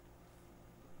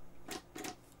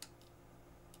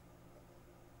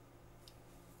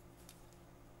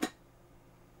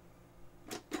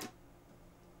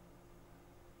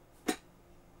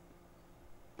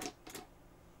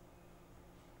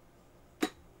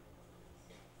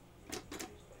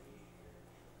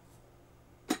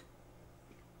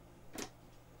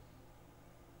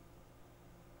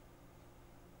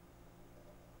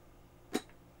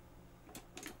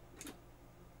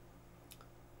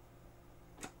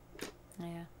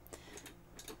 Yeah.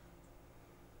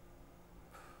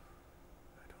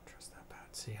 I don't trust that bat.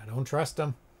 See, I don't trust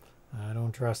him. I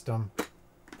don't trust him.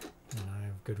 And I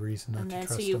have good reason not And to then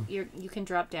trust so him. you can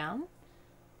drop down.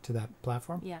 To that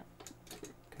platform? Yeah.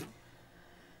 Okay.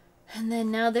 And then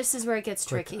now this is where it gets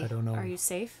Quick, tricky. I don't know. Are you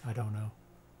safe? I don't know.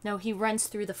 No, he runs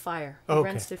through the fire. He Okay.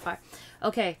 runs through fire.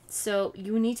 Okay, so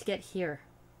you need to get here.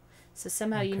 So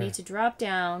somehow you Okay. need to drop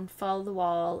down, follow the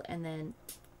wall, and then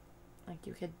like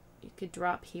you could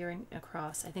drop here and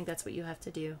across. I think that's what you have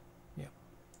to do. Yeah.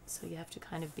 So you have to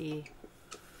kind of be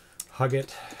Hug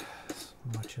it as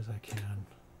much as I can.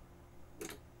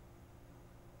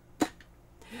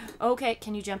 Okay,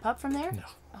 can you jump up from there? No.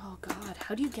 Oh god,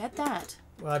 how do you get that?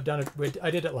 Well, I've done it.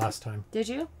 I did it last time. Did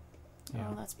you? Yeah.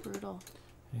 Oh, that's brutal.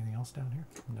 Anything else down here?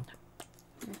 No.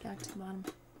 Right back to the bottom.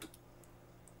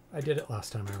 I did it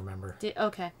last time, I remember.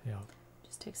 Okay. Yeah.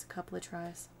 Just takes a couple of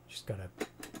tries. Just gotta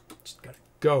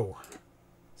go.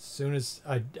 As soon as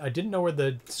I didn't know where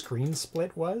the screen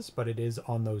split was, but it is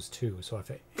on those two. So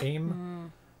if I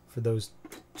aim for those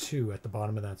two at the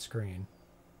bottom of that screen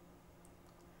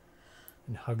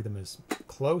and hug them as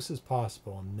close as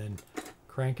possible, and then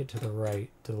crank it to the right,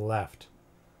 to the left,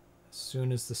 as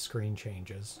soon as the screen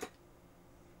changes,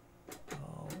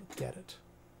 I'll get it.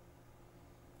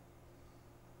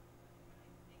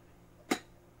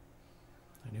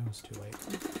 I knew it was too late.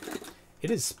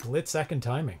 It is split-second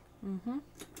timing. Mm-hmm.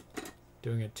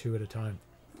 Doing it two at a time.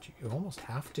 You almost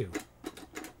have to.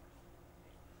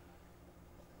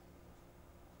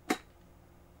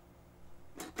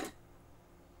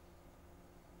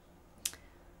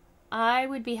 I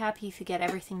would be happy if you get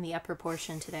everything the upper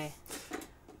portion today.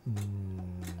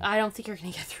 I don't think you're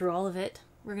going to get through all of it.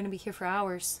 We're going to be here for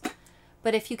hours.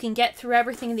 But if you can get through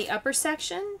everything in the upper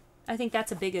section, I think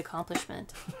that's a big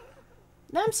accomplishment.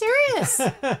 No, I'm serious.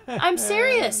 I'm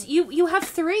serious. You have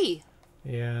 3.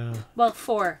 Yeah. Well,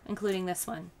 4, including this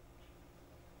one.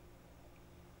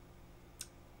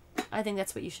 I think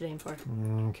that's what you should aim for.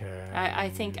 Okay. I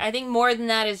think more than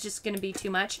that is just going to be too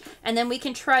much. And then we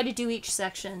can try to do each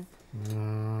section.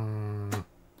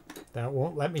 That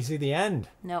won't let me see the end.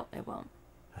 No, it won't.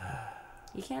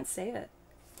 You can't save it.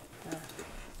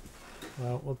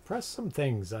 Well, we'll press some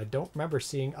things. I don't remember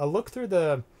seeing. I'll look through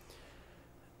the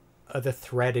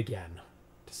thread again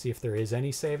to see if there is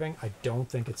any saving. I don't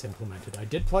think it's implemented. I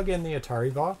did plug in the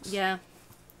Atari box. Yeah.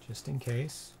 Just in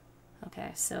case.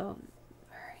 Okay, so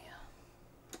where are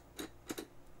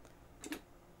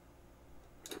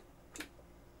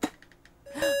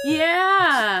you?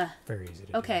 Yeah. Very easy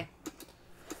to do. Okay.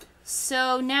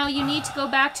 So now you need to go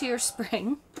back to your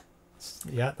spring.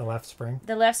 Yeah, the left spring.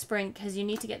 The left spring, because you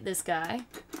need to get this guy.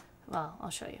 Well, I'll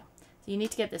show you. You need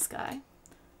to get this guy.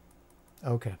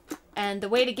 Okay. And the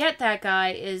way to get that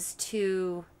guy is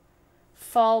to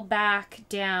fall back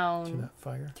down Through that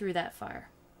fire. through that fire.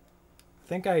 I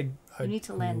think I You need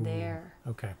to land there.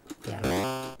 Okay.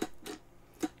 Yeah.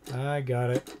 I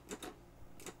got it.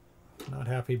 Not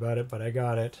happy about it, but I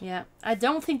got it. Yeah. I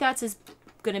don't think that's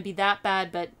going to be that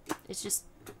bad, but it's just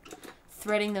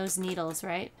threading those needles,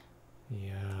 right?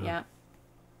 Yeah. Yeah.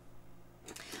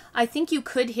 I think you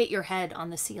could hit your head on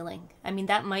the ceiling. I mean,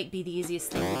 that might be the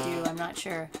easiest thing to do. I'm not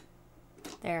sure.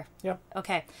 There. Yep.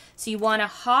 Okay. So you want to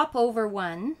hop over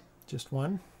 1, Just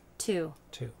 1, 2.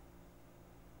 2.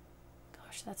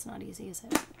 Gosh, that's not easy, is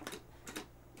it?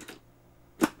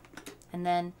 And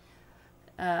then,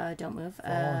 don't move.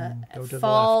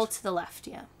 Fall To the left,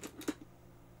 yeah.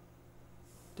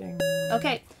 Ding.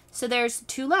 Okay, so there's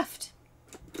 2 left.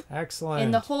 Excellent.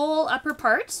 In the whole upper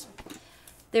part,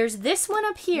 there's this one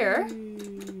up here.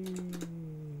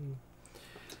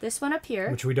 This one up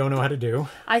here. Which we don't know how to do.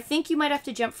 I think you might have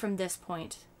to jump from this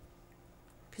point.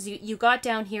 Because you got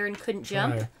down here and couldn't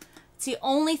jump. Try. It's the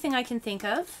only thing I can think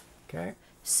of. Okay.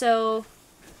 So...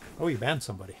 Oh, you banned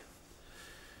somebody.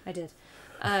 I did.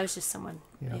 It was just someone.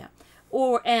 Yeah.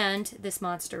 Yeah. And this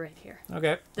monster right here.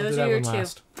 Okay. I'll Those do are that your one 2.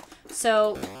 last.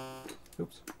 So...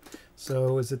 Oops.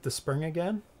 So is it the spring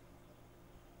again?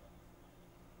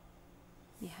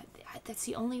 Yeah, that's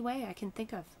the only way I can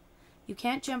think of. You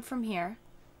can't jump from here.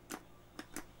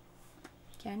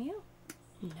 Can you?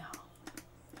 No.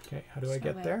 Okay, how do I There's no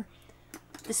get way. there?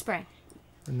 The spring.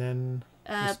 And then...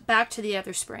 Back to the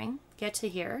other spring. Get to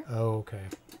here. Oh, okay.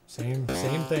 Same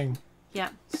thing. Yeah.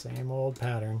 Same old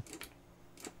pattern.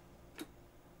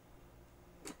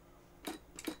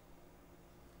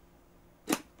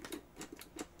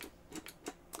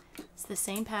 It's the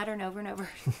same pattern over and over.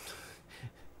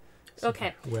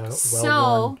 Okay. Well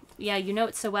So, worn. yeah, you know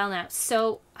it so well now.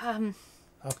 So,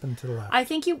 Up and to the left. I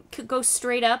think you could go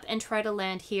straight up and try to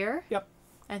land here. Yep.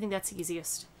 I think that's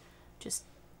easiest. Just...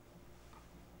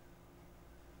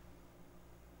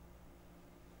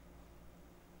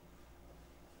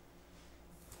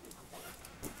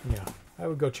 Yeah. I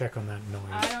would go check on that noise.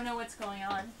 I don't know what's going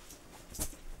on.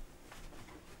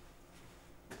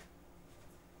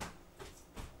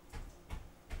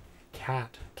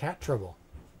 Cat. Cat trouble.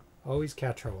 Always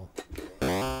cat trouble.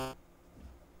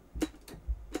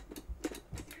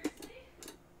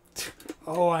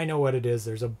 Oh, I know what it is.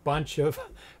 There's a bunch of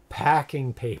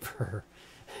packing paper.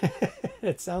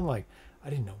 It sounded like... I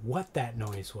didn't know what that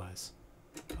noise was.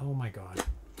 Oh my god.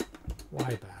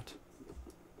 Why that?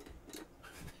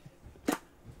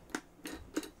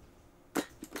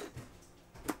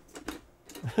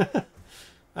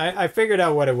 I figured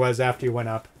out what it was after you went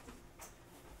up.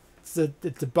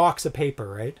 It's a box of paper,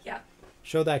 right? Yeah.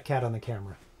 Show that cat on the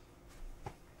camera.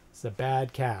 It's a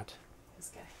bad cat.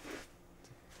 This guy.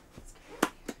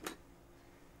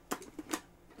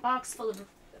 Box full of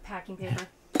packing paper.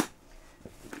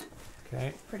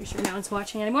 Okay. Pretty sure no one's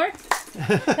watching anymore.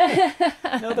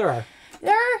 No, there are.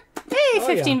 There are, hey, Oh,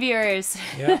 15 yeah. viewers.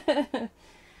 Yeah.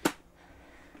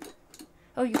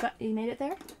 Oh, you made it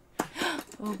there?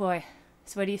 Oh boy.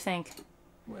 So what do you think?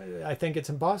 I think it's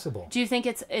impossible. Do you think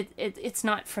it's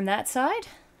not from that side?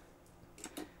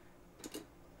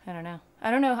 I don't know. I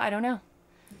don't know.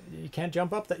 You can't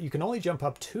jump up that. You can only jump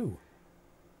up 2.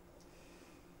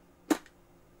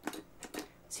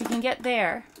 So you can get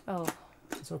there. Oh.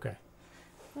 It's okay.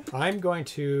 I'm going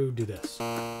to do this.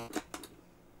 Oh,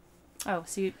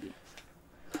 so you...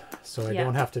 So I Yeah.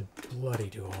 don't have to bloody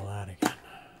do all that again.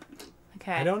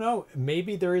 Okay. I don't know.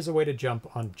 Maybe there is a way to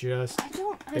jump on just I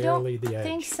don't barely the edge.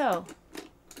 think so.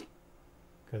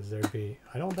 Because there'd be...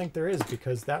 I don't think there is,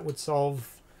 because that would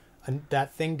solve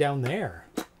that thing down there.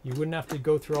 You wouldn't have to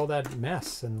go through all that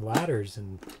mess and ladders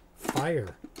and fire.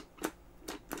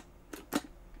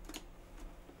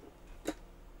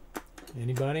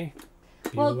 Anybody?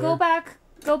 Well, Bueller?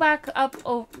 go back up,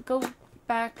 oh, go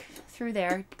back through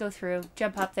there, go through,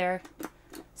 jump up there.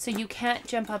 So you can't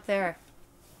jump up there.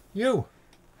 You!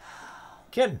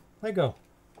 Kid, let go.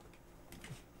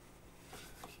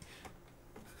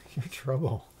 You're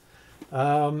trouble.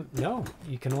 No,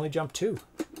 you can only jump 2.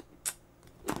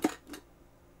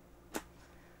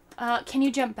 Can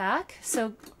you jump back?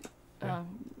 So, Yeah.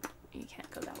 you can't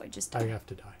go that way, just... I have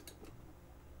to die.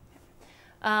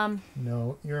 Um,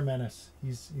 No, you're a menace.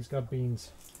 He's got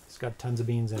beans. He's got tons of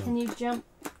beans in him. can you jump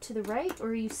to the right, or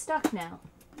are you stuck now?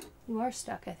 You are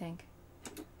stuck, I think.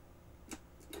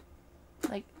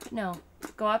 Like, no.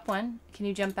 Go up 1. Can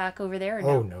you jump back over there? Or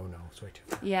Oh, no? no, it's way too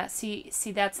far. Yeah, see,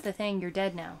 that's the thing. You're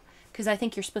dead now. Because I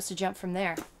think you're supposed to jump from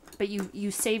there. But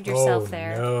you saved yourself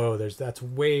there. No, that's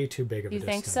way too big of a You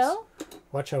distance. think so?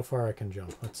 Watch how far I can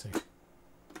jump. Let's see.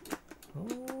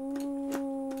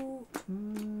 Oh,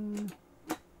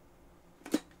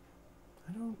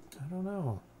 I don't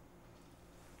know.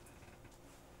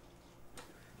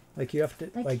 Like you have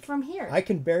to Like from here. I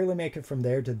can barely make it from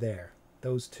there to there.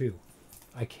 Those 2.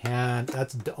 I can't.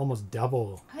 That's almost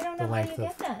double I don't the know how length you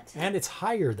of. get that. And it's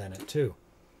higher than it too.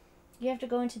 You have to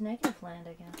go into negative land,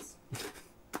 I guess.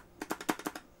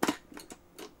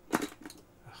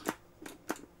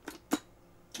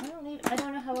 I don't I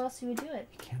don't know how else you would do it.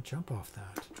 You can't jump off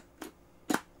that.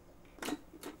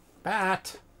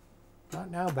 Bat!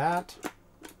 Not now, Bat.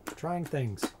 Trying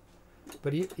things.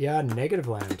 But yeah, negative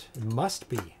land. It must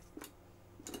be.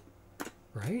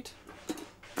 Right?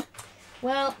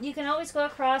 Well, you can always go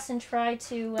across and try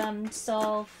to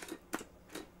solve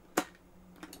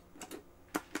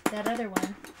that other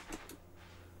one.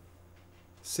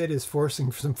 Sid is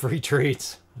forcing some free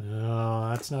treats. No,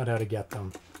 that's not how to get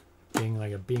them.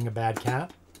 Being a bad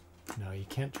cat? No, you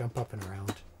can't jump up and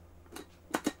around.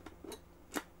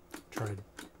 Tried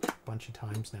a bunch of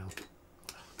times now.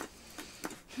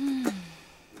 Oh,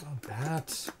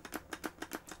 bats.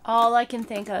 All I can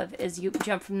think of is you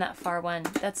jump from that far one.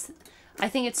 I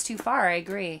think it's too far, I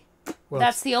agree. Well,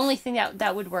 that's the only thing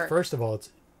that would work. First of all, it's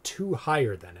too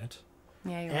higher than it.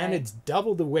 Yeah, you're and right. It's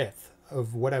double the width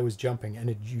of what I was jumping,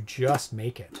 and you just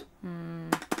make it. Yeah.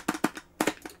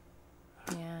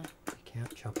 You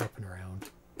can't jump up and around.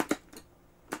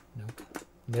 Nope.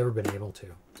 Never been able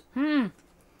to.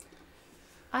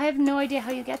 I have no idea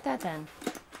how you get that then.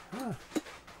 Huh.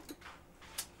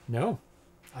 No.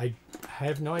 I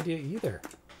have no idea either.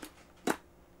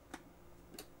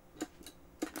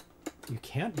 You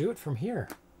can't do it from here.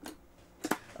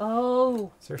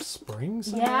 Oh. Is there springs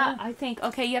somewhere? Yeah, I think.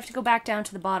 Okay, you have to go back down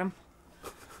to the bottom.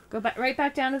 Go back right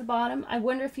back down to the bottom. I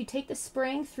wonder if you take the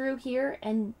spring through here,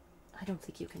 and I don't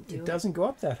think you can do it. It doesn't go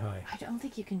up that high. I don't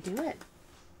think you can do it.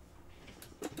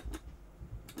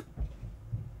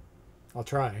 I'll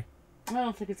try. I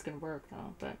don't think it's going to work,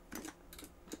 though, but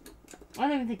I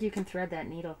don't even think you can thread that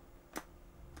needle.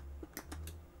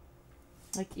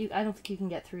 I don't think you can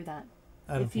get through that.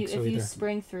 I don't think so If either. you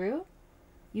spring through,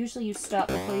 usually you stop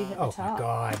before you hit the top. Oh my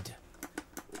god.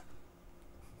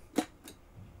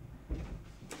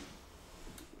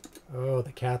 Oh,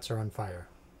 the cats are on fire.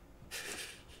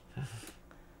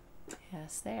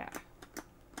 Yes, they are.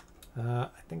 I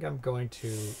think I'm going to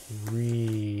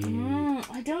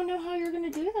I don't know how you're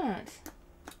going to do that.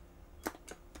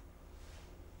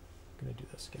 I'm going to do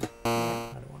this again.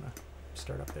 I don't want to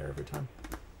start up there every time.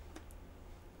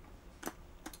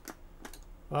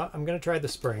 Well, I'm going to try the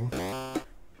spring.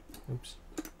 Oops.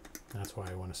 That's why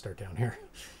I want to start down here.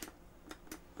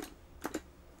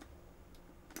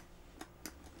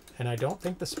 And I don't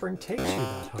think the spring takes you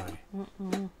that high.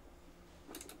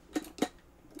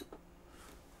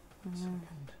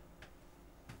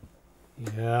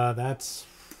 Yeah, that's...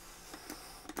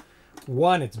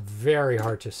 One, it's very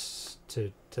hard to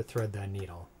thread that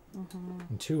needle.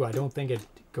 And two, I don't think it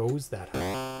goes that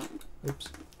high. Oops.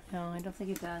 No, I don't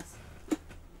think it does.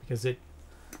 Because you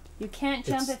can't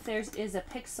jump if there is a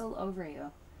pixel over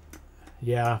you.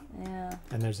 Yeah. Yeah.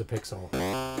 And there's a pixel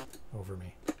over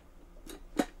me.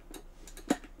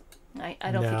 I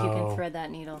don't think you can thread that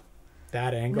needle.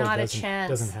 That angle Not a chance.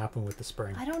 doesn't happen with the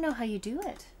spring. I don't know how you do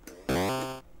it.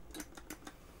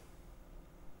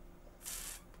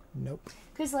 Nope.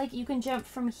 Because, you can jump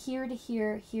from here to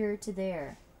here, here to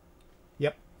there.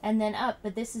 Yep. And then up,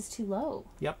 but this is too low.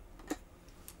 Yep.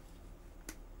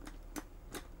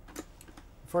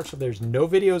 Unfortunately, there's no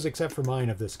videos except for mine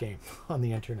of this game on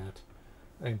the internet.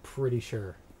 I'm pretty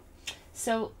sure.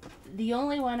 So, the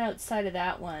only one outside of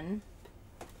that one...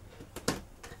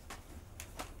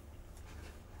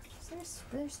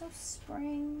 There's no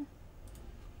spring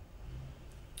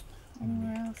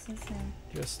anywhere else, is there?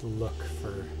 Just look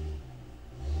for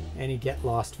any get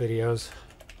lost videos.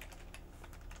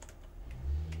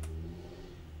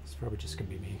 It's probably just gonna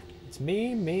be me. It's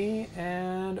me,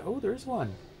 and oh, there's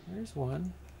one. There's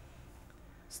one.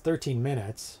 It's 13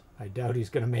 minutes. I doubt he's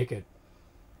gonna make it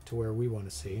to where we want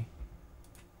to see.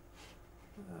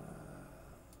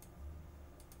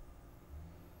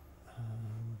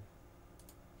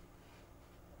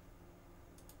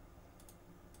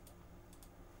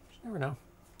 Never know.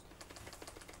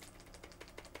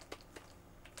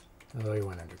 Oh, he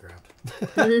went underground.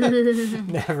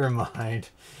 Never mind.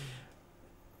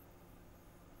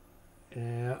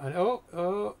 Yeah. And,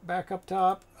 oh, back up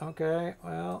top. Okay.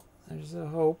 Well, there's a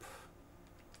hope.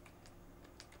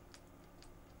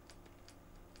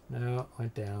 No,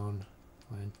 went down.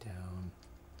 Went down.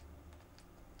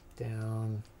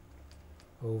 Down.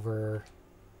 Over.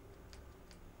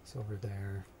 It's over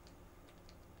there.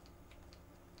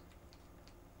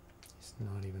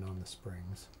 Not even on the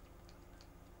springs.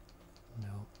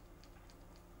 No.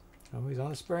 Oh, he's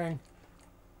on the spring.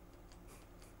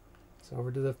 It's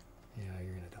over to the... Yeah,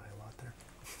 you're going to die a lot there.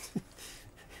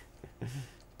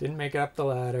 Didn't make it up the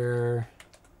ladder.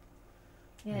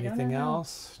 Yeah, Anything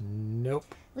else?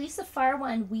 Nope. At least the far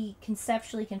one, we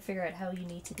conceptually can figure out how you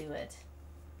need to do it.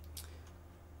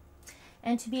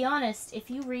 And to be honest, if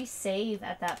you resave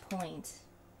at that point...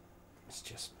 It's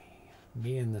just me.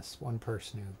 Me and this one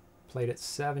person who played it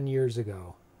 7 years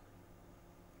ago.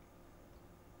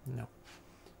 No.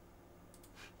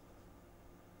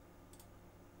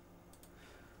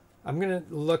 I'm going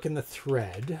to look in the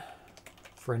thread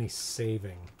for any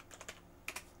saving.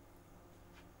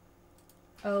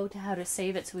 Oh, to how to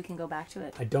save it so we can go back to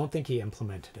it. I don't think he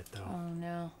implemented it, though. Oh,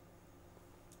 no.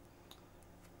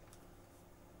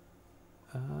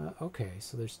 Okay,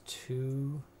 so there's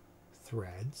 2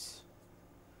 threads.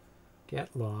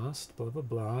 Get lost, blah, blah,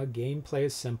 blah. Gameplay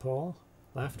is simple.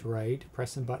 Left, right.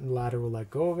 Pressing button ladder will let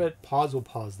go of it. Pause will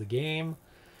pause the game.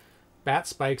 Bat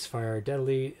spikes fire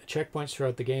deadly. Checkpoints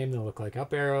throughout the game. They'll look like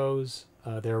up arrows.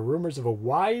 There are rumors of a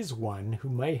wise one who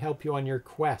may help you on your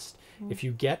quest. If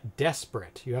you get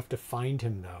desperate, you have to find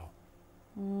him,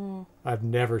 though. I've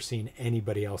never seen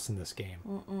anybody else in this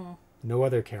game. No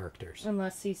other characters.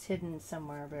 Unless he's hidden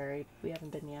somewhere buried. We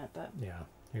haven't been yet, but... Yeah.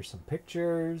 Here's some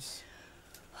pictures.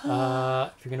 If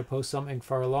you're going to post something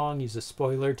far along, use a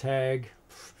spoiler tag.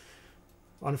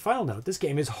 On a final note, this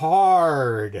game is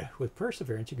hard. With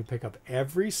perseverance, you can pick up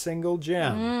every single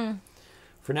gem.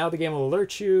 For now, the game will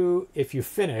alert you if you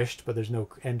finished, but there's no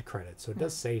end credit, so it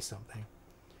does say something.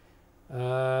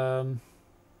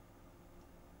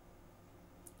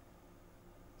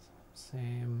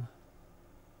 Same.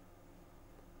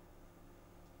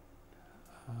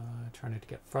 Trying not to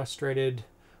get frustrated.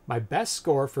 My best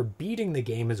score for beating the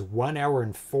game is 1 hour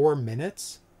and 4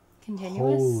 minutes. Continuous?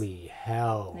 Holy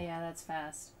hell. Yeah, that's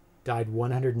fast. Died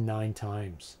 109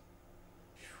 times.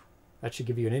 That should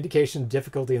give you an indication of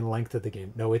difficulty and length of the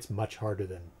game. No, it's much harder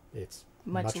than... It's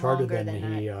much harder than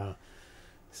he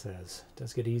says. It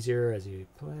does get easier as you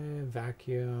play.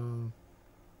 Vacuum.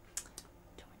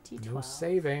 2012. No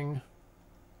saving.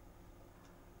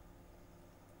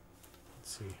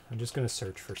 Let's see. I'm just going to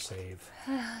search for save.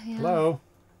 Yeah. Hello?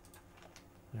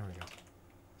 There we go.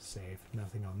 Save.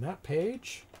 Nothing on that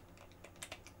page.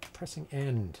 Pressing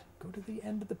end. Go to the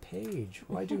end of the page.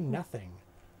 Why do nothing?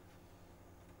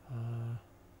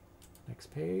 Next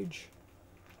page.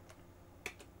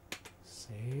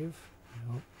 Save.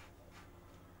 Nope.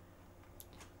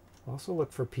 Also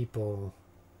look for people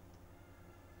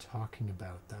talking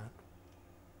about that.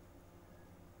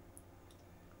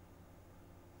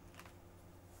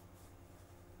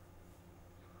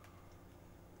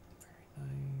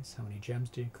 Very nice. How many gems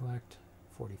did you collect?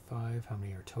 45. How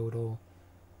many are total?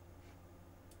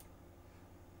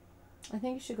 I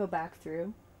think you should go back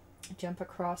through, jump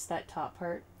across that top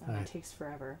part. It takes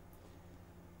forever.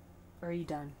 Or are you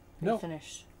done? Are you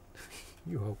finished?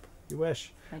 You hope. You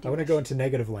wish. I want to go into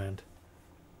negative land.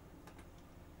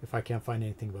 If I can't find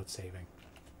anything about saving.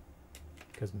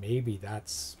 Because maybe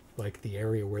that's like the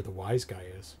area where the wise guy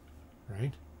is.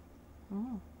 Right?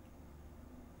 Oh.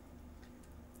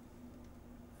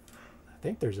 I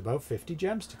think there's about 50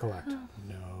 gems to collect.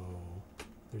 No.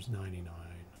 There's 99.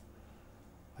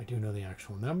 I do know the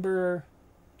actual number.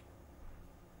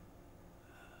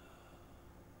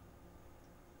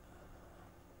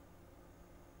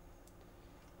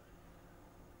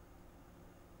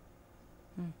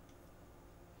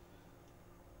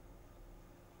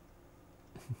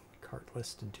 Cart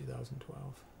list in 2012.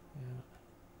 Yeah.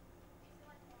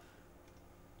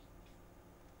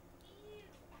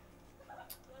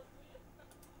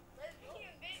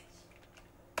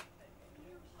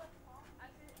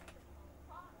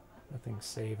 Nothing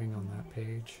saving on that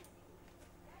page.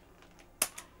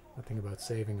 Nothing about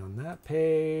saving on that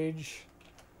page.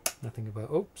 Nothing about...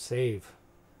 Oh, save.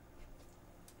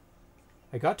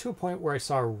 I got to a point where I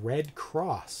saw a red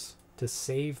cross to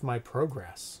save my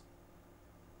progress.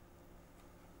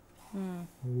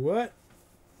 What?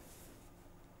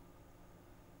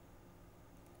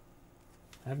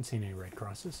 I haven't seen any red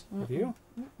crosses. Have you?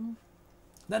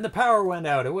 Then the power went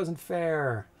out. It wasn't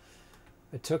fair.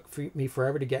 It took me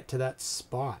forever to get to that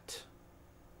spot.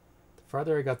 The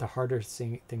farther I got, the harder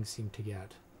things seemed to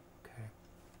get. Okay.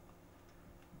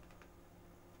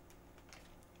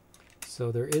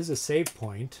 So there is a save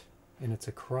point, and it's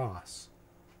a cross.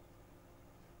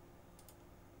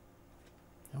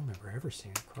 I don't remember ever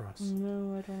seeing a cross.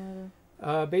 No, I don't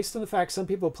either. Based on the fact some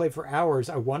people play for hours,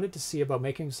 I wanted to see about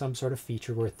making some sort of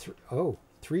feature where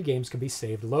 3 games can be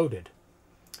saved loaded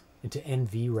into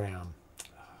NVRAM.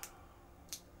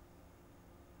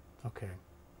 Okay.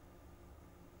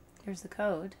 There's the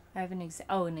code. I have an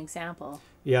example.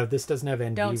 Yeah, this doesn't have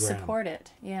NVRAM. Don't support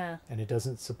it. Yeah. And it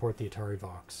doesn't support the Atari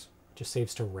Vox. It just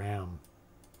saves to RAM.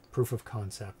 Proof of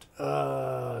concept.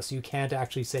 So you can't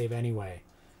actually save anyway.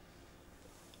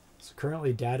 So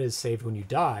currently data is saved when you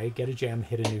die, get a gem,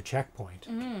 hit a new checkpoint.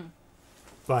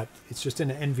 but it's just an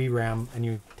NVRAM, and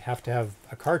you have to have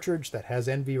a cartridge that has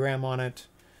NVRAM on it,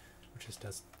 which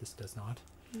this does not,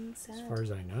 Sad. as far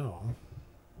as I know.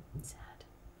 Sad.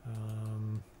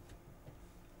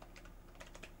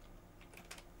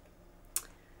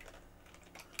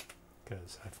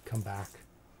 Because I've come back.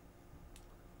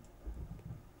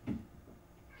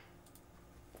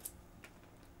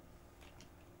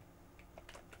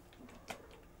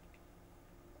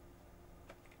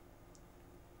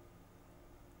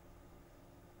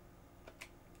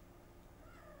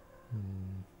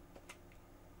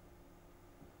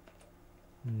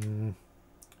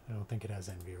 I don't think it has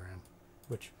NVRAM,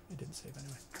 which it didn't save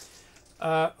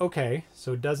anyway. Okay,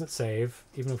 so it doesn't save,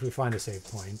 even if we find a save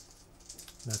point.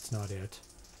 That's not it.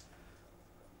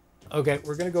 Okay,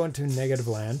 we're going to go into negative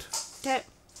land. Okay.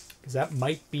 Because that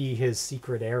might be his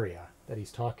secret area that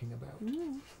he's talking about.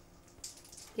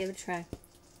 Give it a try.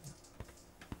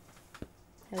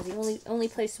 That was the only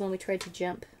place when we tried to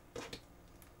jump.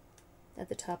 At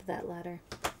the top of that ladder.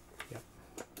 Yep.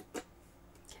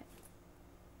 Okay.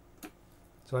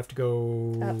 So I have to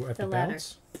go... Up I have the to ladder.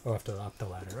 bounce? Oh, I have to up the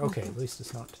ladder. Okay, at least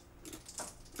it's not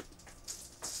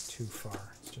too far.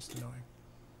 It's just annoying.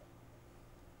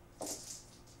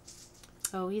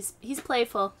 Oh, he's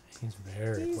playful. He's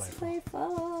very He's playful.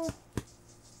 playful.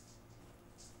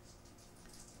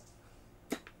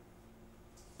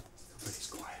 Everybody's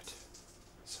quiet.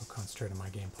 So concentrated on my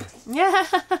gameplay. Yeah.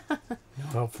 No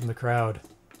help from the crowd.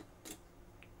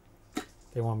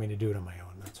 They want me to do it on my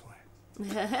own, that's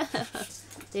why.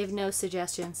 They have no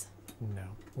suggestions. No.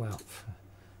 Well.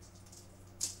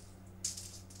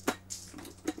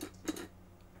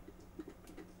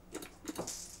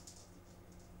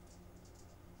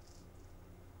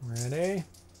 Ready?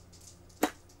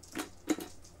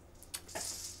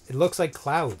 It looks like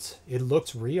clouds. It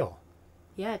looks real.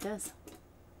 Yeah, it does.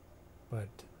 But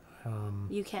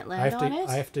You can't I land have on to it?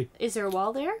 I have to Is there a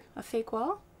wall there? A fake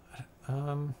wall?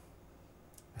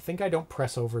 I think I don't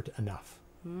press over it enough.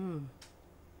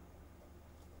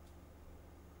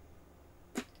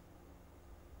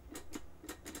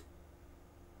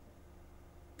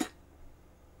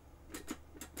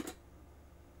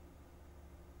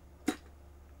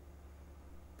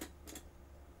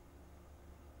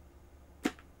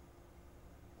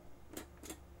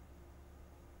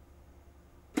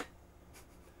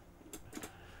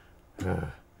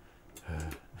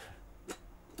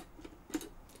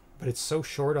 But it's so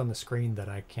short on the screen that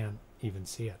I can't even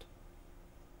see it.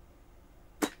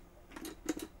 What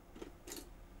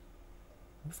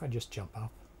if I just jump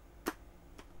up?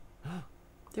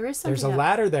 There is something There's a up.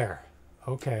 ladder there.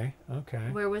 Okay, okay.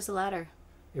 Where was the ladder?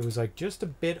 It was like just a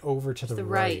bit over to To the the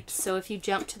right. right. So if you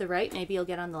jump to the right, maybe you'll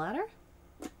get on the ladder?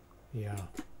 Yeah.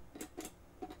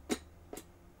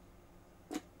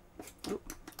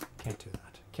 Oop. Can't do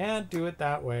that. Can't do it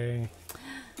that way.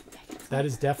 That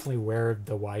is definitely where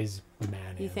the wise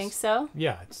man is. You think so?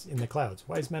 Yeah, it's in the clouds.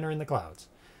 Wise men are in the clouds.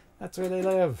 That's where they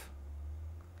live.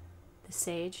 The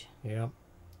sage. Yeah.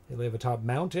 They live atop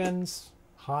mountains,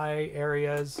 high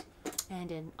areas,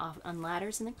 And on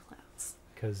ladders in the clouds.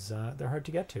 because they're hard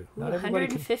to get to. Ooh, Not everybody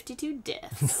can. 152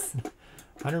 deaths.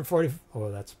 140. Oh,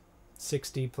 that's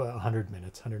 60 plus 100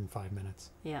 minutes, 105 minutes.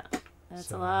 Yeah. That's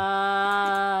So- a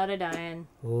lot of dying.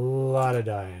 A lot of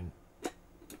dying.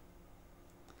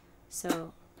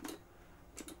 So,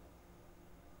 I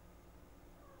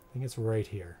think it's right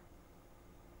here.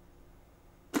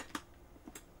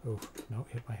 Oh, no,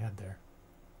 hit my head there.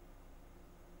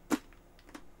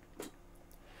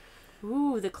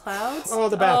 ooh, the clouds. Oh,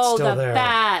 the bat's oh, still the there.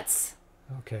 bats.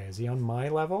 Okay, is he on my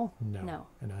level? No. No.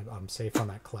 And I'm safe on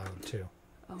that cloud too.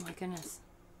 Oh my goodness.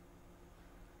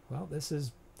 Well, this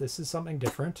is something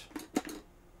different.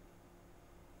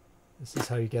 This is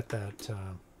how you get that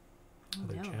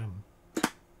other no. gem.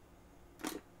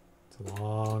 It's a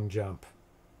long jump.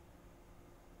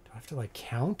 Do I have to like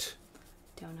count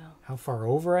Don't know. how far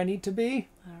over I need to be?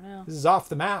 I don't know. This is off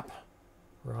the map.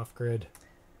 We're off grid.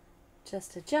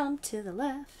 Just a jump to the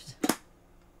left.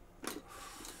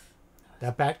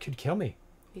 That bat could kill me.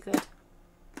 You good?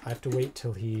 I have to wait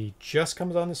till he just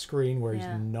comes on the screen where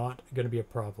Yeah. he's not going to be a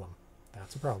problem.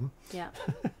 That's a problem. Yeah.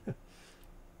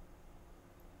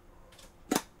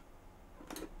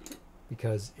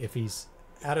 Because if he's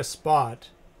at a spot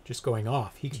just going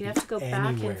off, he could Do you be have to go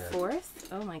anywhere. back and forth?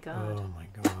 Oh my god. Oh my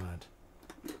god.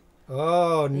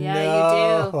 Oh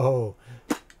Yeah, you no.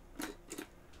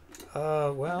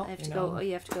 Well, I have you to know, go. Oh,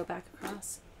 you have to go back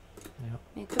across. Yeah.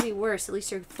 I mean, it could be worse. At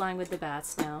least you're flying with the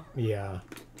bats now. Yeah.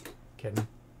 Kidding.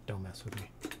 Don't mess with me.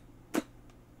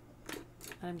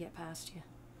 Let him get past you.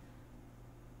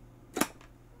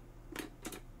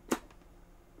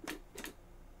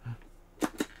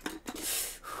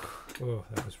 Oh,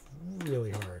 that was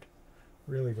really hard.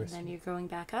 Really risky. And then you're going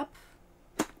back up.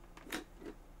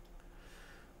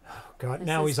 Oh, God, This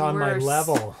now is he's on my worse.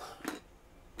 level.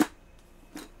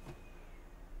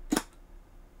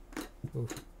 Ooh,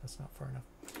 that's not far enough.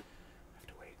 I have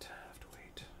to wait. I have to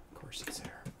wait. Of course it's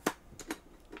there.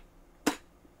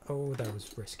 Oh, that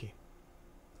was risky.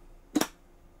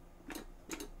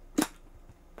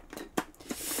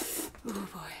 Oh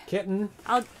boy. Kitten.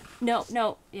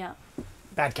 No, yeah.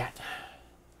 Bad cat.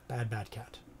 Bad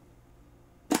cat.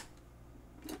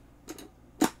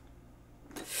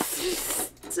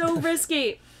 So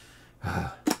risky.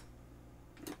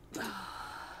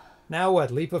 Now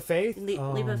what? Leap of faith? Leap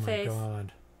oh of my faith.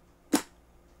 God.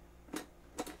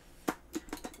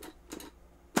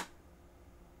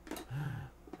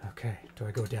 Okay, do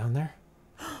I go down there?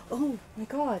 Oh my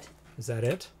God. Is that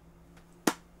it?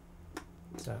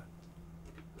 Is that...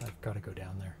 I've got to go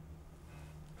down there.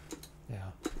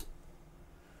 Yeah.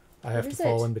 I have to is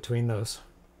fall it? in between those.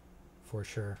 For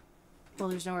sure. Well,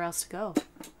 there's nowhere else to go.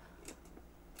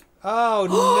 Oh,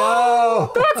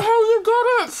 no! That's how you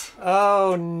get it!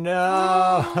 Oh,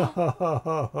 no!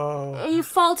 You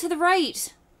fall to the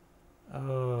right.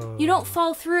 Oh. You don't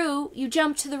fall through, you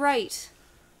jump to the right.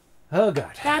 Oh,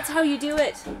 God. That's how you do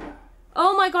it.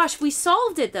 Oh my gosh, we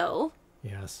solved it though.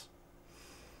 Yes.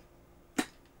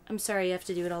 I'm sorry, you have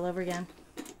to do it all over again.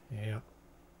 Yeah.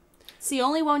 It's the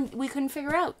only one we couldn't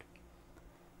figure out.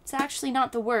 It's actually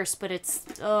not the worst, but it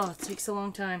takes a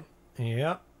long time.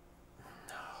 Yep.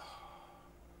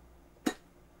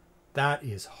 That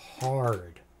is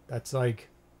hard. That's like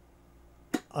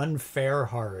unfair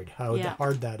hard. How Yeah.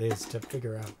 hard that is to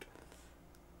figure out.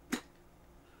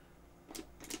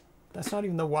 That's not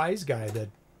even the wise guy that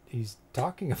he's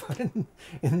talking about in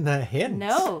the hints.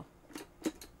 No.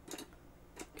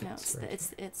 Okay, No, right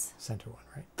it's center one,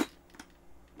 right?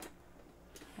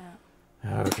 yeah.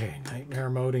 Okay, nightmare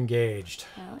mode engaged.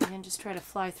 Well, you can just try to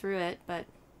fly through it, but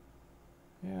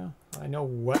Yeah, I know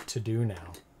what to do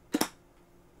now.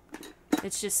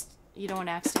 it's just you don't want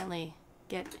to accidentally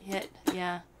get hit.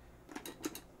 Yeah.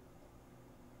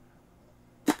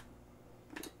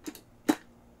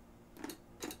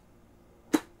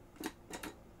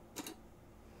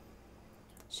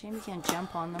 Shame you can't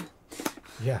jump on them.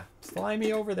 Yeah, fly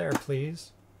me over there,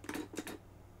 please.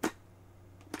 Get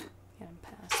him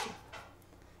past you.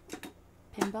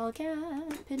 Pinball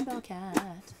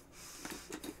cat.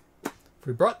 If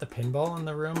we brought the pinball in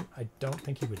the room, I don't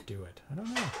think he would do it. I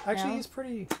don't know. Actually, No? he's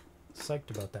pretty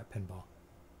psyched about that pinball.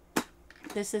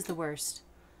 This is the worst.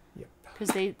 Yep. Because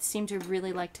they seem to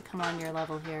really like to come on your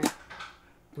level here.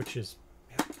 Which is,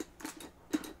 yeah,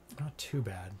 not too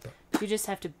bad, but You just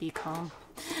have to be calm.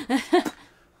 be calm,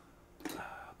 be calm,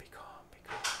 be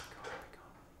calm, be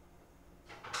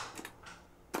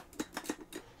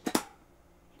calm.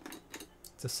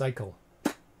 It's a cycle.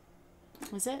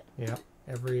 Is it? Yeah.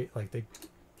 He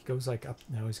goes like up.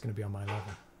 Now he's going to be on my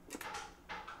level.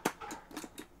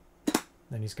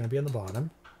 Then he's going to be on the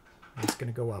bottom. And he's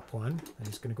going to go up one. And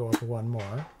he's going to go up one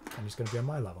more. And he's going to be on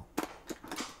my level.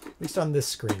 At least on this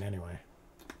screen, anyway.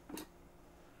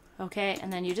 Okay,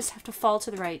 and then you just have to fall to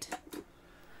the right.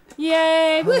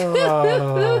 Yay!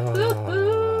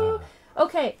 Oh.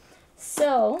 Okay,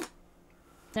 so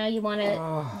now you want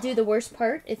to do the worst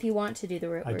part if you want to do the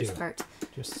I worst do. part.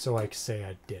 Just so I can say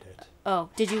I did it. Oh,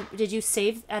 did you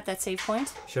save at that save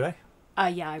point? Should I?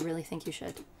 Yeah, I really think you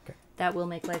should. Okay. That will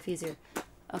make life easier.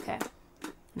 Okay.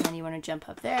 And then you want to jump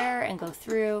up there and go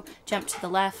through. Jump to the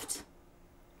left.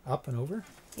 Up and over?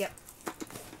 Yep.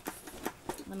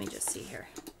 Let me just see here.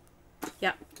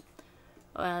 Yep.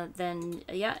 Then,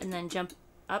 yeah, and then jump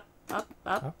up. Up?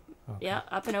 Okay. Yeah,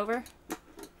 up and over.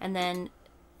 And then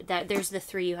there's the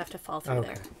 3 you have to fall through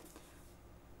Okay.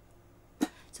 there.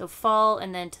 So fall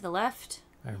and then to the left.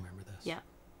 I remember this. Yeah.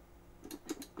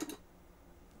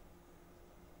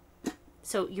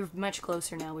 So you're much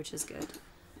closer now, which is good.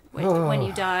 When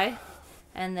you die,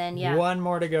 and then yeah. One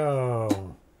more to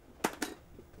go.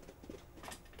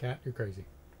 Cat, you're crazy.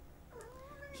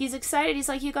 He's excited. He's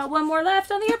like, you got one more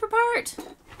left on the upper part.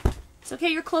 It's okay.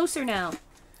 You're closer now.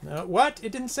 What?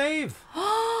 It didn't save.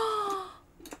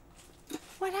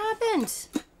 What happened?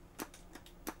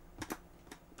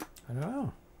 I don't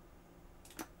know.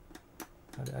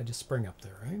 I just spring up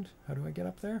there, right? How do I get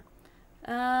up there?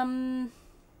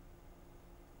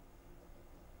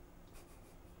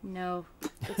 No.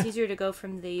 It's easier to go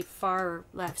from the far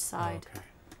left side. Okay.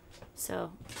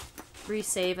 So,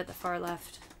 resave at the far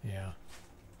left. Yeah.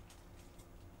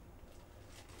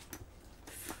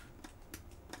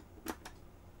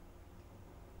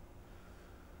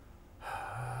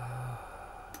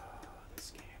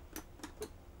 This game.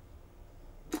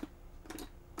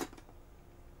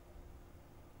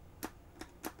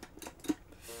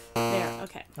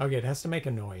 Okay. Okay, it has to make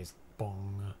a noise.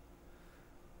 Bong.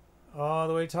 All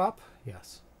the way top?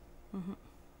 Yes. Mm-hmm.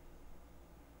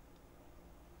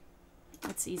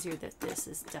 It's easier. This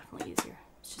is definitely easier.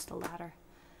 It's just a ladder.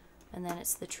 And then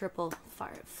it's the triple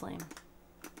fire flame.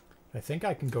 I think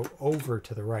I can go over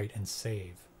to the right and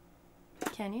save.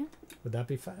 Can you? Would that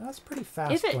be fast? That's pretty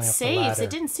fast. If it going up the saves, ladder. it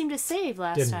didn't seem to save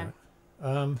last Didn't time.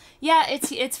 it? Yeah,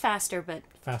 it's faster, but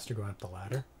Faster going up the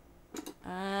ladder.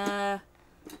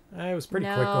 It was pretty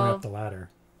no. quick going up the ladder.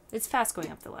 It's fast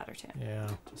going up the ladder too. Yeah,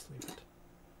 just leave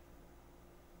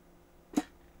it.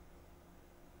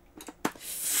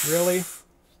 Really?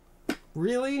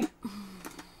 Really?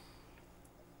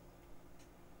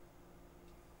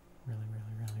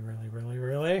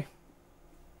 Really?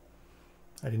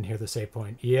 I didn't hear the save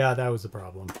point. Yeah, that was the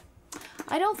problem.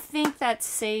 I don't think that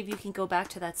save, you can go back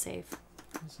to that save.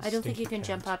 I don't think you can cat.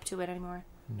 jump up to it anymore.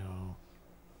 No.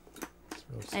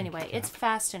 Anyway, it's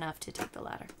fast enough to take the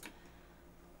ladder.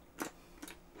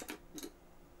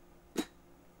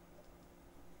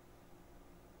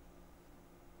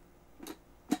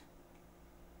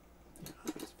 Yeah,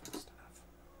 that's fast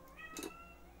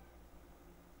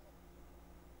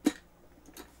enough.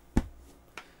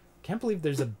 Can't believe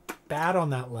there's a bat on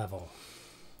that level.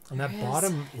 On that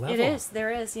bottom level. It is.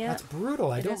 There is, yeah. That's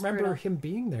brutal. I don't remember brutal. him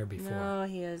being there before. No,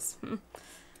 he is.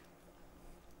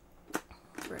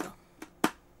 Brutal.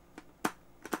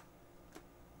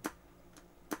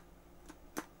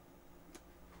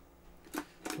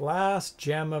 Last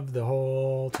gem of the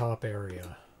whole top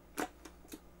area.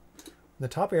 The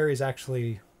top area is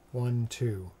actually 1,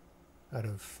 2 out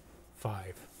of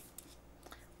 5.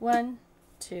 1,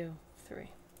 2, 3.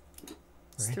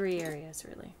 It's Right? 3 areas,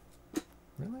 really.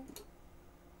 Really?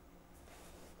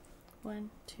 1,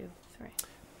 2, 3.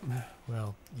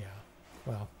 Well, yeah.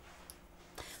 Well,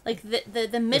 Like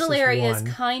the middle is area is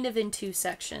one. kind of in 2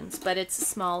 sections, but it's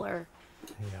smaller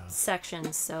yeah.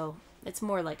 sections, so it's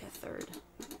more like a third.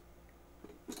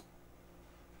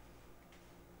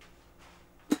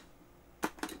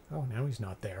 Oh, now he's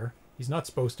not there. He's not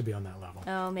supposed to be on that level.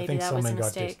 Oh, I maybe think that was a someone got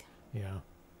mistake. yeah.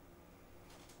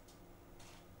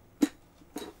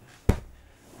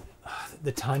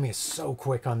 The timing is so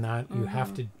quick on that. You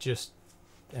have to just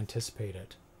anticipate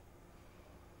it.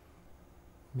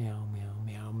 Meow, meow,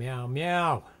 meow, meow,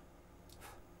 meow.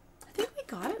 I think we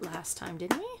got it last time,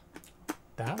 didn't we?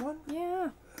 That one? Yeah.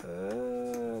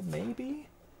 Maybe.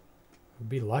 Would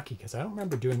be lucky because I don't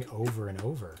remember doing it over and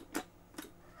over.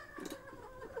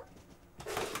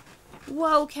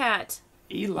 Whoa, cat.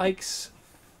 He likes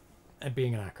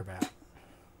being an acrobat.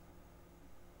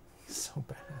 So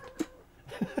bad.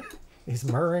 He's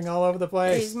murring all over the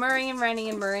place. He's murring and running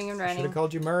and murring and Should have running.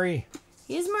 called you Murray.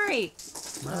 He's Murray.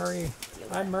 Murray.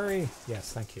 I'm Murray.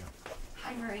 Yes, thank you.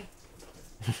 Hi, Murray.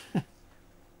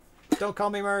 Don't call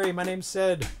me Murray. My name's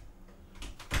Sid.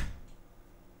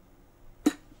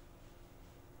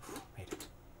 Made it.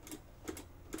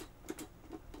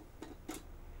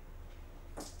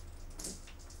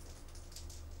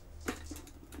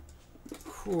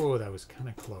 Whew, that was kind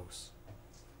of close.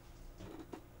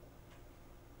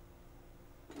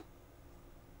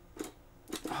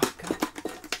 Oh, God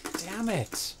damn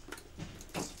it.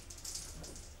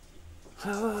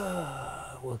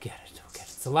 We'll get it.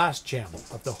 It's the last gem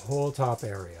of the whole top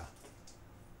area.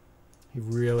 He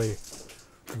really,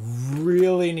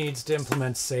 really needs to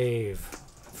implement save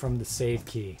from the save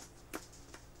key.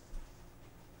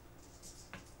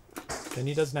 Then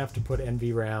he doesn't have to put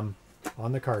NVRAM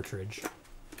on the cartridge.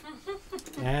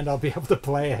 And I'll be able to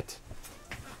play it.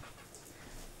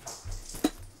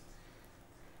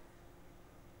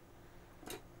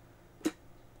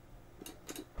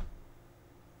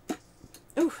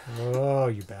 Ooh. Oh,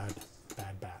 you bad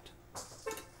bat.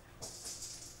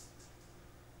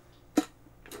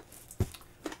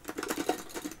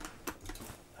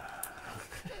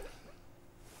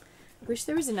 Wish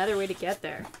there was another way to get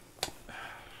there.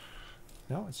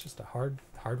 No, it's just a hard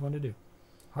one to do.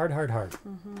 Hard.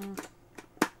 Mm-hmm.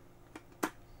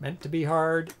 Meant to be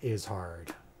hard is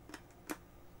hard.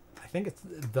 I think it's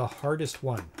the hardest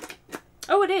one.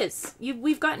 Oh, it is.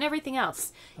 We've gotten everything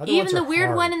else. Other Even ones the are weird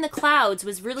hard. one in the clouds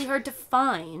was really hard to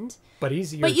find. But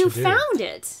easier But you to do. found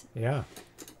it. Yeah.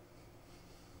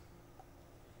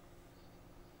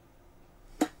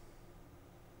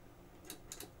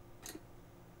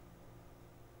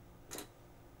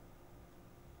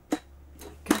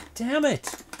 God damn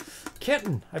it.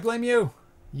 Kitten, I blame you.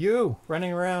 You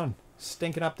running around,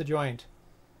 stinking up the joint.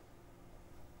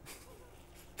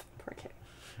 Poor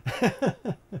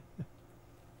kid.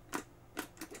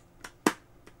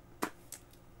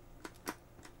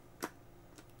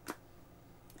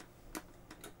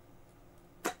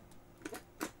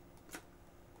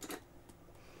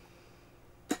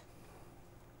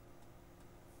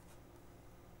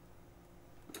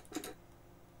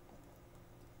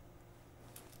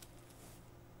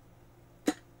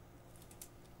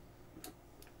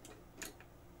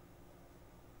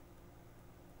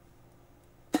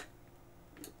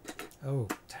 Oh,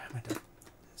 damn it. I'm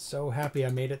so happy I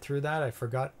made it through that. I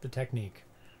forgot the technique.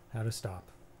 How to stop.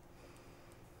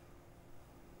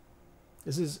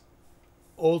 This is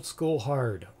old school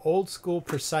hard. Old school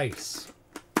precise.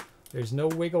 There's no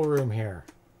wiggle room here.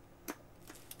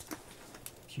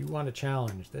 If you want a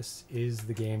challenge, this is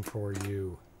the game for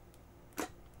you.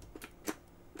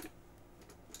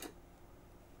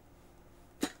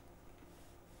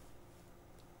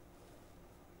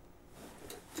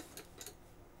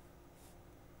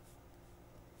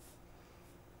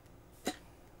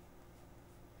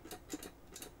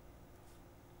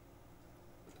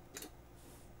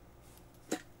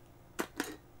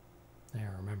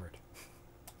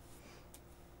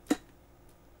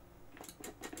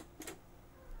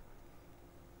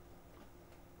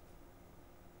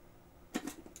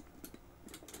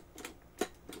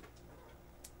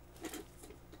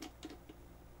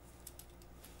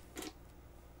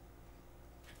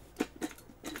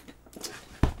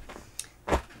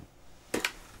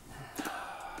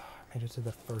 To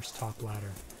the first top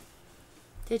ladder.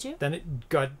 Did you? Then it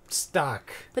got stuck.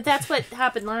 But that's what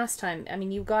happened last time. I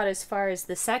mean, you got as far as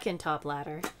the second top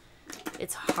ladder.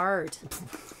 It's hard.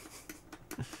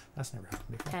 That's never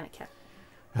happened before. Panic cat.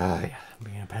 Ah, yeah,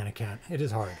 being a panic cat. It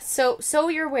is hard. So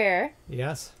you're aware.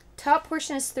 Yes. Top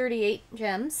portion is 38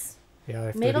 gems. Yeah, I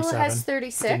have Middle 37. has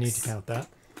 36. Didn't need to count that.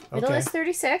 Middle Okay. is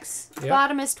 36. Yep.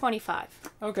 Bottom is 25.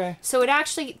 Okay. So it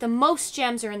actually, the most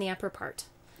gems are in the upper part.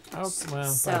 Oh, well, by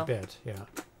So- a bit, yeah.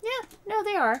 Yeah, no,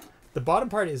 they are. The bottom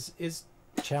part is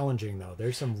challenging, though.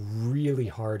 There's some really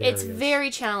hard areas. It's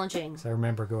very challenging. So I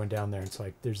remember going down there, and it's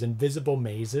like, there's invisible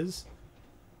mazes.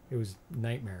 It was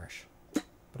nightmarish.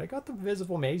 But I got the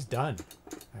invisible maze done,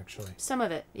 actually. Some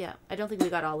of it, yeah. I don't think we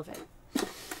got all of it.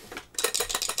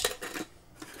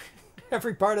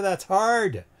 Every part of that's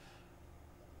hard.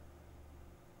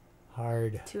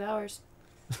 Hard. 2 hours.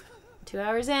 2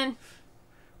 hours in.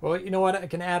 Well, you know what? I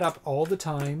can add up all the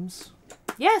times.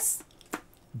 Yes.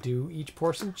 Do each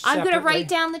portion I'm separately. going to write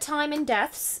down the time and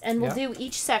deaths, and we'll do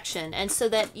each section, and so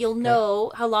that you'll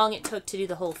know how long it took to do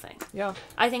the whole thing. Yeah.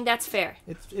 I think that's fair.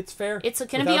 It's fair. It's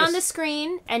going to be on the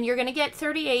screen, and you're going to get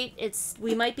 38.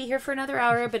 We might be here for another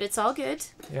hour, but it's all good.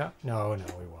 Yeah. No,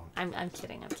 we won't. I'm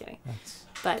kidding. I'm kidding. That's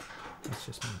But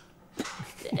just me.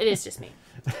 it is just me.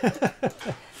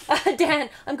 Dan,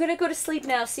 I'm going to go to sleep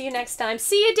now. See you next time.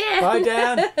 See you, Dan. Bye,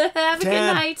 Dan. Have a good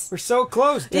Dan, night. we're so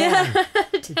close, Dan. Yeah.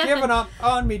 You're giving up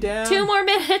on me, Dan. 2 more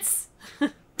minutes. I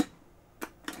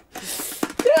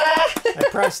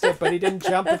pressed it, but he didn't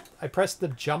jump. I pressed the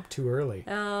jump too early.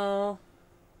 Oh.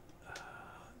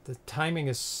 The timing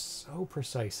is so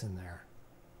precise in there.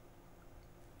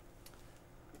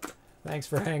 Thanks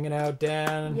for hanging out,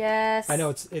 Dan. Yes. I know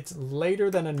it's later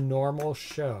than a normal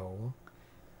show.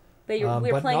 But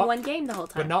we're but playing not- one game the whole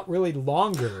time. But not really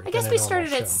longer. I guess than we a normal started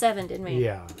show. at 7, didn't we?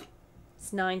 Yeah.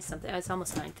 It's 9 something. It's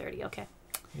almost 9:30. Okay.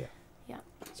 Yeah. Yeah.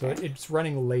 So it's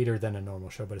running later than a normal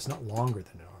show, but it's not longer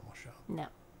than a normal show. No.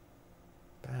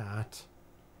 Bat.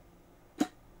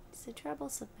 It's the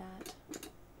troubles of that.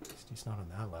 At least he's not on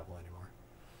that level anymore.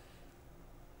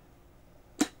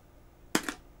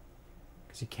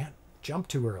 Because you can't jump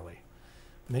too early.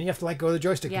 And then you have to let go of the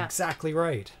joystick Yeah. exactly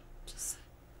right. Just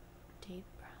deep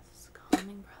breaths,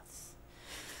 calming breaths.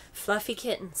 Fluffy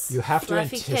kittens. You have to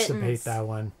Fluffy anticipate kittens. that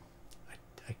one.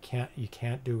 You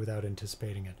can't do without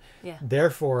anticipating it. Yeah.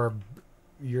 Therefore,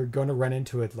 you're going to run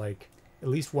into it like at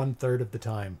least 1/3 of the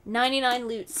time. 99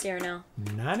 loots there now.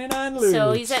 99 loots.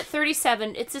 So he's at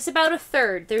 37. It's just about a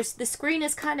third. The screen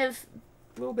is kind of,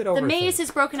 a little bit over. the maze a third.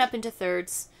 is broken up into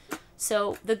thirds.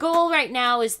 So the goal right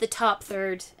now is the top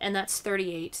third, and that's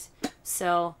 38.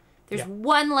 So there's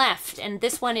one left, and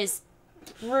this one is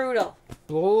brutal.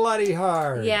 Bloody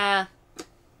hard. Yeah.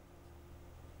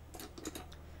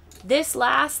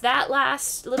 That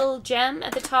last little gem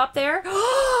at the top there.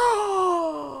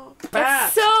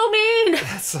 That's so mean.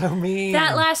 That's so mean.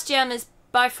 That last gem is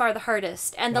by far the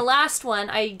hardest. And the last one,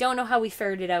 I don't know how we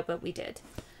figured it out, but we did.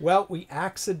 Well, we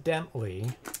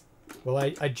accidentally... Well,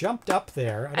 I jumped up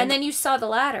there. And then you saw the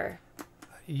ladder.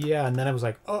 Yeah, and then I was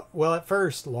like, oh, well, at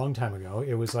first, a long time ago,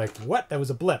 it was like, what? That was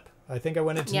a blip. I think I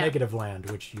went into negative land,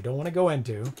 which you don't want to go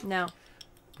into. No.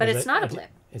 But it's not a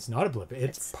blip. It's not a blip.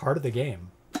 It's part of the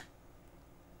game.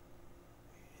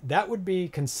 That would be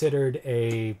considered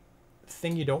a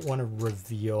thing you don't want to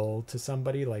reveal to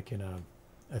somebody, like in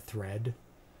a thread,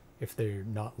 if they're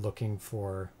not looking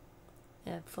for...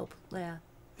 Yeah,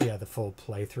 the full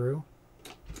playthrough.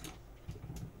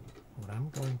 What I'm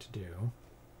going to do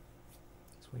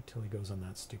is wait till he goes on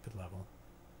that stupid level.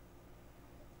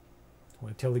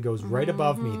 Wait till he goes right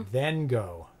above me, then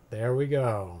go. There we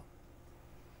go.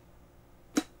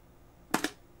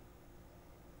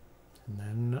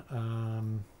 And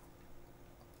then,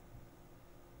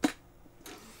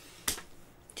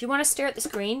 do you want to stare at the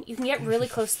screen? You can get really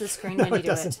close to the screen when you do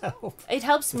doesn't it. help. It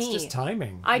helps me. It's just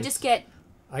timing. I just get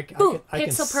boom, I can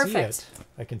pixel see perfect. it.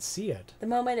 I can see it. The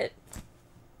moment it...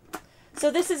 So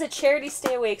this is a charity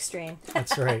stay awake stream.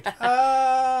 That's right.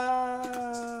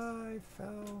 I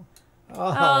fell.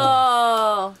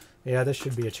 Oh. Yeah, this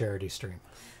should be a charity stream.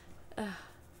 I've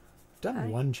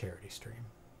done one charity stream.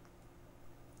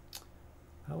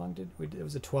 How long did we... It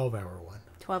was a 12-hour one.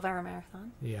 12-hour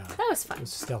marathon. Yeah. That was fun. It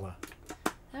was Stella.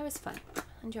 That was fun.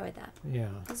 Enjoyed that. Yeah.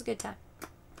 It was a good time.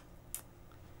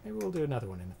 Maybe we'll do another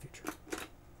one in the future.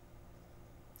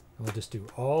 And we'll just do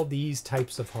all these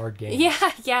types of hard games.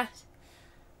 Yeah, yeah.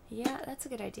 Yeah, that's a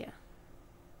good idea.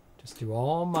 Just do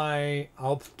all my...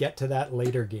 I'll get to that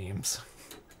later games.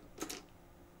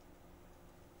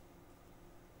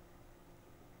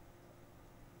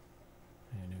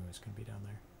 I knew it was going to be down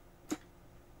there.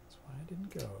 That's why I didn't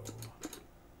go.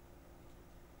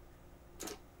 Oh,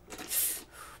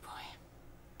 boy.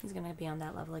 He's going to be on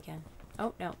that level again.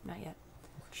 Oh, no, not yet.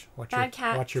 Watch Bad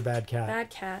cat. Watch your bad cat. Bad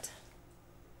cat.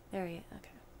 There he is. Okay.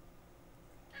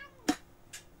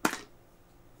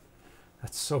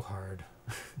 That's so hard.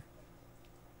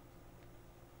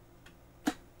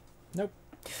 Nope.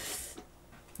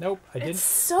 Nope, I didn't. It's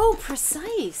so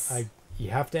precise. You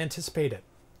have to anticipate it.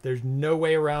 There's no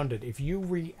way around it. If you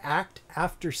react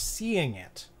after seeing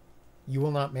it, you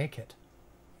will not make it.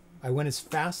 I went as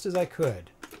fast as I could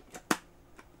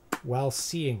while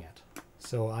seeing it.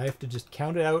 So I have to just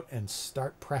count it out and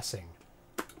start pressing.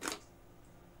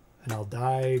 And I'll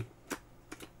die,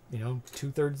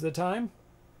 2/3 of the time.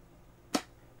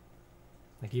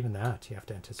 Like even that, you have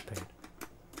to anticipate.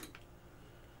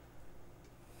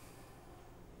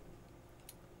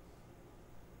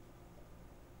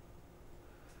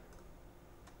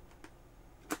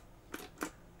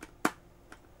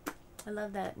 I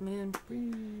love that moon.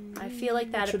 I feel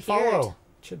like that should appeared. Follow.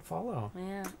 It should follow.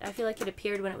 Yeah, I feel like it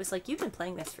appeared when it was like, you've been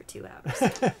playing this for 2 hours.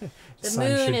 The Sun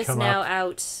moon should is come now up.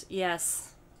 out. Yes.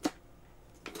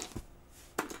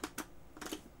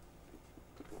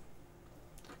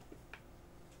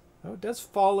 Oh, it does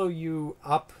follow you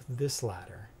up this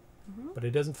ladder, but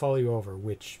it doesn't follow you over,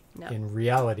 which No. in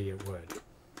reality it would.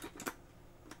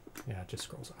 Yeah, it just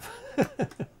scrolls off.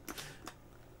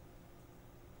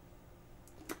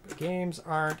 But games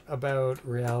aren't about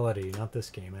reality. Not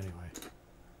this game, anyway.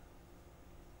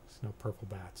 There's no purple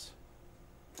bats.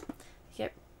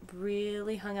 Get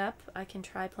really hung up. I can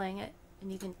try playing it,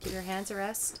 and you can give your hands a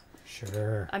rest.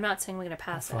 Sure. I'm not saying we're going to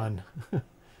pass it. Fun.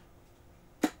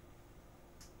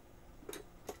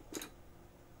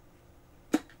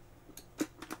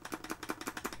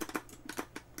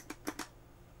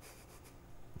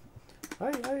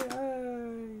 Aye, aye,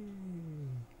 aye.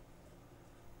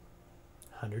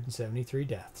 173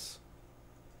 deaths.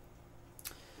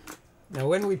 Now,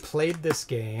 when we played this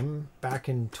game back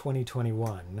in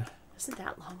 2021... Wasn't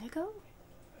that long ago?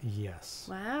 Yes.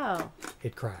 Wow.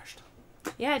 It crashed.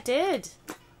 Yeah, it did.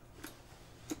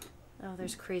 Oh,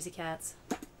 there's crazy cats.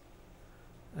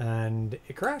 And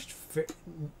it crashed, it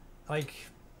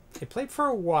played for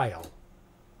a while.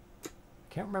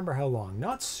 Can't remember how long.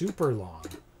 Not super long,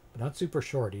 but not super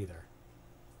short either.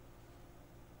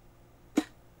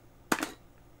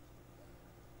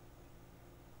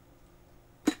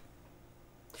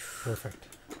 Perfect.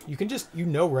 You can just,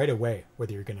 right away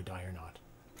whether you're going to die or not.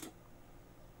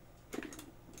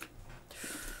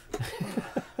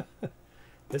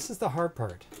 This is the hard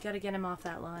part. Gotta get him off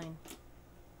that line.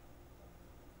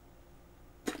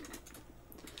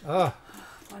 Ugh.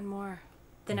 One more.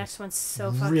 The next one's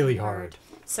so fucking really hard.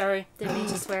 Sorry, didn't mean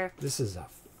to swear. This is a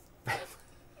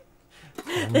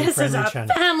This is a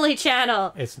channel. family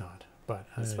channel. It's not, but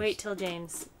Just wait till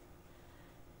James.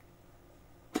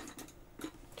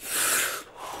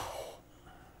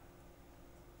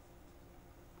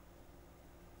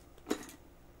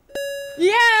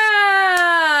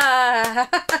 Yeah!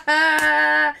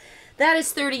 That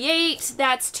is 38.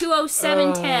 That's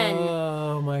 20710.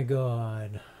 Oh my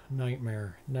god.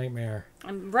 Nightmare. Nightmare.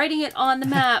 I'm writing it on the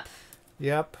map.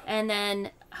 Yep. And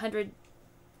then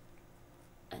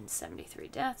 173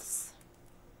 deaths.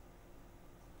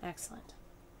 Excellent.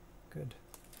 Good.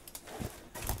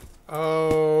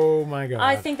 Oh my god.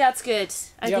 I think that's good.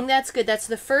 I Yep. think that's good. That's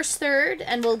the first third,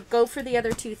 and we'll go for the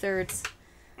other 2/3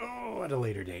 Oh, at a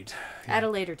later date. at a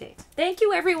later date. Thank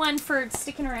you, everyone, for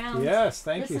sticking around. Yes,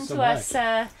 thank you Listen so to much.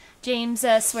 us, James,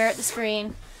 swear at the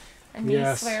screen, and me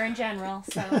Yes. swear in general.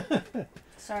 So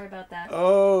sorry about that.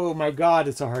 Oh my god,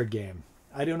 it's a hard game.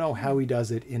 I don't know how he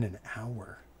does it in an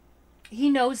hour. He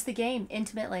knows the game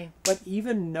intimately. But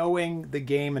even knowing the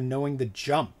game and knowing the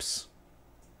jumps,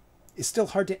 it's still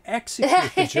hard to execute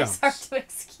the jumps. It's hard to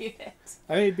execute it.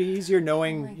 I mean, it'd be easier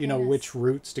knowing, my you know, goodness. which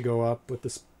routes to go up with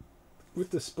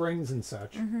the springs and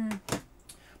such.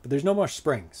 But there's no more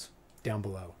springs down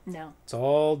below. No. It's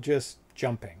all just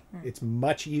jumping. It's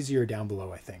much easier down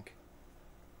below, I think.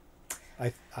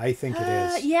 I think it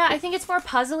is. Yeah, I think it's more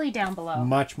puzzly down below.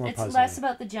 Much more puzzly. It's less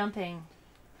about the jumping.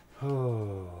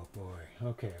 Oh, boy.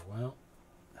 Okay, well,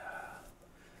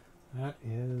 that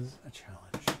is a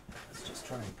challenge. Let's just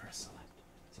try and press select.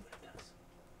 See what it does.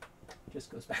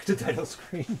 Just goes back to title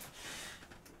screen.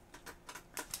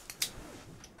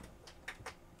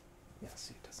 Yeah,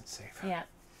 see, it doesn't save. Yeah.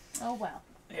 Oh, well.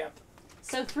 Yep.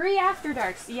 So 3 After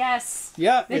Darks. Yes.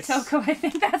 Yeah, The Toko, I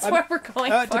think that's what we're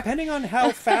going for. Depending on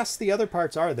how fast the other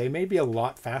parts are, they may be a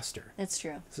lot faster. It's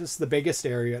true. This is the biggest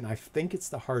area, and I think it's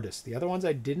the hardest. The other ones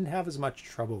I didn't have as much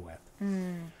trouble with.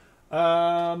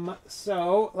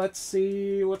 So let's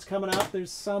see what's coming up.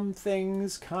 There's some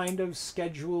things kind of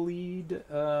scheduled.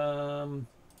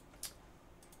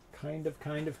 Kind of.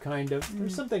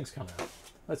 There's some things coming up.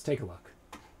 Let's take a look.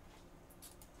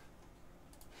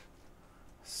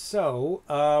 So,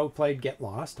 we played Get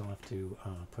Lost. I'll have to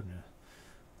put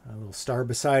a little star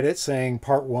beside it saying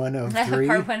part 1 of 3.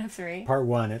 Part 1 of 3. Part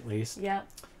 1 at least. Yeah.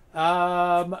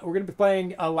 We're going to be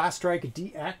playing Last Strike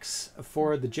DX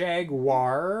for the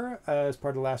Jaguar as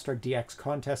part of the Last Strike DX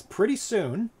contest pretty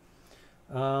soon.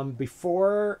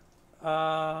 Before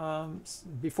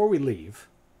we leave,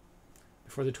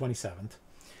 before the 27th.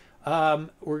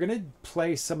 We're going to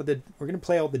play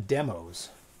all the demos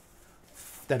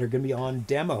that are going to be on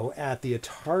demo at the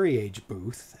Atari Age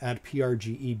booth at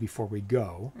PRGE before we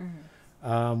go.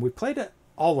 We played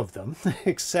all of them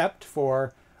except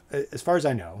for, as far as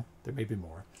I know, there may be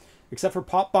more, except for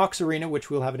Pop Box Arena, which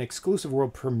we'll have an exclusive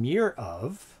world premiere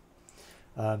of.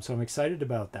 So I'm excited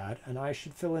about that, and I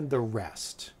should fill in the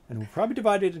rest. And we'll probably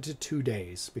divide it into 2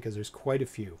 days because there's quite a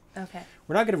few. Okay.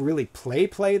 We're not going to really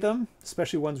play them,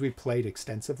 especially ones we've played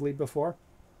extensively before.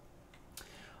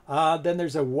 Then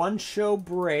there's a 1-show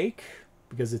break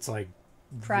because it's like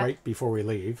right before we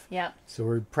leave. Yeah. So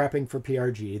we're prepping for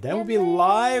PRG. Then we'll be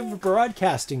live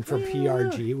broadcasting for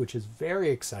PRG, which is very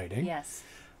exciting. Yes.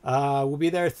 We'll be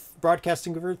there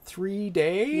broadcasting over 3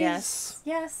 days. Yes.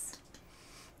 Yes.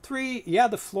 3. Yeah,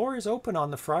 the floor is open on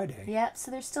the Friday. Yeah,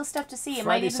 so there's still stuff to see. It Friday,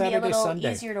 might even be a Saturday, little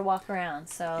Sunday. easier to walk around.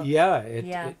 So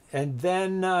Yeah. And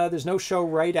then there's no show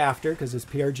right after because it's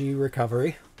PRG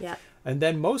recovery. Yeah. And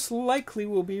then most likely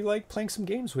we'll be like playing some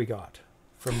games we got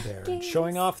from there. And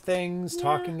showing off things,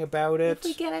 talking about it. If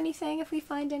we get anything, if we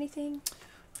find anything.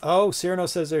 Oh, Cyrano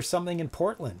says there's something in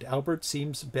Portland. Albert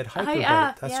seems a bit hyper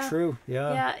about it. That's true.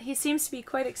 Yeah. Yeah, he seems to be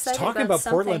quite excited He's talking about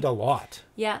something. Portland a lot.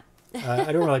 Yeah.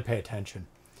 I don't really pay attention.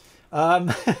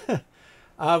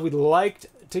 We'd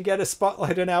like to get a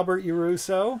spotlight on Albert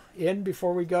Uruso in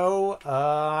before we go.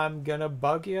 I'm going to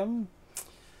bug him.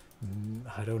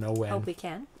 I don't know when. Hope we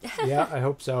can. Yeah, I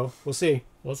hope so. We'll see.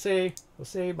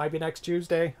 Might be next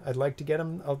Tuesday. I'd like to get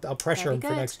him. I'll pressure him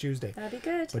for next Tuesday. That'd be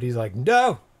good. But he's like,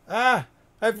 no. I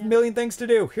have a million things to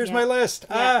do. Here's my list.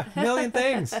 Million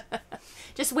things.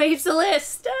 Just waves the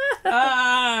list.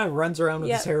 Runs around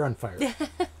with his hair on fire.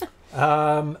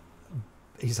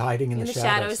 He's hiding in the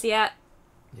shadows. Yeah.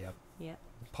 Yep. Yeah.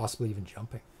 Possibly even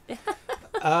jumping.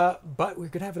 But we're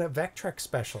gonna have a Vectrex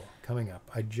special coming up.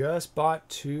 I just bought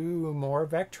 2 more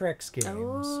Vectrex games.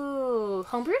 Oh,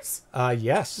 homebrews?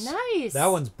 Yes. Nice. That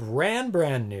one's brand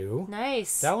new.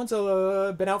 Nice. That one's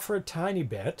been out for a tiny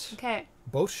bit. Okay.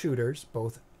 Both shooters,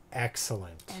 both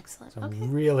excellent. Excellent. So okay.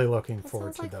 I'm really looking That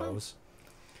forward sounds to like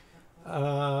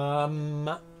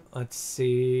those. Let's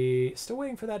see. Still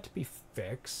waiting for that to be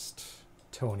fixed.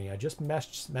 Tony, I just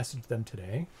messaged them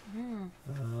today. I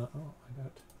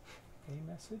got a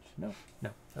message. No,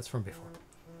 that's from before.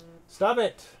 Stop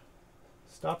it.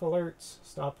 Stop alerts.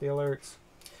 Stop the alerts.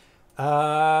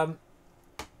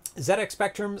 ZX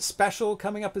Spectrum special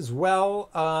coming up as well.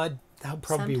 That'll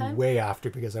probably be way after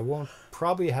because I won't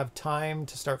probably have time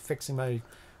to start fixing my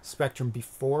Spectrum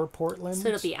before Portland. So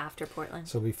it'll be after Portland.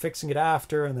 So we'll be fixing it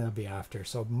after, and then it'll be after.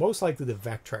 So most likely the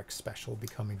Vectrex special will be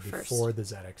coming before the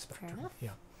ZX Spectrum. Fair enough.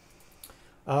 Yeah.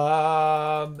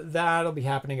 That'll be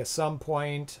happening at some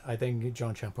point. I think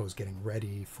John Champeau is getting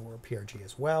ready for PRG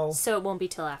as well. So it won't be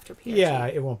till after PRG. Yeah,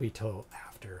 it won't be till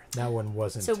after. That one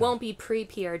wasn't. So it won't be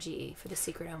pre-PRG for the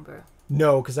Secret Homebrew.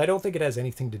 No, because I don't think it has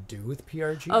anything to do with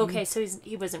PRG. Okay, so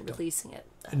he wasn't releasing it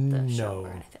at the show or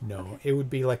anything. No, Okay. it would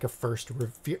be like a first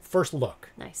look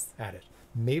Nice. at it.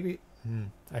 Maybe.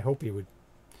 I hope he would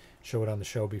show it on the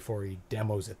show before he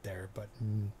demos it there, but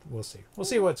we'll see. We'll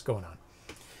see what's going on.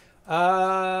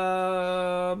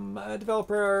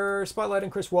 Developer Spotlight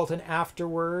and Chris Walton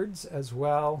afterwards as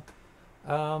well.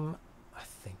 I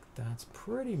think that's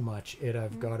pretty much it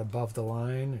I've got above the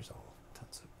line. There's all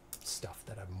tons of stuff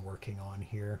that I'm working on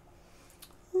here.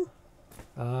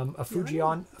 A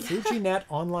FujiNet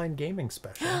online gaming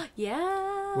special.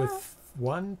 Yeah. With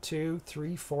 1, 2,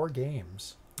 3, 4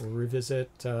 games. We'll revisit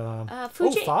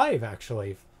 5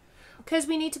 actually. Because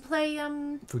we need to play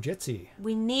Fujitsu.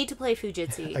 We need to play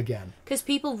Fujitsu again. Because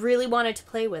people really wanted to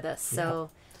play with us, so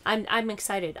I'm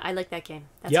excited. I like that game.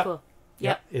 That's cool.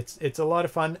 Yep. It's a lot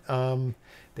of fun.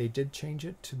 They did change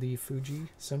it to the Fuji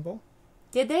symbol.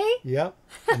 Did they? Yep.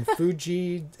 And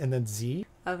Fuji and then Z.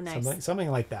 Oh, nice.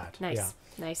 Something like that. Nice. Yeah.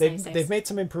 Nice. They've made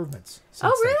some improvements.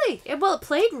 Oh, really? Well, it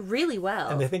played really well.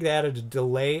 And I think they added a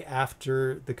delay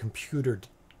after the computer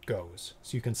goes,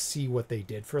 so you can see what they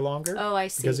did for longer. Oh, I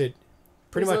see. Because it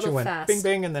pretty much went fast. bing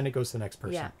bing, and then it goes to the next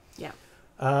person. Yeah.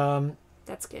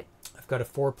 That's good. I've got a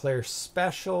 4-player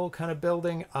special kind of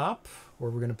building up where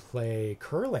we're going to play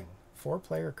curling,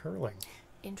 4-player curling.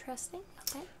 Interesting.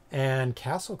 Okay. And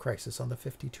Castle Crisis on the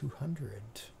 5200.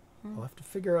 I'll have to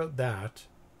figure out that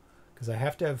because I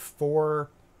have to have 4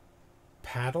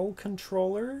 paddle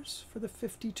controllers for the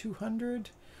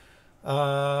 5200.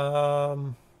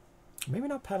 Maybe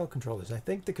not paddle controllers. I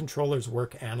think the controllers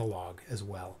work analog as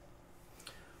well.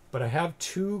 But I have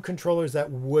 2 controllers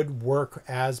that would work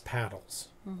as paddles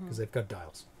because they've got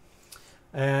dials.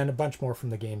 And a bunch more from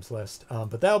the games list.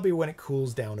 But that'll be when it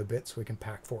cools down a bit so we can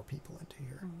pack 4 people into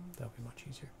here. That'll be much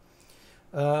easier.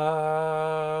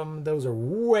 Those are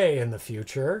way in the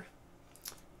future.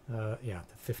 The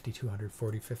 5200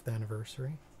 45th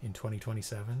anniversary in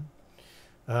 2027.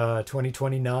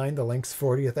 2029, the Lynx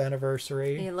 40th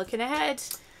anniversary. You're looking ahead.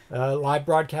 Live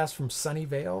broadcast from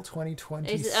Sunnyvale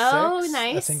 2026. Oh,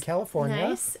 nice. That's in California.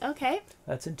 Nice. Okay.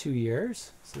 That's in 2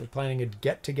 years. So they're planning a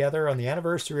get together on the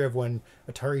anniversary of when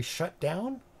Atari shut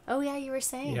down. Oh, yeah, you were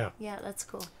saying. Yeah. Yeah, that's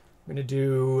cool. We're going to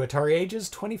do Atari Age's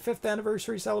 25th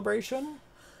anniversary celebration,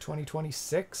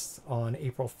 2026 on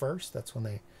April 1st. That's when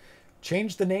they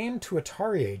changed the name to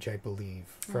Atari Age, I believe,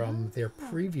 from their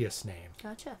previous name.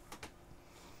 Gotcha.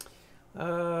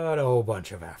 A whole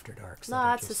bunch of After Darks.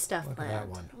 Lots of stuff Look planned. at that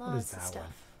one. What is Lots of that one?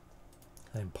 stuff.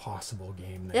 An impossible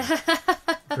game there.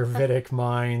 Gravitic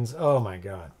Mines. Oh my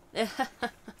god.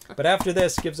 But after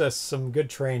this gives us some good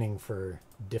training for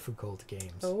difficult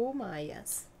games. Oh my,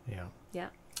 yes. Yeah. Yeah.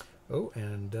 Oh,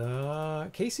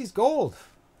 and Casey's Gold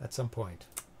at some point.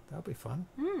 That'll be fun.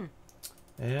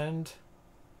 And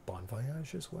Bon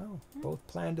Voyage as well. Both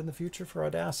planned in the future for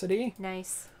Audacity.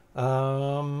 Nice.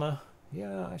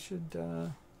 Yeah, I should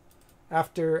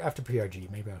after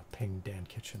PRG maybe I'll ping Dan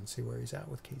Kitchen, see where he's at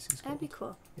with Casey's Gold. That'd be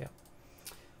cool. Yeah.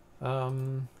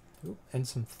 And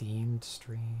some themed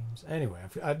streams. Anyway,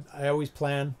 I always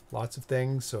plan lots of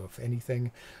things, so if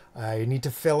anything I need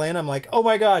to fill in, I'm like, oh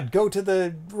my god, go to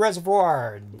the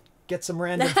reservoir and get some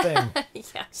random thing.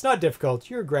 Yeah. It's not difficult.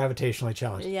 You're gravitationally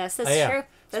challenged. Yes, that's true.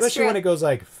 That's Especially true. when it goes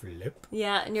like flip.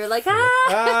 Yeah, and you're like, flip.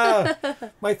 ah!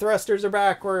 My thrusters are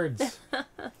backwards.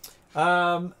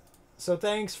 So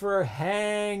thanks for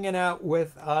hanging out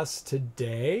with us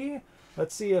today.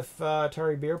 Let's see if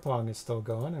Atari Beer Pong is still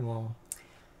going, and we'll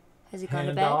Has he gone to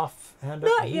hand bed? off.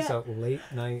 Not He's yet. a late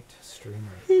night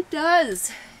streamer. He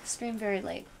does. Stream very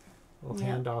late. We'll Yeah.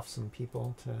 hand off some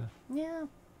people to, Yeah.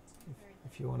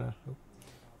 if you want to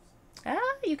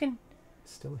You can.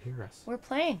 still hear us. We're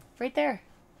playing right there.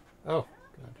 Oh,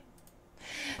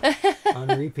 good. On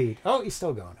repeat. Oh, he's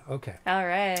still going. Okay. All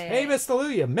right. Hey, Mr. Lou,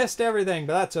 you missed everything,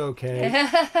 but that's okay.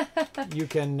 You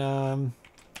can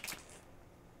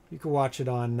watch it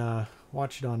on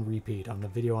repeat on the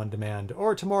video on demand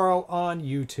or tomorrow on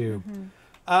YouTube.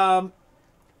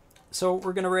 So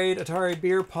we're gonna raid Atari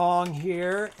Beer Pong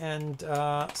here and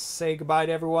say goodbye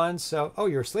to everyone. So, oh,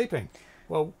 you're sleeping.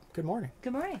 Well, good morning.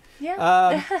 Good morning.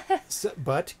 Yeah.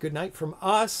 But good night from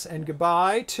us and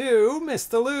goodbye to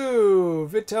Mr. Lou,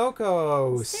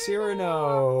 Vitoko,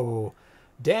 Cyrano,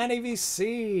 Danny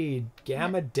VC,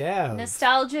 Gamma Dev.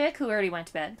 Nostalgic, who already went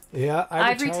to bed. Yeah,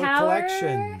 Ivory Tower Tower.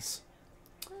 Collections.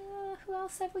 Who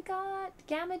else have we got?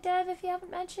 Gamma Dev, if you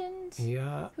haven't mentioned.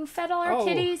 Yeah. Who fed all our Oh.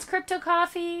 kitties? Crypto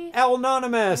Coffee. Al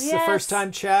Anonymous, the Yes. first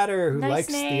time chatter who Nice likes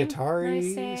name. the Atari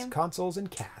Nice name. consoles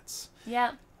and cats.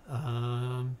 Yeah.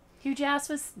 Hugh Jass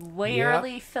was way Yeah.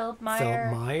 early. Philip Meyer.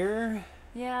 Philip Meyer,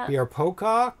 Yeah. B.R.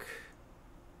 Pocock,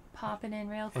 Popping in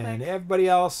real quick. and everybody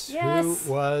else Yes.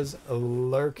 who was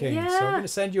lurking. So I'm Yeah. going to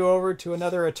send you over to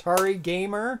another Atari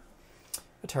gamer,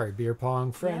 Atari Beer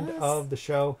Pong, friend Yes. of the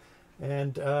show.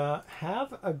 And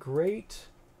have a great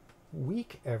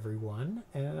week, everyone.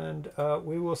 And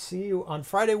we will see you on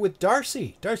Friday with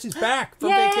Darcy. Darcy's back from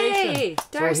vacation.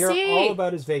 Darcy! So we'll hear all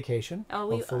about his vacation,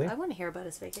 hopefully. I want to hear about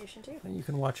his vacation, too. And you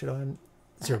can watch it on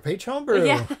ZeroPage Homebrew.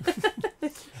 Yeah.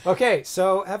 Okay,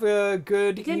 so have a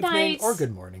good evening night. or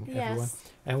good morning, everyone. Yes.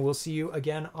 And we'll see you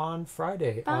again on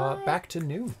Friday, Bye. back to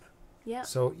noon. Yeah.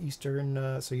 So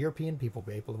Eastern, so European people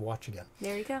will be able to watch again.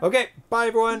 There you go. Okay, bye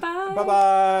everyone. Bye.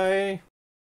 Bye-bye.